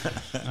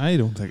 I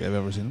don't think I've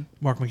ever seen him.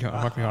 Mark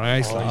McCartney,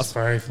 He's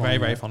very funny.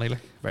 very funny,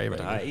 like very.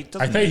 he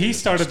I think he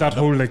started that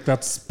whole like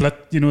that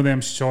split. You know,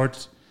 them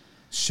short,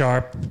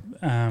 sharp.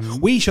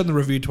 We shouldn't have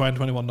reviewed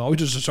 2021 now. We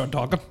just start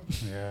talking.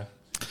 Yeah.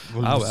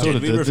 So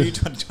did we review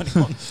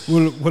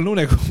 2021? We'll know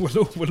next. We'll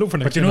know for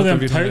next. But you know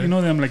them. You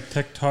know them like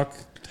TikTok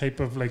type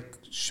of like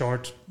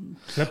short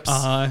clips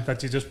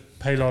that you just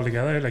pile all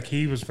together. Like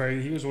he was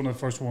one of the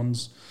first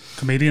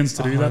comedians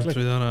to do that.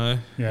 Like.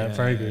 Yeah,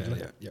 very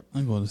good. Yep.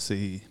 I'm going to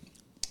see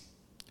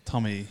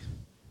Tommy.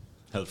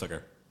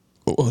 Hilfiger.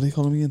 What do you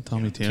call him again?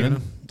 Tommy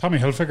Tiernan. Tommy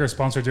Hilfiger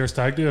sponsored your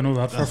stag do. I know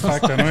that for a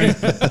fact. Anyway.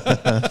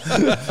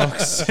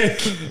 Fuck's sake.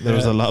 There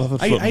was a lot of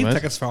it. I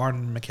think it's for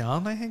Aaron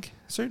McCann. I think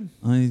soon.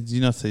 Did you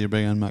not say you're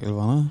bringing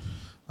McElvanna?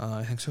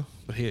 I think so.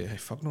 But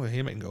fuck no,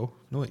 he might go.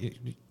 No,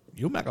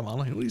 you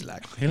McElvanna. You know what he's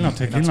like. He'll not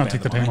take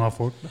the time off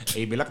work.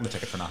 He'd be looking to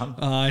take it for nothing.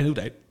 No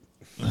doubt.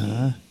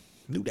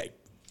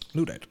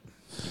 No doubt.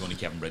 You going to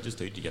Kevin Bridges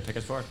too? Did you get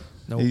tickets for it?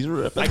 No. He's I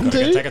ripping could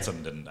get too. tickets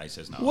and then I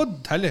says no.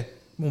 What tell you?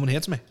 Woman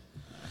hates me.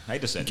 I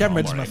just said Kevin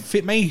no, Bridges is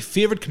I'm my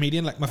favourite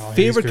comedian. Like my Oh, he's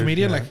favourite good,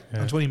 comedian. yeah, Like yeah.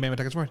 that's what he made my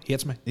tickets for.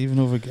 Hates me. Even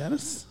over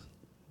Guinness.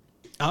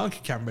 I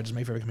think Kevin Bridges is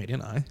my favourite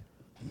comedian. Aye.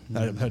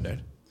 Without doubt.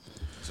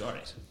 It's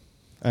alright.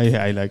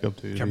 I like him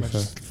too. to Kevin be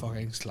Bridges fair. is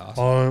fucking class.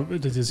 Oh,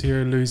 did you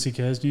hear Louis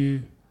C.K.'s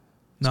new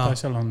No.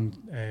 special on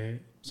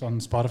it's on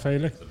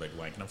Spotify? Like, It's about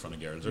wanking in front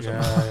of girls or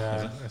yeah, something.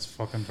 yeah, it's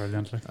fucking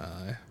brilliant. Like,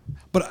 Aye.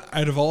 But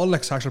out of all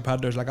like sexual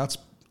predators, like that's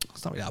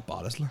not really that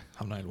bad, is it? Like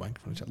having a wank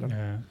from each other.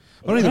 yeah.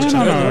 I don't think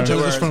No,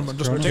 just no, from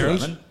Two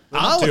girls. Women.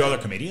 Ah, Two what? other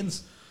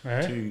comedians.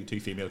 Eh? Two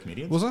female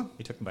comedians. Was it?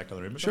 He took them back to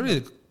the room. or Surely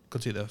something. they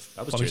could see the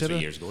That was funny 2 or side 3 of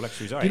it. years ago. Like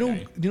she was Do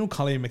alright. you know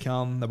Colleen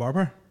McCann, the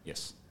barber?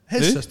 Yes.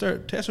 His Who? sister,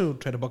 Tesso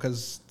tried to book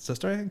his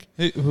sister, I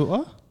think. Who,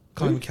 what?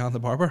 Colleen McCann, the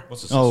barber.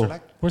 What's the sister Oh.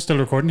 like? We're still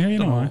recording here, you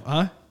know. Eh?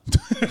 Aye.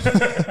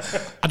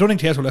 I don't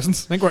think Tesso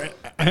listens. I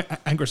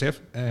think we're safe.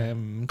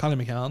 Colleen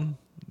McCann,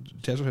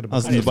 Tesso tried to book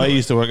As in his the boy sister.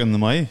 used to work in the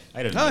Mai.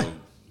 I didn't Aye. know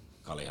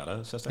Collie had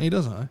a sister. He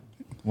does, aye.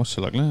 What's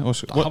she like? What's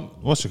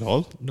she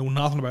called? Know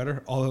nothing about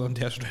her other than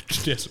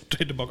Tesso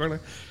tried to book her.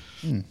 Like.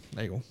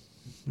 There you go.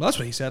 Well, that's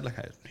what he said. Like,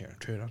 I here,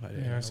 true enough. I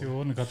didn't Yeah, know. see, we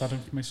wouldn't have got that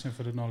information if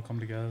it didn't all come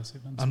together this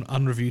evening.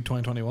 Unreviewed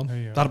 2021. There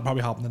you go. That'll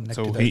probably happen in the next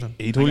So 2000.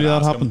 he told you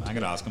that happened. I'm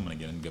gonna ask him when I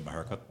get in and give him a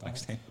haircut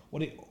next time. What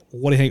do you think?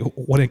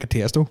 What do you think of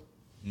Tiesto?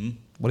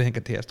 What do you think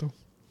of Tiesto?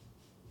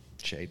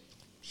 Shade.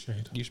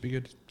 Shade. Used to be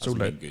good. That's So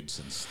been loud. good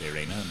since the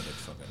arena and the big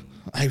fucking.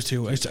 I was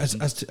too. I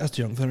was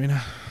too young for the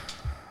arena.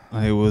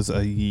 I was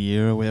a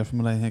year away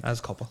from it, I think. As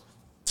a couple.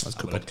 As a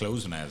Well, couple. it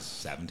closed when I was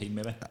 17,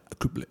 maybe.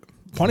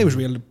 Pony was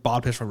really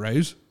bad place for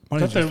rows.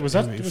 Pony Was that the- was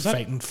that- really was that-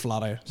 fighting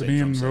flat out. The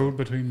main road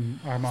between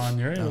Armagh and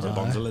Uri, was The it?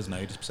 Bunzel is now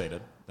just beside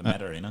it. The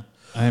Met Arena.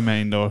 I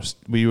mind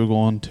we were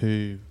going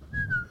to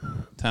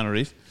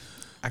Tenerife.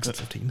 Exit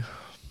 15.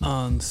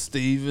 And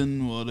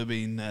Stephen would have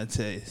been, I'd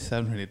say,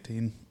 17 or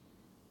 18.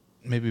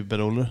 Maybe a bit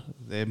older.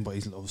 Them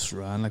boys love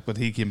Saran, like, but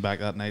he came back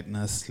that night and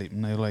I was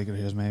sleeping. I like,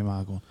 here's my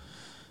ma going,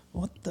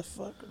 what the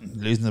fuck?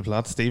 Losing the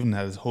plot. Stephen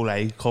had his whole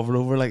eye covered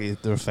over,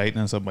 like they were fighting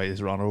and somebody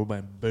just ran over by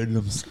him,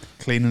 boodlums,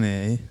 cleaning the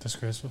eye.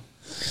 Disgraceful.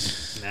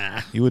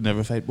 Nah. You would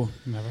never fight one.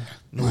 Never.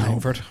 No time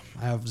for it.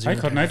 I have zero I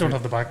couldn't. time I don't for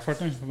have the back for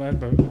it now. I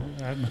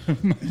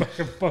had my back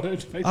and butt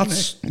out fighting.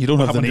 That's You don't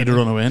have the happened need to to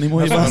run away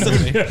anymore.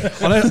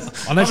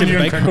 Unless Unless you you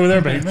have a and big, Kirko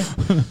there behind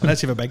me.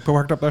 unless you have a big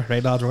parked up there,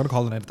 right, lads? We're gonna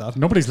call the night at that.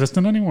 Nobody's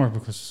listening anymore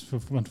because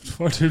we've went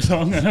far too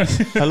long.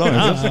 How long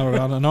is it? We're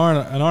on an hour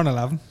and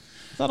 11.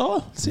 Is that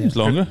all? Seems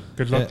longer.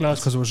 Good luck, lads.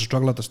 Because it was a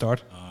struggle at the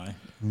start. Aye.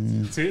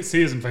 See us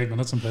in 5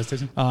 minutes on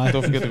PlayStation. Aye.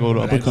 Don't forget to go to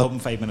I'll tell uppercut. him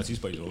 5 minutes. He's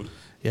by his road.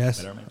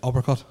 Yes. Better, mate.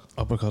 Uppercut.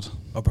 Uppercut.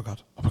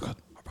 Uppercut. Uppercut.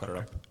 Put it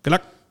up. Good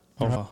luck. Over.